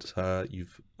see that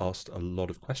you've asked a lot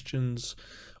of questions,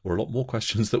 or a lot more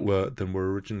questions than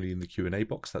were originally in the Q&A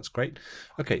box. That's great.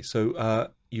 Okay, so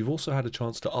you've also had a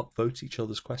chance to upvote each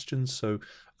other's questions. So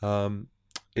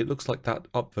it looks like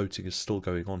that upvoting is still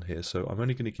going on here, so I'm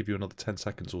only going to give you another 10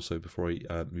 seconds or so before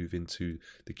I move into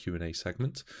the Q&A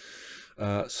segment.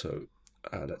 So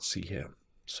let's see here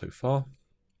so far.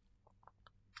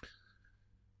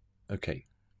 Okay.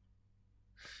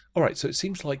 All right, so it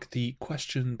seems like the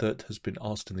question that has been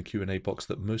asked in the Q&A box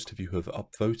that most of you have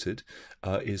upvoted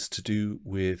is to do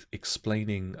with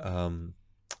explaining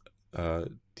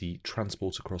the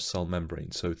transport across cell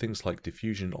membrane. So things like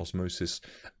diffusion, osmosis,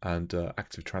 and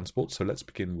active transport. So let's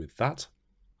begin with that.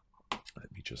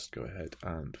 Let me just go ahead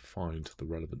and find the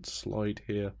relevant slide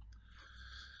here.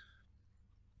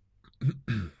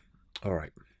 All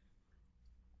right.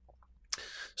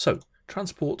 So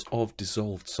transport of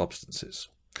dissolved substances.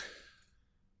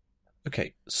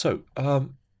 Okay, so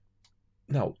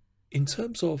now In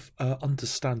terms of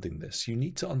understanding this, you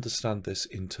need to understand this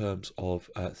in terms of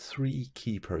three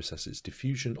key processes: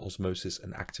 diffusion, osmosis,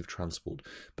 and active transport.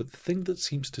 But the thing that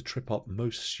seems to trip up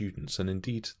most students, and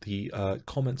indeed the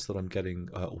comments that I'm getting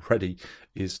already,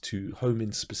 is to home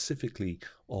in specifically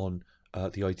on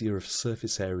the idea of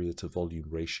surface area to volume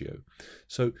ratio.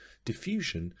 So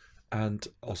diffusion and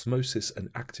osmosis and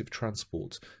active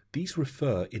transport, these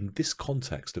refer in this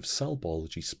context of cell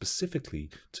biology specifically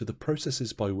to the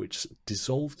processes by which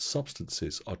dissolved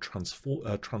substances are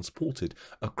transported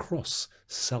across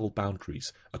cell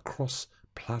boundaries, across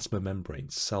plasma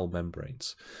membranes, cell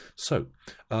membranes. So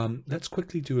let's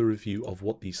quickly do a review of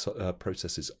what these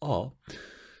processes are.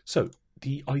 So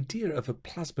the idea of a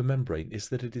plasma membrane is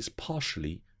that it is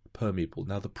partially permeable.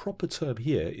 Now, the proper term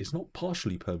here is not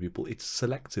partially permeable, it's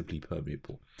selectively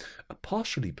permeable. A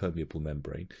partially permeable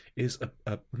membrane is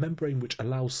a membrane which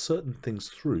allows certain things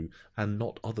through and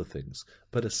not other things.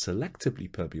 But a selectively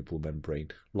permeable membrane,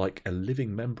 like a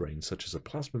living membrane such as a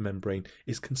plasma membrane,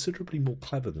 is considerably more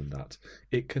clever than that.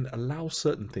 It can allow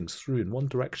certain things through in one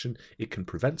direction, it can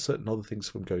prevent certain other things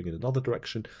from going in another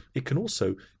direction. It can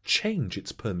also change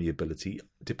its permeability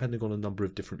depending on a number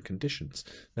of different conditions.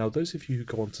 Now, those of you who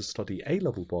go on to study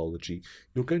A-level biology,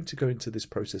 you're going to go into this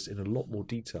process in a lot more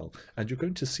detail, and you're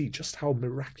going to see just how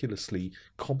miraculously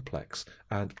complex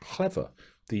and clever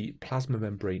the plasma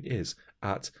membrane is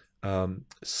at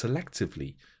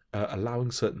selectively allowing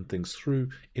certain things through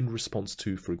in response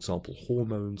to, for example,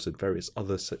 hormones and various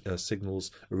other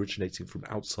signals originating from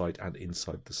outside and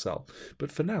inside the cell.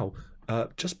 But for now,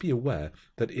 just be aware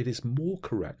that it is more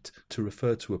correct to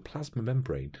refer to a plasma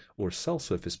membrane or a cell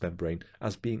surface membrane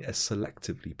as being a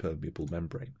selectively permeable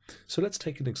membrane. So let's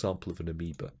take an example of an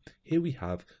amoeba. Here we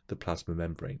have the plasma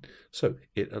membrane. So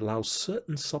it allows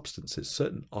certain substances,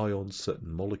 certain ions,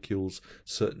 certain molecules,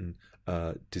 certain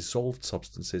dissolved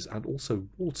substances, and also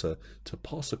water to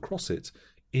pass across it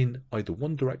in either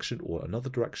one direction or another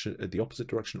direction, the opposite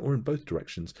direction, or in both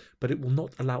directions, but it will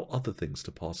not allow other things to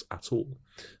pass at all.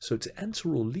 So to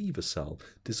enter or leave a cell,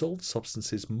 dissolved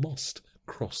substances must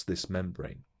cross this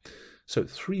membrane. So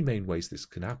three main ways this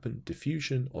can happen: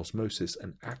 diffusion, osmosis,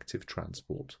 and active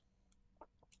transport.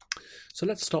 So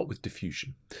let's start with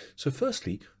diffusion. So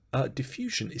firstly,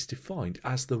 diffusion is defined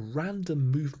as the random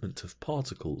movement of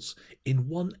particles in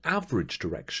one average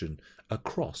direction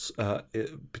across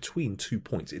between 2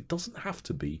 points. It doesn't have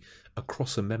to be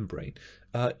across a membrane.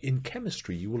 In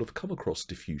chemistry, you will have come across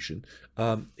diffusion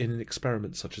in an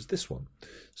experiment such as this one.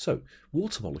 So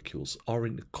water molecules are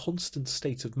in a constant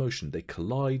state of motion. They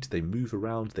collide, they move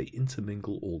around, they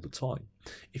intermingle all the time.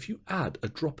 If you add a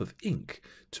drop of ink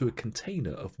to a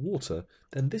container of water,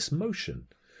 then this motion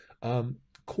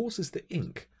causes the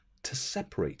ink to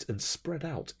separate and spread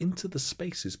out into the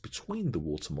spaces between the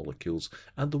water molecules,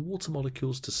 and the water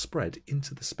molecules to spread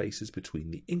into the spaces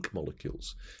between the ink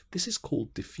molecules. This is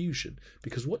called diffusion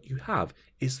because what you have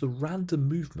is the random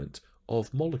movement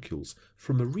of molecules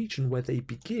from a region where they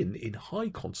begin in high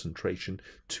concentration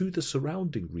to the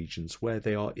surrounding regions where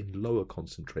they are in lower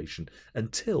concentration,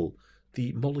 until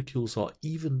the molecules are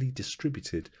evenly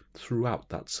distributed throughout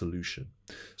that solution.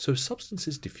 So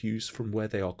substances diffuse from where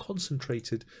they are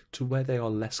concentrated to where they are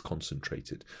less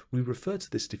concentrated. We refer to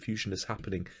this diffusion as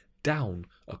happening down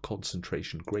a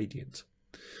concentration gradient.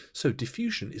 So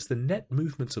diffusion is the net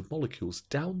movement of molecules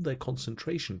down their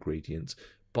concentration gradient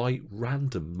by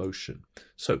random motion.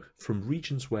 So from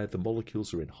regions where the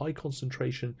molecules are in high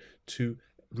concentration to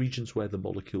regions where the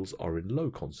molecules are in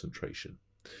low concentration.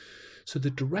 So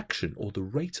the direction or the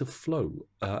rate of flow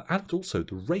and also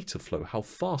the rate of flow, how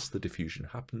fast the diffusion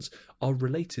happens, are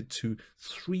related to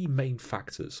three main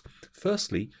factors.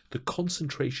 Firstly, the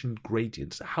concentration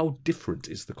gradient. How different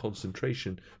is the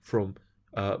concentration from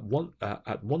at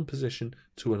one position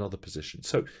to another position?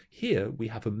 So here we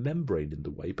have a membrane in the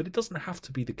way, but it doesn't have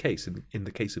to be the case in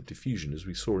the case of diffusion, as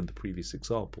we saw in the previous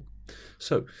example.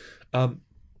 So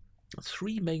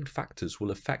three main factors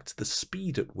will affect the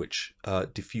speed at which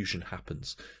diffusion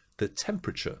happens. The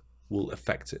temperature will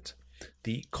affect it,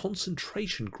 the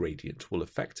concentration gradient will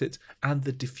affect it, and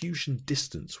the diffusion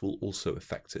distance will also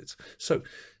affect it. So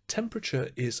temperature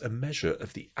is a measure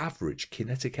of the average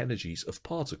kinetic energies of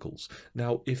particles.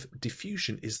 Now, if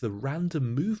diffusion is the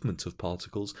random movement of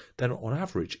particles, then on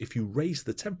average, if you raise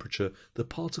the temperature, the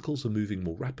particles are moving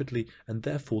more rapidly, and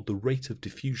therefore the rate of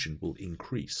diffusion will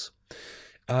increase.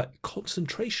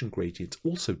 Concentration gradient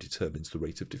also determines the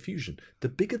rate of diffusion. The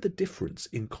bigger the difference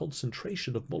in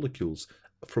concentration of molecules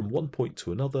from one point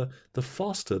to another, the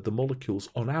faster the molecules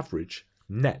on average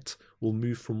net will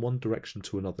move from one direction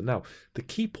to another. Now, the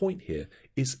key point here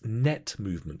is net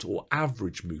movement or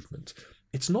average movement.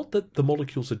 it's not that the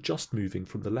molecules are just moving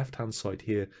from the left-hand side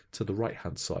here to the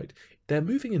right-hand side. They're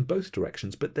moving in both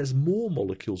directions, but there's more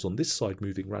molecules on this side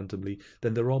moving randomly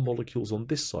than there are molecules on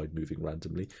this side moving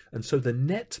randomly. And so the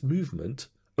net movement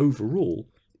overall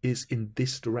is in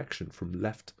this direction, from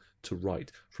left to right,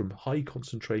 from high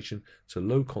concentration to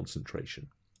low concentration.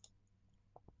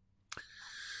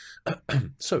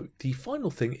 So the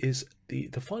final thing is the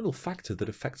final factor that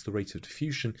affects the rate of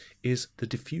diffusion is the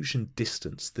diffusion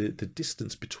distance, the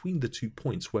distance between the 2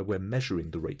 points where we're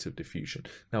measuring the rate of diffusion.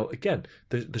 Now again,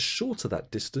 the shorter that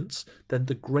distance, then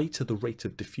the greater the rate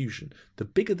of diffusion. The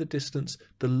bigger the distance,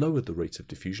 the lower the rate of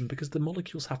diffusion, because the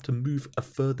molecules have to move a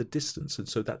further distance, and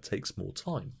so that takes more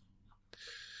time.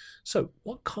 So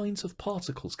what kinds of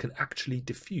particles can actually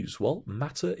diffuse? Well,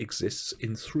 matter exists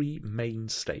in 3 main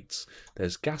states.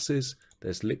 There's gases,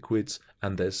 there's liquids,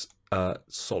 and there's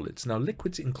solids. Now,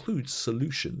 liquids includes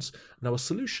solutions. Now, a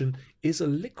solution is a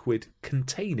liquid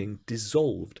containing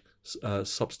dissolved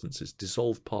substances,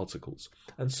 dissolved particles.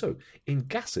 And so in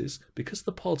gases, because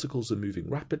the particles are moving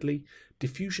rapidly,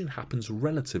 diffusion happens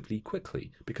relatively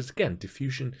quickly, because again,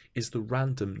 diffusion is the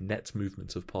random net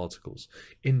movement of particles.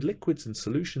 In liquids and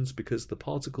solutions, because the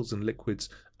particles in liquids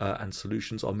and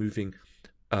solutions are moving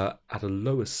at a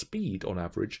lower speed on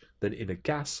average than in a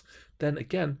gas, then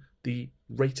again, the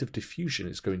rate of diffusion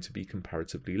is going to be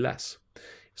comparatively less.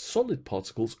 Solid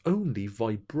particles only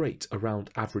vibrate around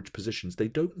average positions. They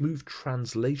don't move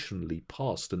translationally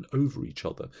past and over each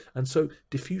other, and so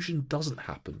diffusion doesn't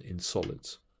happen in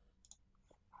solids.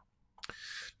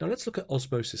 Now let's look at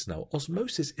osmosis now.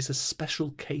 Osmosis is a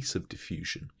special case of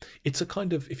diffusion. It's a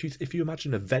kind of, if you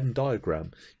imagine a Venn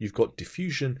diagram, you've got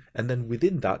diffusion, and then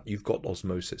within that you've got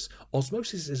osmosis.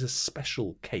 Osmosis is a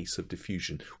special case of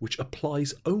diffusion which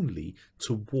applies only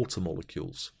to water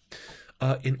molecules.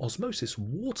 In osmosis,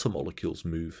 water molecules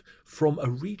move from a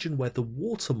region where the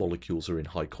water molecules are in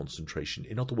high concentration,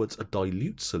 in other words, a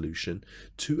dilute solution,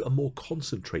 to a more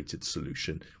concentrated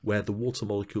solution where the water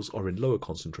molecules are in lower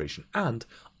concentration. And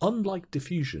unlike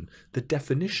diffusion, the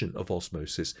definition of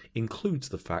osmosis includes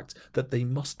the fact that they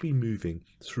must be moving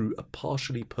through a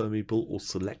partially permeable or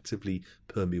selectively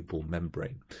permeable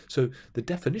membrane. So the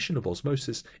definition of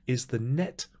osmosis is the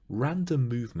net random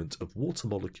movement of water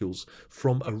molecules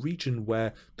from a region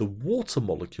where the water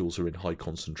molecules are in high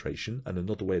concentration, and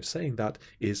another way of saying that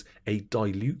is a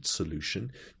dilute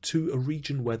solution, to a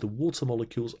region where the water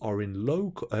molecules are in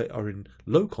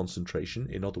low concentration,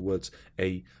 in other words,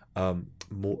 a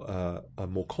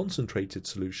more concentrated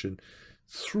solution,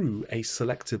 through a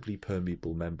selectively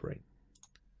permeable membrane.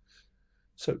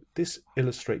 So this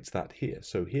illustrates that here.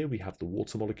 So here we have the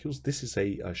water molecules. This is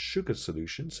a sugar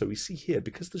solution. So we see here,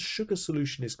 because the sugar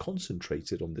solution is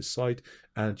concentrated on this side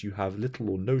and you have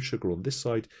little or no sugar on this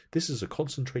side, this is a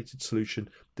concentrated solution.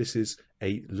 This is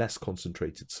a less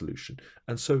concentrated solution.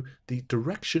 And so the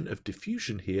direction of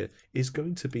diffusion here is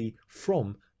going to be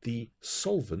from the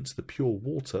solvent, the pure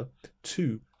water,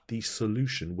 to the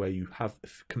solution where you have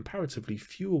comparatively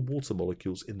fewer water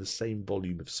molecules in the same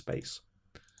volume of space.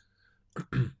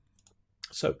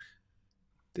 So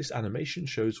this animation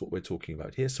shows what we're talking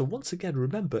about here. So once again,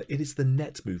 remember, it is the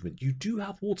net movement. You do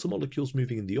have water molecules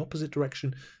moving in the opposite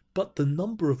direction, but the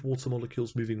number of water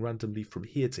molecules moving randomly from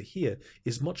here to here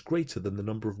is much greater than the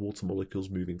number of water molecules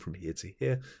moving from here to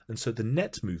here. And so the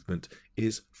net movement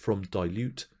is from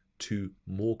dilute to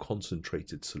more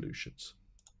concentrated solutions.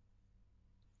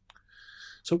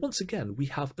 So once again, we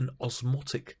have an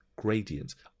osmotic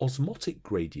gradient. Osmotic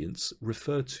gradients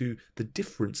refer to the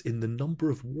difference in the number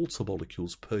of water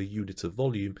molecules per unit of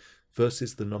volume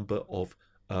versus the number of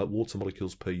water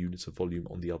molecules per unit of volume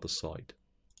on the other side.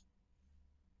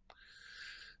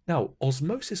 Now,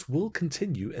 osmosis will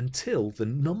continue until the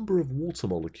number of water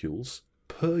molecules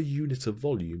per unit of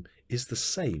volume is the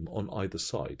same on either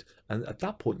side, and at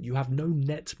that point you have no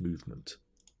net movement.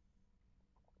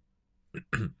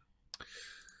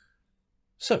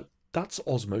 So that's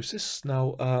osmosis.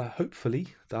 Now, hopefully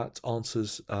that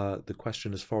answers the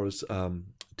question as far as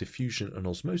diffusion and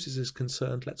osmosis is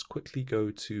concerned. Let's quickly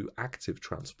go to active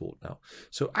transport now.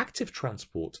 So active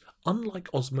transport, unlike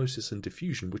osmosis and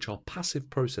diffusion, which are passive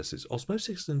processes,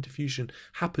 osmosis and diffusion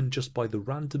happen just by the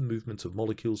random movement of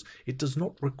molecules. It does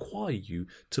not require you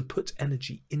to put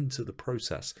energy into the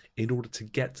process in order to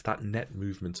get that net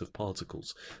movement of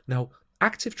particles. Now,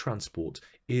 active transport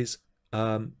is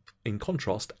in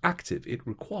contrast, active. It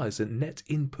requires a net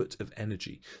input of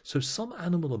energy. So some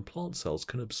animal and plant cells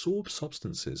can absorb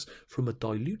substances from a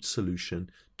dilute solution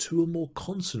to a more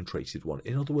concentrated one.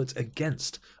 In other words,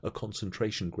 against a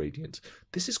concentration gradient.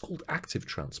 This is called active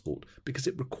transport because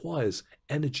it requires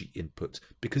energy input,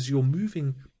 because you're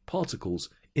moving particles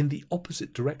in the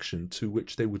opposite direction to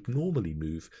which they would normally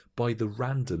move by the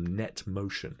random net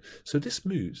motion. So this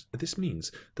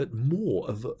means that more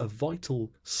of a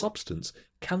vital substance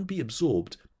can be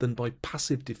absorbed than by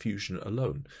passive diffusion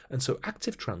alone. And so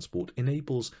active transport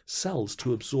enables cells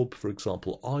to absorb, for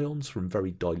example, ions from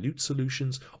very dilute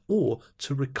solutions, or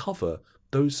to recover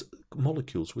those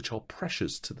molecules which are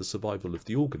precious to the survival of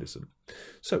the organism.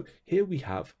 So here we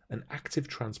have an active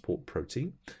transport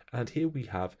protein, and here we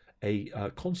have a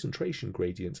concentration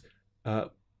gradient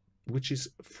which is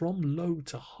from low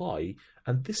to high,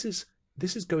 and this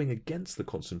is going against the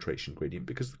concentration gradient,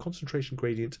 because the concentration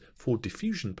gradient for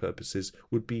diffusion purposes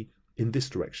would be in this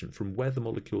direction, from where the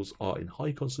molecules are in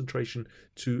high concentration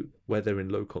to where they're in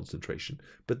low concentration.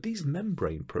 But these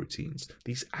membrane proteins,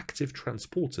 these active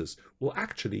transporters, will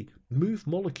actually move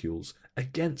molecules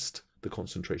against the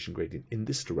concentration gradient in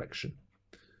this direction.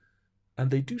 And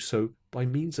they do so by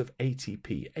means of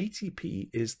ATP. ATP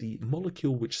is the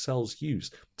molecule which cells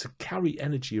use to carry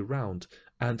energy around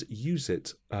and use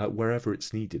it wherever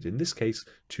it's needed. In this case,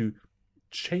 to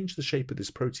change the shape of this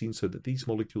protein so that these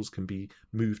molecules can be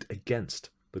moved against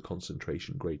the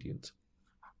concentration gradient.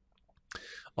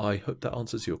 I hope that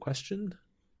answers your question.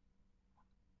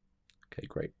 Okay,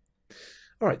 great.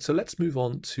 All right, so let's move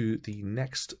on to the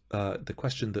next, the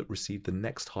question that received the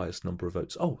next highest number of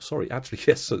votes. Oh, sorry, actually,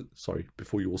 yes, so, sorry,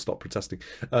 before you all start protesting.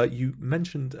 You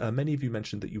mentioned, many of you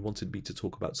mentioned that you wanted me to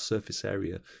talk about surface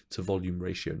area to volume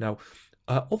ratio. Now,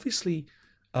 obviously,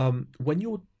 when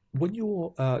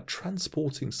you're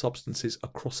transporting substances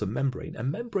across a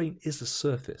membrane is a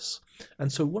surface.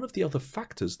 And so one of the other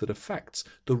factors that affects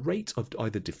the rate of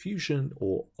either diffusion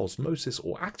or osmosis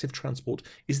or active transport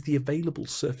is the available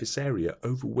surface area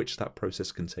over which that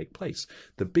process can take place.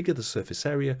 The bigger the surface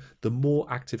area, the more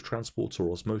active transport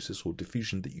or osmosis or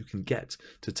diffusion that you can get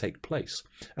to take place.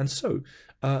 And so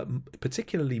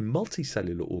particularly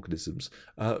multicellular organisms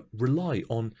rely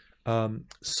on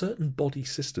certain body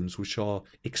systems which are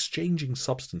exchanging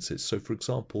substances. So, for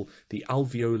example, the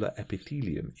alveolar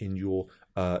epithelium in your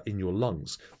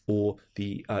lungs, or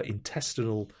the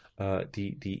intestinal,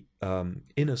 the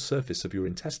inner surface of your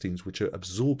intestines, which are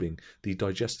absorbing the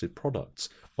digested products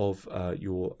of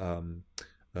your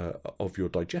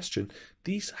digestion.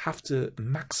 These have to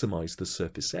maximize the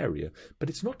surface area,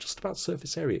 but it's not just about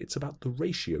surface area, it's about the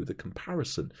ratio, the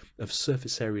comparison of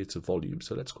surface area to volume.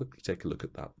 So let's quickly take a look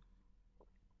at that.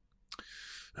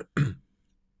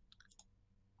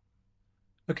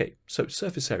 Okay, so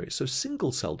surface area. So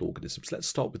single-celled organisms, let's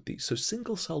start with these. So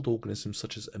single-celled organisms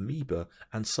such as amoeba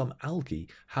and some algae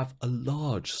have a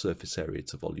large surface area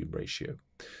to volume ratio.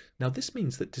 Now this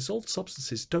means that dissolved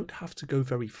substances don't have to go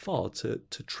very far to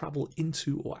travel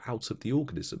into or out of the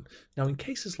organism. Now in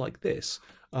cases like this,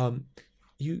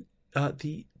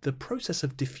 the process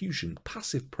of diffusion,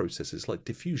 passive processes like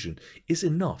diffusion, is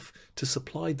enough to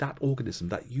supply that organism,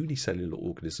 that unicellular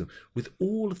organism, with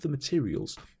all of the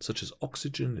materials such as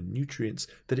oxygen and nutrients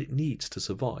that it needs to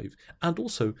survive, and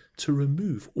also to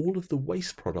remove all of the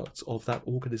waste products of that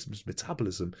organism's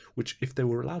metabolism, which, if they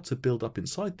were allowed to build up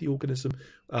inside the organism,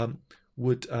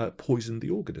 would poison the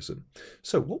organism.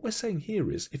 So what we're saying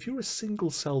here is, if you're a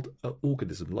single-celled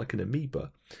organism like an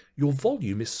amoeba, your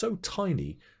volume is so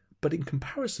tiny, but in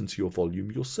comparison to your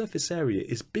volume, your surface area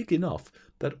is big enough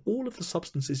that all of the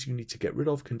substances you need to get rid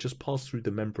of can just pass through the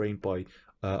membrane by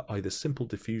either simple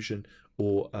diffusion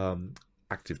or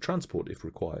active transport if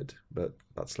required, but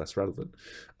that's less relevant.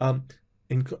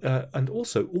 And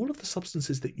also, all of the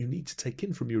substances that you need to take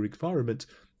in from your environment,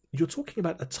 you're talking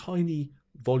about a tiny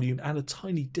volume and a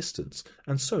tiny distance,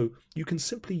 and so you can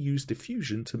simply use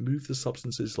diffusion to move the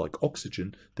substances like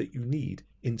oxygen that you need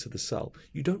into the cell.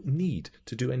 You don't need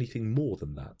to do anything more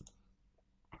than that.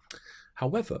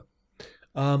 However,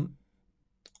 let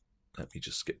me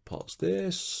just skip past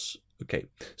this. Okay,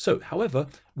 so however,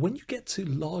 when you get to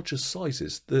larger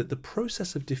sizes, the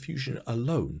process of diffusion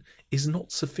alone is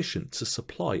not sufficient to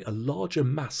supply a larger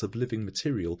mass of living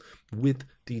material with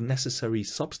the necessary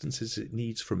substances it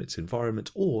needs from its environment,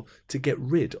 or to get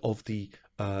rid of the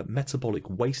metabolic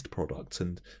waste products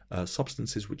and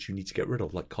substances which you need to get rid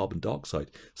of, like carbon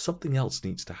dioxide. Something else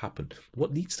needs to happen.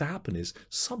 What needs to happen is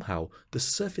somehow the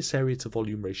surface area to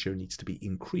volume ratio needs to be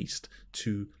increased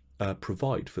to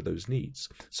provide for those needs.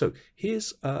 So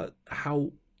here's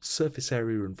how surface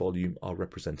area and volume are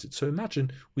represented. So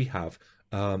imagine we have,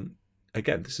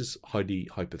 again, this is highly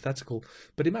hypothetical,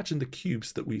 but imagine the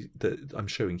cubes that I'm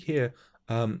showing here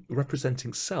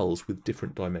representing cells with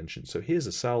different dimensions. So here's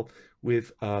a cell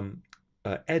with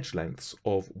edge lengths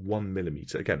of 1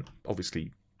 millimeter. Again,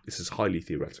 obviously, this is highly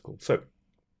theoretical. So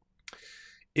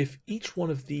if each one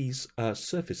of these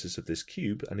surfaces of this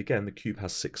cube, and again the cube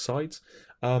has 6 sides,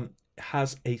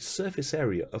 has a surface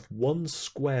area of 1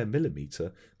 square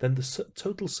millimeter, then the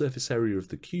total surface area of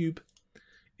the cube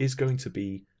is going to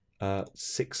be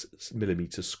 6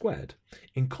 millimeters squared.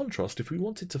 In contrast, if we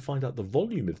wanted to find out the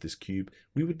volume of this cube,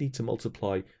 we would need to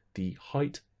multiply the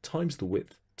height times the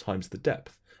width times the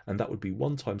depth, and that would be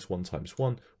 1 times 1 times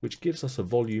 1, which gives us a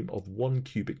volume of 1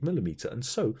 cubic millimeter. And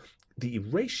so the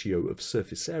ratio of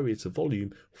surface area to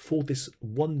volume for this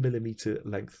 1 millimeter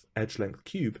length edge length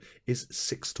cube is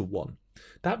 6 to 1.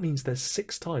 That means there's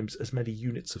 6 times as many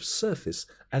units of surface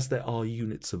as there are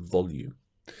units of volume.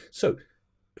 So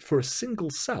for a single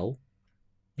cell,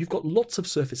 you've got lots of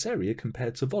surface area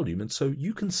compared to volume, and so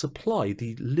you can supply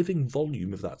the living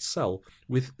volume of that cell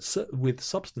with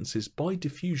substances by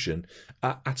diffusion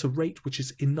at a rate which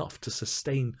is enough to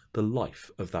sustain the life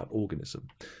of that organism.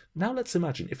 Now let's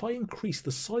imagine if I increase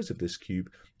the size of this cube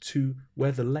to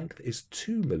where the length is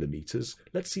 2 millimeters,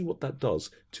 let's see what that does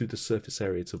to the surface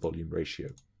area to volume ratio.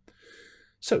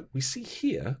 So we see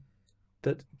here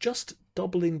that just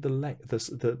doubling the length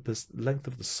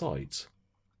of the sides,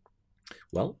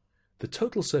 well, the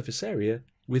total surface area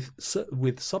with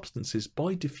substances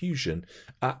by diffusion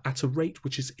at a rate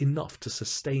which is enough to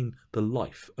sustain the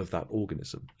life of that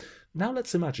organism. Now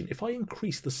let's imagine if I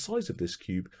increase the size of this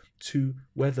cube to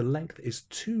where the length is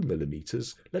 2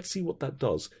 millimeters, let's see what that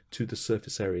does to the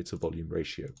surface area to volume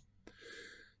ratio.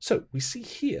 So we see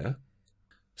here,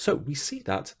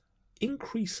 that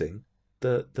increasing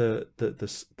the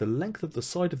length of the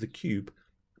side of the cube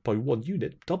by 1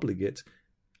 unit, doubling it,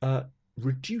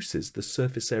 reduces the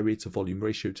surface area to volume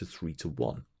ratio to 3 to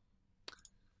 1.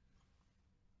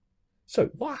 So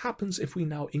what happens if we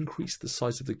now increase the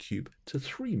size of the cube to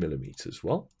 3 millimeters?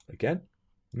 Well, again,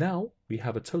 now we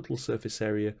have a total surface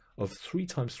area of 3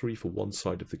 times 3 for one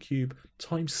side of the cube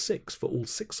times 6 for all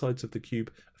 6 sides of the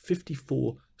cube,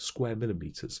 54 square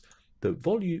millimeters. The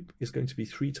volume is going to be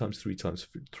 3 times 3 times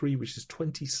 3, which is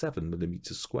 27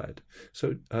 millimeters squared.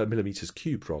 So millimeters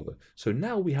cubed, rather. So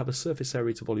now we have a surface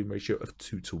area to volume ratio of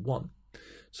 2 to 1.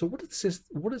 So what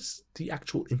is the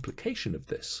actual implication of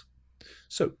this?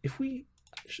 So if we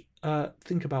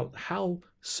think about how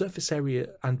surface area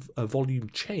and volume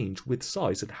change with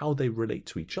size and how they relate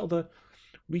to each other,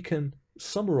 we can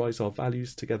summarize our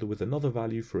values together with another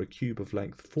value for a cube of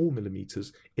length 4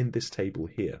 millimeters in this table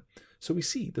here. So we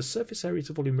see the surface area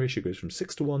to volume ratio goes from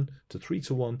 6 to 1 to 3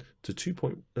 to 1 to 2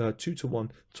 to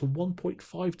 1 to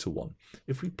 1.5 to 1.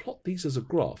 If we plot these as a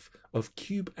graph of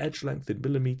cube edge length in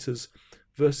millimeters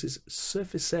versus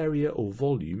surface area or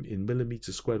volume in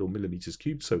millimeters squared or millimeters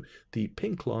cubed, so the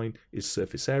pink line is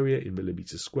surface area in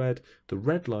millimeters squared, the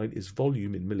red line is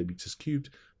volume in millimeters cubed,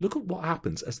 look at what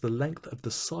happens as the length of the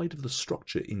side of the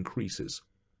structure increases.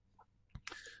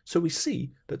 So we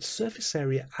see that surface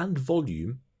area and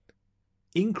volume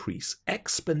increase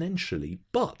exponentially,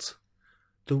 but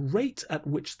the rate at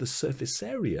which the surface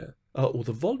area or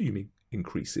the volume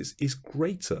increases is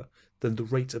greater than the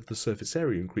rate of the surface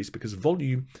area increase, because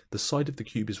volume, the side of the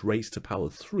cube, is raised to power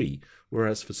 3,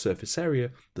 whereas for surface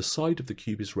area, the side of the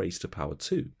cube is raised to power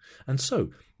 2. And so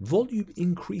volume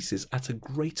increases at a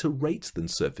greater rate than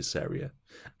surface area.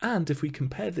 And if we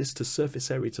compare this to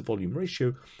surface area to volume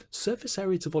ratio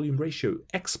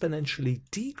exponentially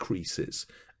decreases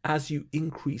as you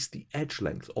increase the edge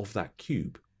length of that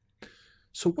cube.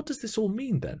 So what does this all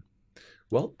mean then?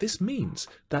 Well, this means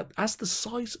that as the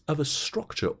size of a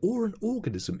structure or an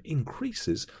organism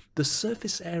increases, the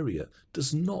surface area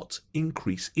does not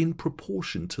increase in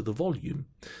proportion to the volume.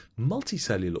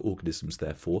 Multicellular organisms,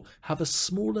 therefore, have a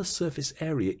smaller surface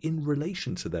area in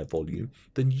relation to their volume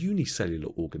than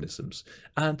unicellular organisms.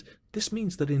 And this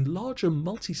means that in larger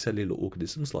multicellular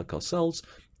organisms like ourselves,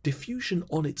 diffusion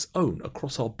on its own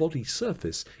across our body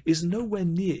surface is nowhere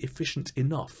near efficient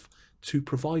enough to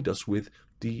provide us with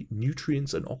the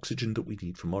nutrients and oxygen that we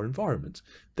need from our environment.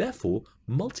 Therefore,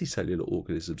 multicellular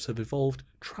organisms have evolved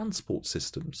transport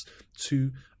systems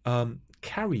to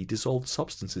carry dissolved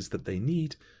substances that they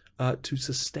need to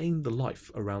sustain the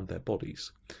life around their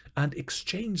bodies. And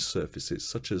exchange surfaces,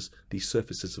 such as the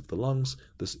surfaces of the lungs,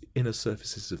 the inner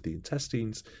surfaces of the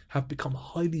intestines, have become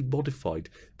highly modified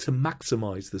to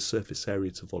maximize the surface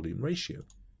area to volume ratio.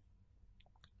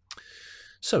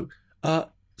 So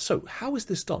how is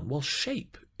this done? Well,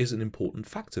 shape is an important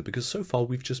factor, because so far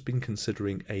we've just been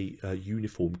considering a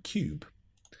uniform cube.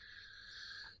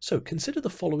 So consider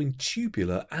the following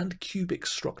tubular and cubic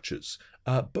structures,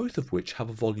 both of which have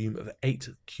a volume of 8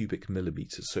 cubic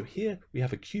millimeters. So here we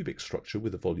have a cubic structure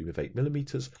with a volume of 8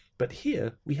 millimeters, but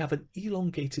here we have an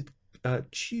elongated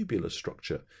tubular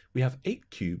structure. We have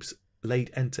 8 cubes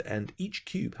laid end to end. Each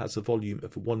cube has a volume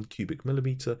of 1 cubic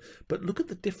millimeter, but look at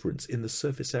the difference in the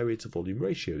surface area to volume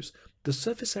ratios. The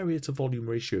surface area to volume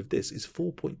ratio of this is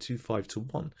 4.25 to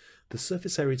 1. The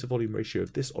surface area to volume ratio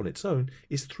of this on its own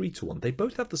is 3 to 1. They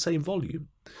both have the same volume.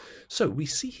 So we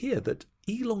see here that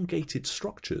elongated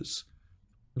structures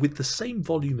with the same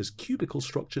volume as cubical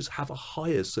structures have a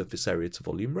higher surface area to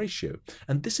volume ratio.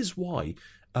 And this is why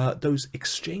those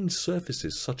exchange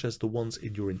surfaces, such as the ones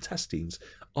in your intestines,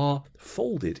 are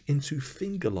folded into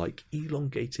finger-like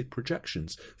elongated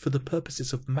projections for the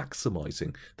purposes of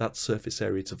maximizing that surface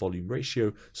area to volume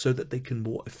ratio so that they can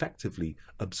more effectively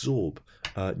absorb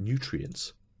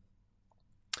nutrients.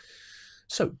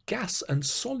 So gas and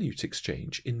solute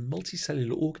exchange in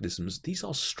multicellular organisms, these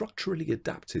are structurally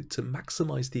adapted to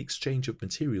maximize the exchange of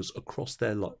materials across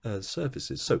their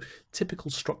surfaces. So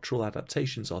typical structural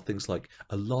adaptations are things like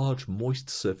a large moist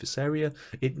surface area.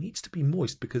 It needs to be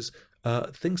moist because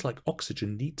things like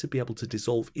oxygen need to be able to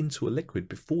dissolve into a liquid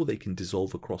before they can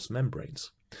dissolve across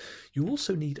membranes. You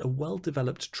also need a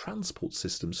well-developed transport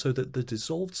system so that the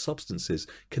dissolved substances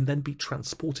can then be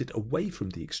transported away from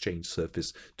the exchange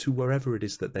surface to wherever it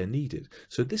is that they're needed.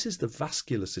 So this is the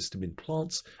vascular system in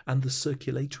plants and the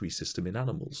circulatory system in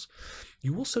animals.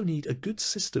 You also need a good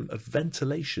system of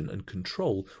ventilation and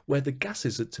control where the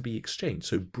gases are to be exchanged,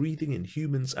 so breathing in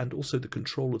humans and also the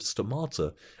control of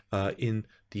stomata in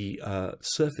the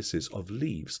surfaces of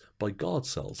leaves by guard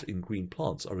cells in green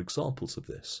plants are examples of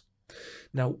this.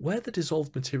 Now, where the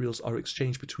dissolved materials are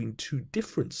exchanged between two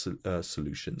different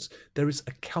solutions, there is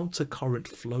a countercurrent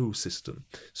flow system.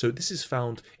 So this is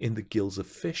found in the gills of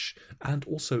fish and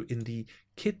also in the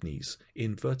kidneys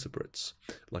in vertebrates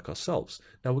like ourselves.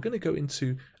 Now, we're going to go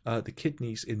into the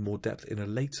kidneys in more depth in a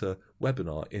later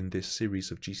webinar in this series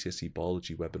of GCSE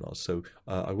Biology webinars, so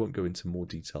I won't go into more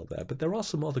detail there, but there are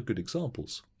some other good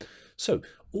examples. So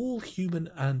all human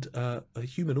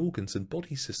organs and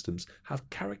body systems have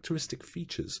characteristic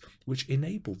features which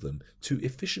enable them to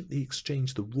efficiently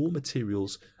exchange the raw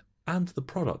materials and the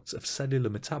products of cellular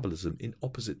metabolism in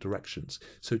opposite directions.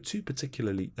 So two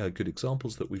particularly good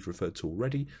examples that we've referred to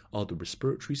already are the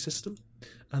respiratory system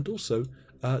and also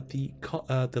the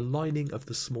lining of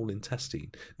the small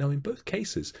intestine. Now, in both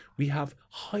cases, we have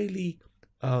highly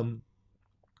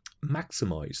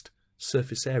maximized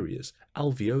surface areas,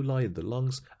 alveoli in the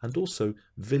lungs, and also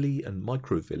villi and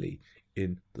microvilli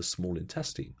in the small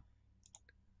intestine.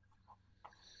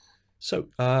 So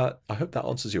I hope that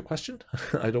answers your question.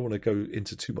 I don't want to go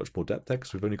into too much more depth there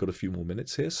because we've only got a few more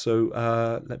minutes here. So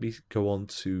let me go on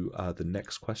to the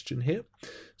next question here.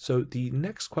 So the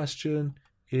next question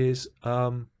is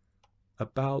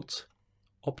about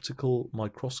optical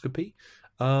microscopy.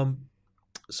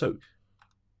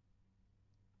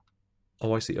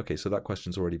 Oh, I see. Okay, so that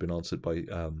question's already been answered by...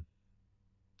 all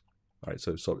right,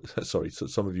 so sorry, so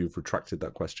some of you have retracted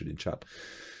that question in chat.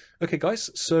 Okay, guys,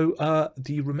 so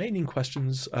the remaining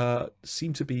questions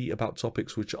seem to be about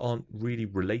topics which aren't really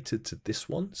related to this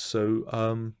one.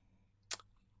 So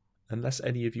unless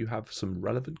any of you have some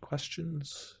relevant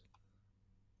questions.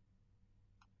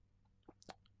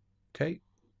 Okay.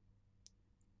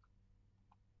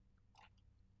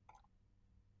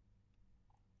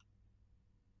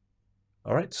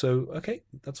 All right, so, okay,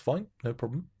 that's fine, no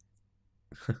problem.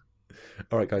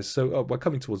 All right, guys, so we're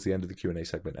coming towards the end of the Q&A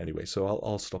segment anyway, so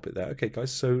I'll stop it there. Okay,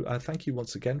 guys, so thank you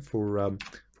once again for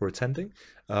attending.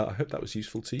 I hope that was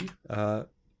useful to you.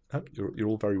 You're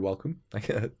all very welcome.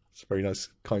 It's very nice,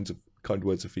 kind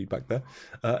words of feedback there.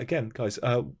 Again, guys,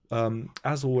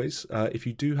 as always, if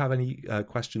you do have any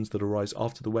questions that arise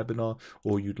after the webinar,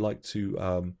 or you'd like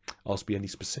to ask me any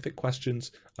specific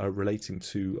questions relating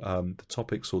to the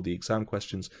topics or the exam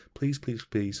questions, please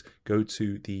go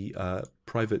to the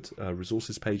private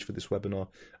resources page for this webinar.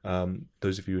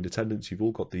 Those of you in attendance, you've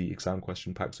all got the exam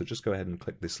question pack, so just go ahead and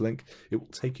click this link. It will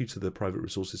take you to the private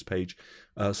resources page.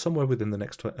 Somewhere within the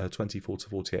next 24 to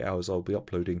 48 hours, I'll be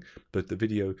uploading both the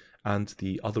video and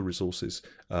the other resources,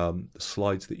 the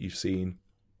slides that you've seen,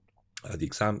 the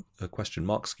exam question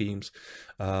mark schemes,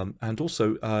 and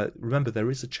also remember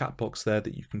there is a chat box there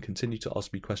that you can continue to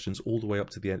ask me questions all the way up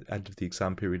to the end of the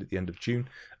exam period at the end of June.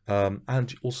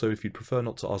 And also, if you'd prefer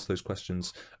not to ask those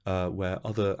questions where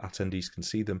other attendees can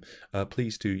see them,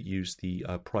 please do use the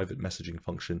private messaging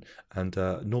function, and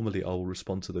normally I'll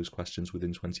respond to those questions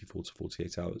within 24 to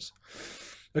 48 hours.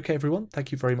 Okay, everyone,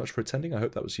 thank you very much for attending. I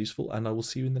hope that was useful, and I will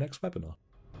see you in the next webinar.